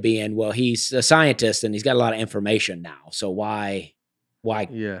idea being, well, he's a scientist and he's got a lot of information now. So why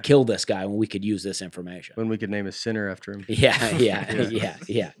kill this guy when we could use this information? When we could name a center after him. Yeah.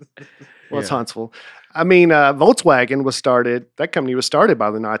 Well, it's Huntsville. I mean, Volkswagen that company was started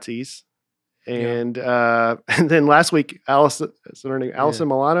by the Nazis. And then last week, Allison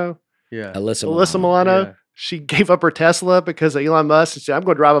Milano? Yeah. Alyssa Milano. Yeah. She gave up her Tesla because of Elon Musk and said, I'm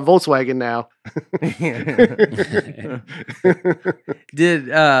going to drive a Volkswagen now.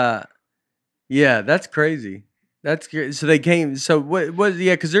 That's crazy. That's crazy. So they came. So what was?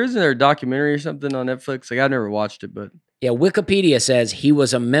 Yeah, because there isn't there a documentary or something on Netflix. Like I never watched it, but Yeah, Wikipedia says he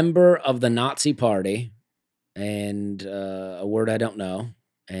was a member of the Nazi Party, and a word I don't know,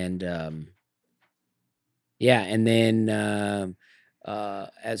 and and then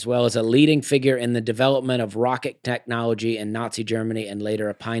as well as a leading figure in the development of rocket technology in Nazi Germany, and later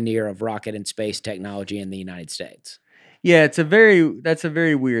a pioneer of rocket and space technology in the United States. yeah, that's a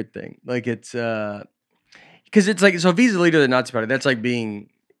very weird thing. Like it's because it's like, so if he's the leader of the Nazi Party, that's like being,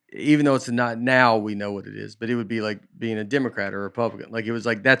 even though it's not now, we know what it is, but it would be like being a Democrat or Republican. Like it was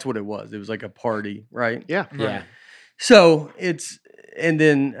like, that's what it was. It was like a party, right? Yeah. Yeah. So it's, and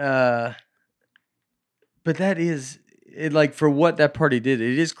then, but that is, it like for what that party did,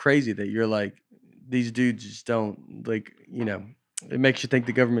 it is crazy that you're like, these dudes just don't like, it makes you think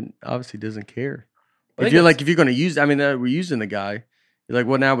the government obviously doesn't care. If you're going to use, we're using the guy. You're like,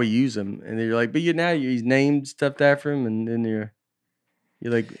 well, now we use him. And then you're like, but he's named stuff after him. And then you're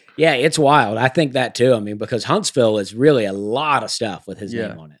like, yeah, it's wild. I think that too. I mean, because Huntsville is really a lot of stuff with his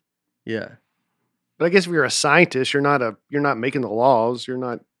name on it. Yeah. But I guess if you're a scientist, you're not making the laws. You're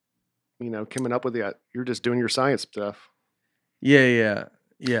not, coming up with you're just doing your science stuff. Yeah.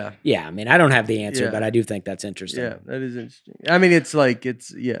 Yeah, I mean, I don't have the answer, but I do think that's interesting. Yeah, that is interesting. I mean, it's like,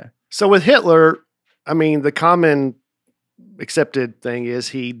 So with Hitler, I mean, the common accepted thing is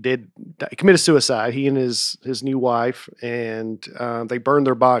he committed suicide, he and his new wife, and they burned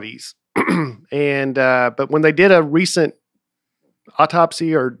their bodies. And but when they did a recent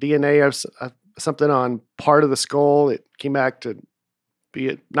autopsy or DNA of something on part of the skull, it came back to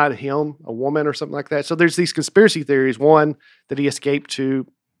be not him, a woman or something like that. So there's these conspiracy theories. One, that he escaped to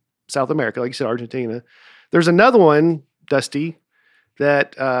South America, like you said, Argentina. There's another one, Dusty,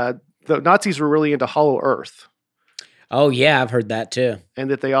 that the Nazis were really into Hollow Earth. Oh, yeah, I've heard that too.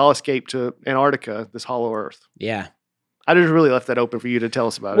 And that they all escaped to Antarctica, this Hollow Earth. Yeah. I just really left that open for you to tell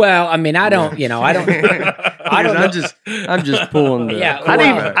us about it. Well, I mean, I don't know. I'm just pulling the. Yeah,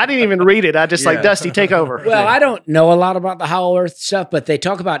 I didn't even read it. I just like, Dusty, take over. Well, I don't know a lot about the Hollow Earth stuff, but they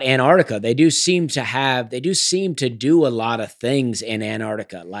talk about Antarctica. They do seem to do a lot of things in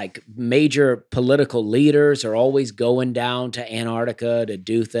Antarctica. Like major political leaders are always going down to Antarctica to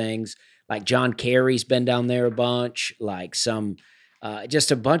do things. Like John Kerry's been down there a bunch. Like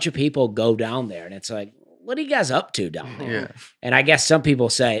just a bunch of people go down there, and it's like, what are you guys up to down there? Yeah. And I guess some people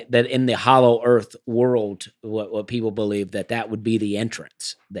say that in the Hollow Earth world, what people believe that would be the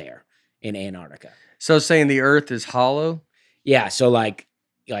entrance there in Antarctica. So saying the Earth is hollow? Yeah. So like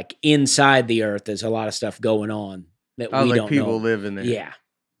inside the Earth, there's a lot of stuff going on that we don't people know. live in there. Yeah.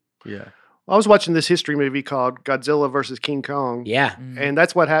 Yeah. I was watching this history movie called Godzilla versus King Kong. Yeah. And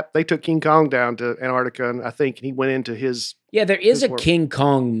that's what happened. They took King Kong down to Antarctica, and I think he went into his... Yeah, there is a world. King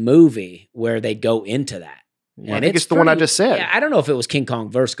Kong movie where they go into that. Yeah, and I think it's the one I just said. Yeah, I don't know if it was King Kong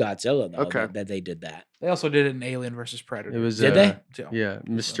versus Godzilla, though, Okay. that they did that. They also did it in Alien versus Predator. It was. Did they? Yeah,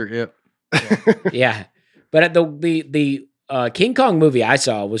 Mr. Ip. Yeah. But at the King Kong movie I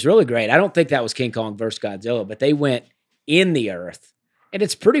saw was really great. I don't think that was King Kong versus Godzilla, but they went in the Earth, and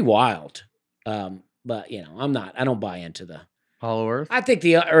it's pretty wild. But I don't buy into the Hollow Earth. I think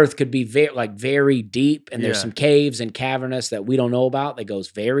the Earth could be very deep, and there's some caves and cavernous that we don't know about that goes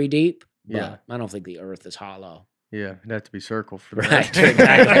very deep. But Yeah. I don't think the Earth is hollow. Yeah, it'd have to be circle for Right. Exactly.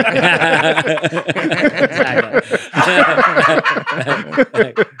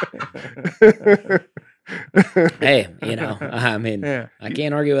 Hey, I mean, Yeah. I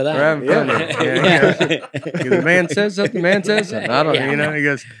can't argue with that. We're having fun. Yeah. The man says something, man says something. I don't know. He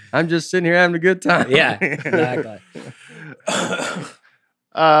goes, I'm just sitting here having a good time. Yeah, exactly.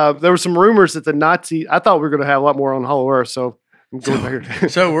 There were some rumors that the Nazi... I thought we were going to have a lot more on Hollow Earth, so I'm going back.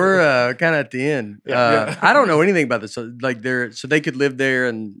 So we're kind of at the end. Yeah. I don't know anything about this. So, like, so they could live there,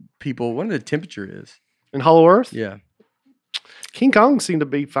 and people. What the temperature is? In Hollow Earth, Yeah. King Kong seemed to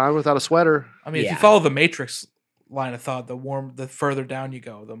be fine without a sweater. I mean, if Yeah. you follow the Matrix line of thought, the further down you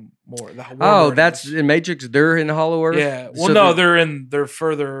go, the more. The warmer Oh, it that's is. in Matrix. They're in Hollow Earth. Yeah. Well, So no, they're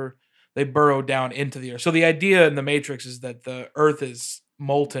further. They burrow down into the earth. So the idea in the Matrix is that the Earth is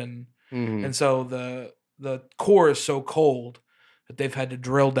molten, Mhm. and so the core is so cold that they've had to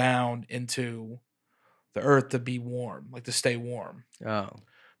drill down into the Earth to be warm, like to stay warm. Oh,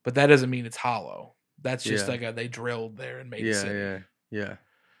 But that doesn't mean it's hollow. That's just Yeah. like they drilled there and made a yeah, city. yeah.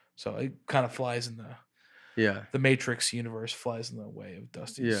 So it kind of flies in Yeah. the Matrix universe flies in the way of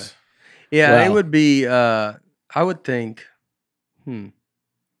Dusty's. Yeah, it Wow. would be. I would think.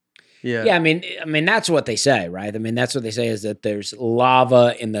 Yeah. Yeah, I mean that's what they say, right? I mean that's what they say is that there's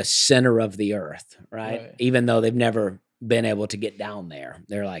lava in the center of the earth, right? Right. Even though they've never been able to get down there,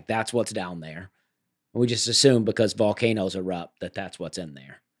 they're like, that's what's down there. We just assume because volcanoes erupt that that's what's in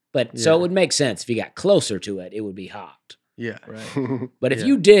there. But so Yeah. it would make sense if you got closer to it, it would be hot. Yeah. Right. But if Yeah.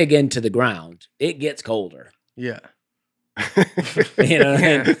 you dig into the ground, it gets colder. Yeah. You know what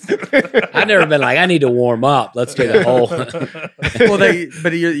I mean? I've never been like, I need to warm up. Let's dig a hole. Well,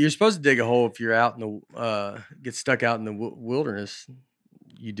 but you're supposed to dig a hole if you're out in the get stuck out in the wilderness.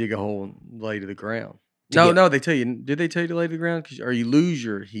 You dig a hole and lay to the ground. No, they tell you. Did they tell you to lay to the ground? Or you lose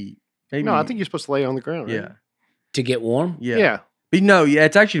your heat? Maybe. No, I think you're supposed to lay on the ground. Right? Yeah. To get warm? Yeah. Yeah. But no, yeah,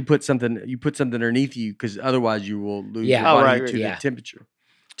 it's actually put something. You put something underneath you because otherwise you will lose Yeah. your Oh, body right, heat right, to yeah. the temperature,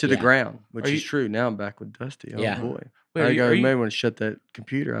 to the Yeah. ground, which Are is you- true. Now I'm back with Dusty. Oh Yeah. boy, Wait, I may want to shut that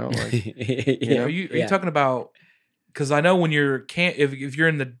computer. I don't like. it. Yeah. Are you Yeah. talking about? Because I know when you're if you're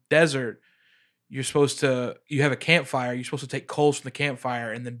in the desert, you're supposed to you have a campfire. You're supposed to take coals from the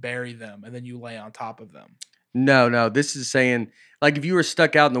campfire and then bury them, and then you lay on top of them. No. This is saying like if you were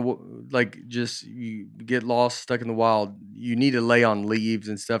stuck out in just you get lost, stuck in the wild, you need to lay on leaves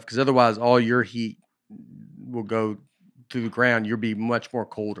and stuff because otherwise all your heat will go through the ground. You'll be much more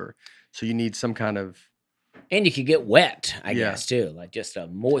colder. So you need some kind of. And you could get wet, I Yeah. guess, too. Like just a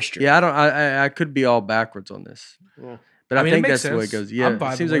moisture. Yeah, I could be all backwards on this. Yeah. But I I, mean, it think makes that's the way it sense. goes. Yeah, I'm it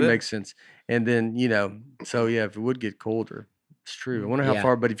vibing seems like with it it. makes sense. And then, so yeah, if it would get colder, it's true. I wonder how Yeah.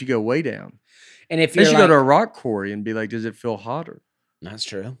 far, but if you go way down, And if they you're should like, go to a rock quarry and be like, does it feel hotter? that's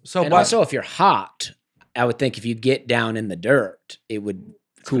true. So And why- also, if you're hot, I would think if you get down in the dirt, it would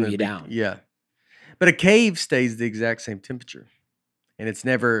It's cool gonna you be- down. Yeah. But a cave stays the exact same temperature. And it's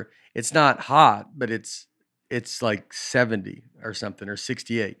not hot, but it's like 70 or something or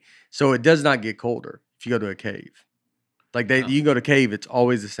 68. So it does not get colder if you go to a cave. Like Oh. you can go to a cave, it's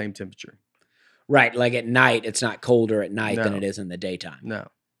always the same temperature. Right. Like at night, it's not colder at night than No. it is in the daytime. No.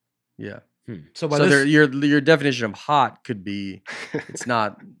 Yeah. So by So this, your definition of hot could be it's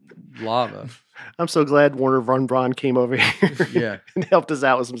not lava. I'm so glad Warner Von Braun came over here Yeah. and helped us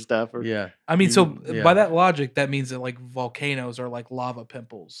out with some stuff. Yeah. I mean, so Yeah. by that logic, that means that like volcanoes are like lava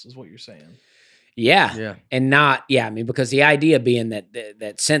pimples, is what you're saying. Yeah. Yeah. And not, yeah, I mean, because the idea being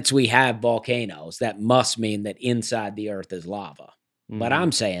that since we have volcanoes, that must mean that inside the earth is lava. But Mhm.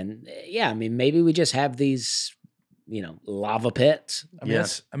 I'm saying, yeah, I mean, maybe we just have these, lava pits. I mean, Yeah.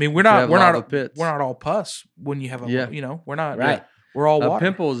 that's, I mean, have lava pits. we're not all pus when you have a, Yeah. we're not, Right. we're all a water.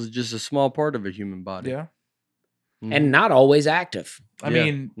 pimple is just a small part of a human body. Yeah. Mhm. And not always active. I Yeah.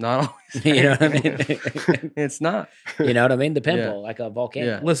 mean, not always. You know what I mean? It's not. You know what I mean? The pimple, like a volcano.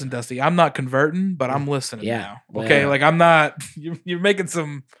 Yeah. listen, Dusty, I'm not converting, but I'm listening Yeah. now. Okay. Yeah. Like I'm not, you're making there's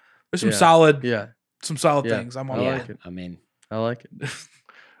some Yeah. solid, Yeah. some solid Yeah. things. I'm I on Yeah. like it. I mean, I like it.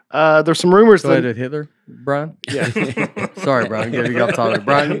 There's some rumors Go ahead that at Hitler, Brian. yeah. Sorry, Brian. Get off topic.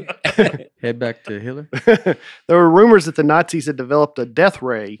 Brian, head back to Hitler. There were rumors that the Nazis had developed a death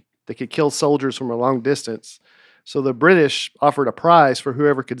ray that could kill soldiers from a long distance. So the British offered a prize for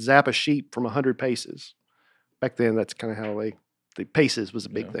whoever could zap a sheep from 100 paces. Back then, that's kind of how the paces was a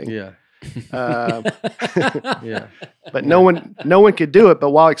big Yeah. thing. Yeah. Yeah. But no one could do it.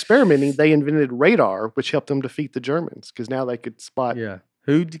 But while experimenting, they invented radar, which helped them defeat the Germans because now they could spot. Yeah.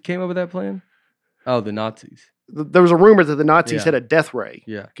 Who came up with that plan? Oh, the Nazis. There was a rumor that the Nazis Yeah. had a death ray,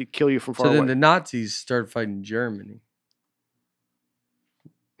 Yeah. could kill you from far So then away. the Nazis started fighting Germany.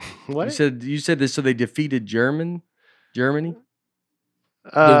 What? You said this, so they defeated Germany. did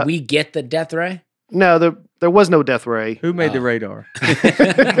we get the death ray? No, there was no death ray. Who made the Oh. radar?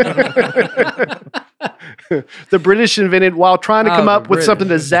 The British invented while trying to Oh, come the up with something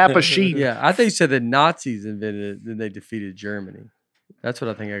to British. zap a sheep. Yeah, I think you said the Nazis invented it, then they defeated Germany. That's what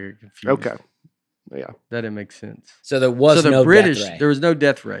I think I got confused. Okay. Yeah. That didn't make sense. So there was the no British, death ray. there was no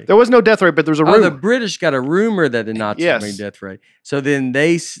death ray. There was no death ray, but there was a Oh, rumor. the British got a rumor that the Nazis Yes. made death ray. So then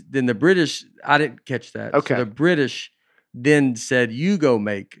the British, I didn't catch that. Okay. So the British then said, we go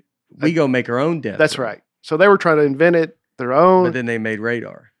make our own death That's ray. right. So they were trying to invent it their own. But then they made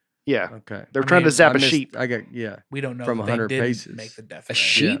radar. Yeah. Okay. They're trying to zap I a missed- sheep. I got, We don't know From that 100 they didn't paces. make the death A ray.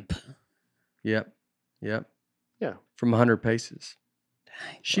 sheep? Yep. Yeah. From 100 paces.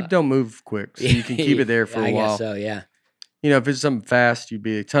 Sheep Wow. don't move quick, so you can keep it there for a I while. guess so, yeah. If it's something fast, you'd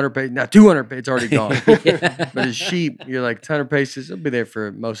be 100 paces. Now 200 paces, it's already gone. But a sheep, you're like 100 paces, it'll be there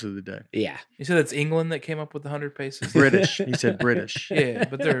for most of the day. Yeah. You said it's England that came up with the 100 paces? British. He said British. Yeah,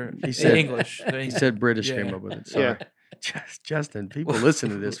 but they're He said- English. They're He English. said British Yeah. came up with it. Sorry. Yeah. Justin, people listen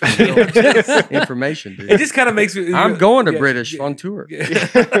to this for real information, dude. It just kind of makes me. I'm going to yeah, British yeah, on tour.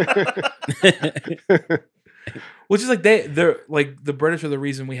 Which is like they're like the British are the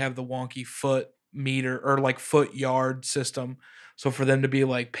reason we have the wonky foot meter or like foot yard system. So for them to be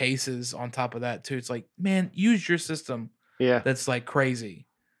like paces on top of that too, it's like, man, use your system. Yeah. That's like crazy.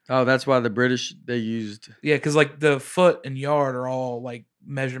 Oh, that's why the British, they used. Yeah, because like the foot and yard are all like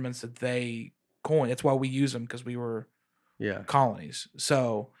measurements that they coined. That's why we use them because we were Yeah. colonies.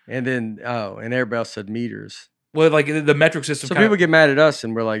 So And then, and everybody else said meters. well, like the metric system. So kinda- people get mad at us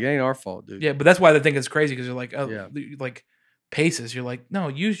and we're like, it ain't our fault, dude. Yeah, but that's why they think it's crazy because you're like, oh, Yeah. like paces. You're like, no,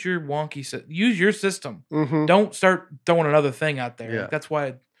 use your wonky, use your system. Mm-hmm. Don't start throwing another thing out there. Yeah. Like, that's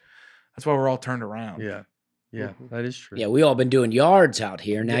why we're all turned around. Yeah. Yeah. Mhm. That is true. Yeah, we all been doing yards out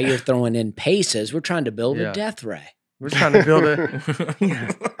here. Now Yeah. you're throwing in paces. We're trying to build Yeah. a death ray. We're trying to build a.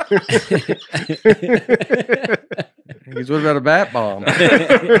 Because what about a bat bomb?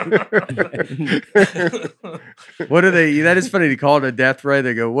 What are they? That is funny to call it a death ray.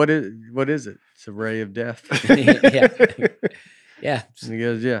 They go, what is it? It's a ray of death. yeah. Yeah. And he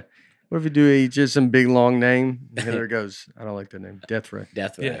goes, yeah. What if you do just some big long name? And there it goes. I don't like that name. Death ray.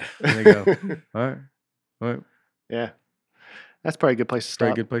 Death ray. Yeah. And they go, all right. All right. Yeah. That's probably a good place to Very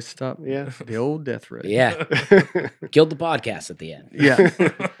stop. good place to stop. Yeah. The old death ray. Yeah. Killed the podcast at the end. Yeah.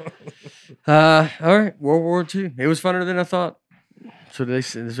 All right. World War II. It was funner than I thought. So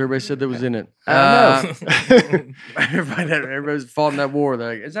everybody said that was in it. I don't know. Everybody was fought in that war.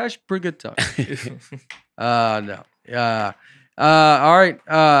 They're like, it's actually a pretty good time. No. All right.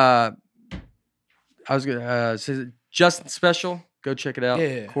 I was gonna say Justin special. Go check it out.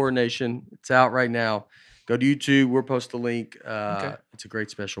 Yeah. Coordination. It's out right now. Go to YouTube. We'll post a link. Okay. It's a great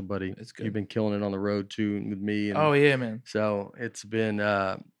special, buddy. It's good. You've been killing it on the road too with me. And Oh yeah, man. so it's been,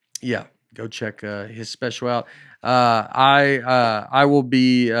 yeah. Go check his special out. I will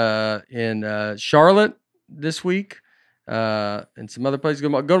be in Charlotte this week and some other places. Go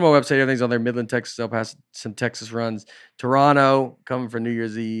to my website. Everything's on there. Midland, Texas. I'll pass some Texas runs. Toronto coming for New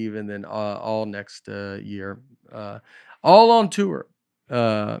Year's Eve, and then all next year. All on tour.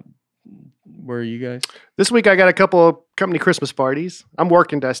 Where are you guys? This week I got a couple of company Christmas parties. I'm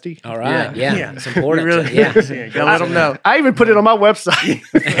working, Dusty. All right. Yeah. Yeah. It's important. We really- yeah. Gotta let them know. I even put it on my website.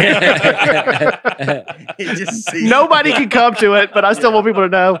 He just sees- Nobody can come to it, but I still want people to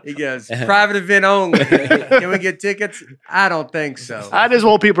know. He goes, private event only. Can we get tickets? I don't think so. I just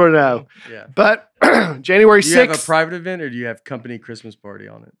want people to know. Yeah. But January Do you have a 6th, private event or do you have company Christmas party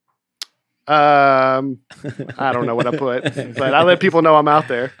on it? I don't know what I put, but I let people know I'm out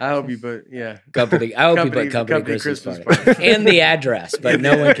there. I hope you put, yeah. Company. I hope you put company Christmas party. And the address, but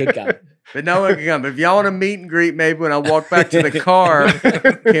no one can come. But no one can come. If y'all want to meet and greet, maybe when I walk back to the car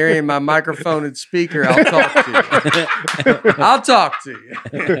carrying my microphone and speaker, I'll talk to you. I'll talk to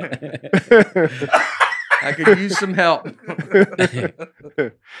you. I could use some help.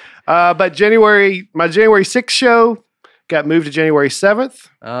 But my January 6th show got moved to January 7th.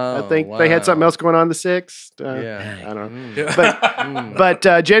 Oh, I think they had something else going on the 6th. Yeah. I don't know. Mm. But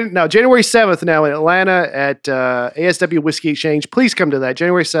January 7th now in Atlanta at ASW Whiskey Exchange. Please come to that,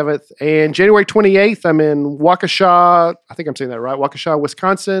 January 7th. And January 28th, I'm in Waukesha. I think I'm saying that right. Waukesha,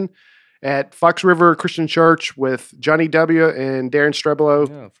 Wisconsin at Fox River Christian Church with Johnny W. and Darren Strebelo.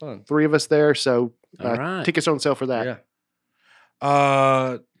 Yeah, fun. 3 of us there. So All right. tickets on sale for that.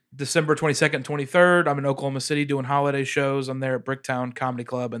 Yeah. December 22nd, 23rd, I'm in Oklahoma City doing holiday shows. I'm there at Bricktown Comedy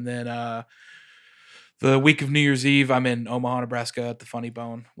Club. And then the week of New Year's Eve, I'm in Omaha, Nebraska at the Funny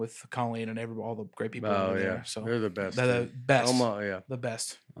Bone with Colleen and all the great people Oh, over yeah. there. So They're the best. they're the dude. best. Omaha, yeah. The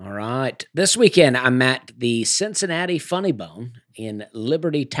best. All right. This weekend, I'm at the Cincinnati Funny Bone in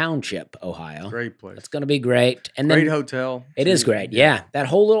Liberty Township, Ohio. Great place. It's going to be great. And Great then hotel. it is great. Yeah. That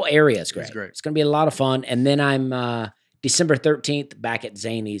whole little area is great. It's great. It's going to be a lot of fun. And then I'm December 13th back at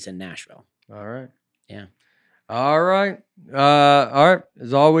Zany's in Nashville. All right. Yeah. All right.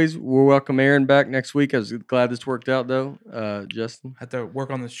 As always, we'll welcome Aaron back next week. I was glad this worked out, though. Justin, I have to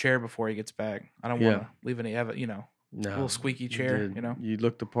work on this chair before he gets back. I don't want to leave any a little squeaky chair. You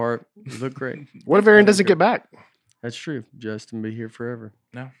looked the part. You look great. What if Aaron doesn't get back? That's true. Justin be here forever.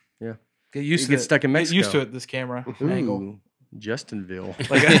 No. Yeah. Get used to Get stuck in Mexico. Get used to it. This camera angle. Ooh, Justinville.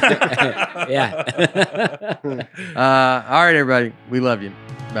 Yeah. All right, everybody. We love you.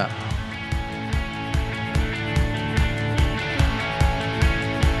 Bye.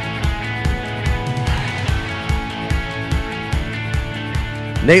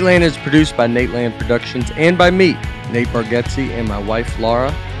 Nateland is produced by Nateland Productions and by me, Nate Bargatze, and my wife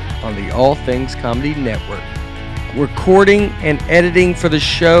Laura on the All Things Comedy Network. Recording and editing for the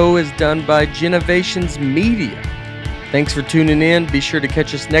show is done by Genovations Media. Thanks for tuning in. Be sure to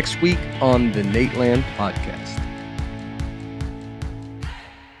catch us next week on the Nateland Podcast.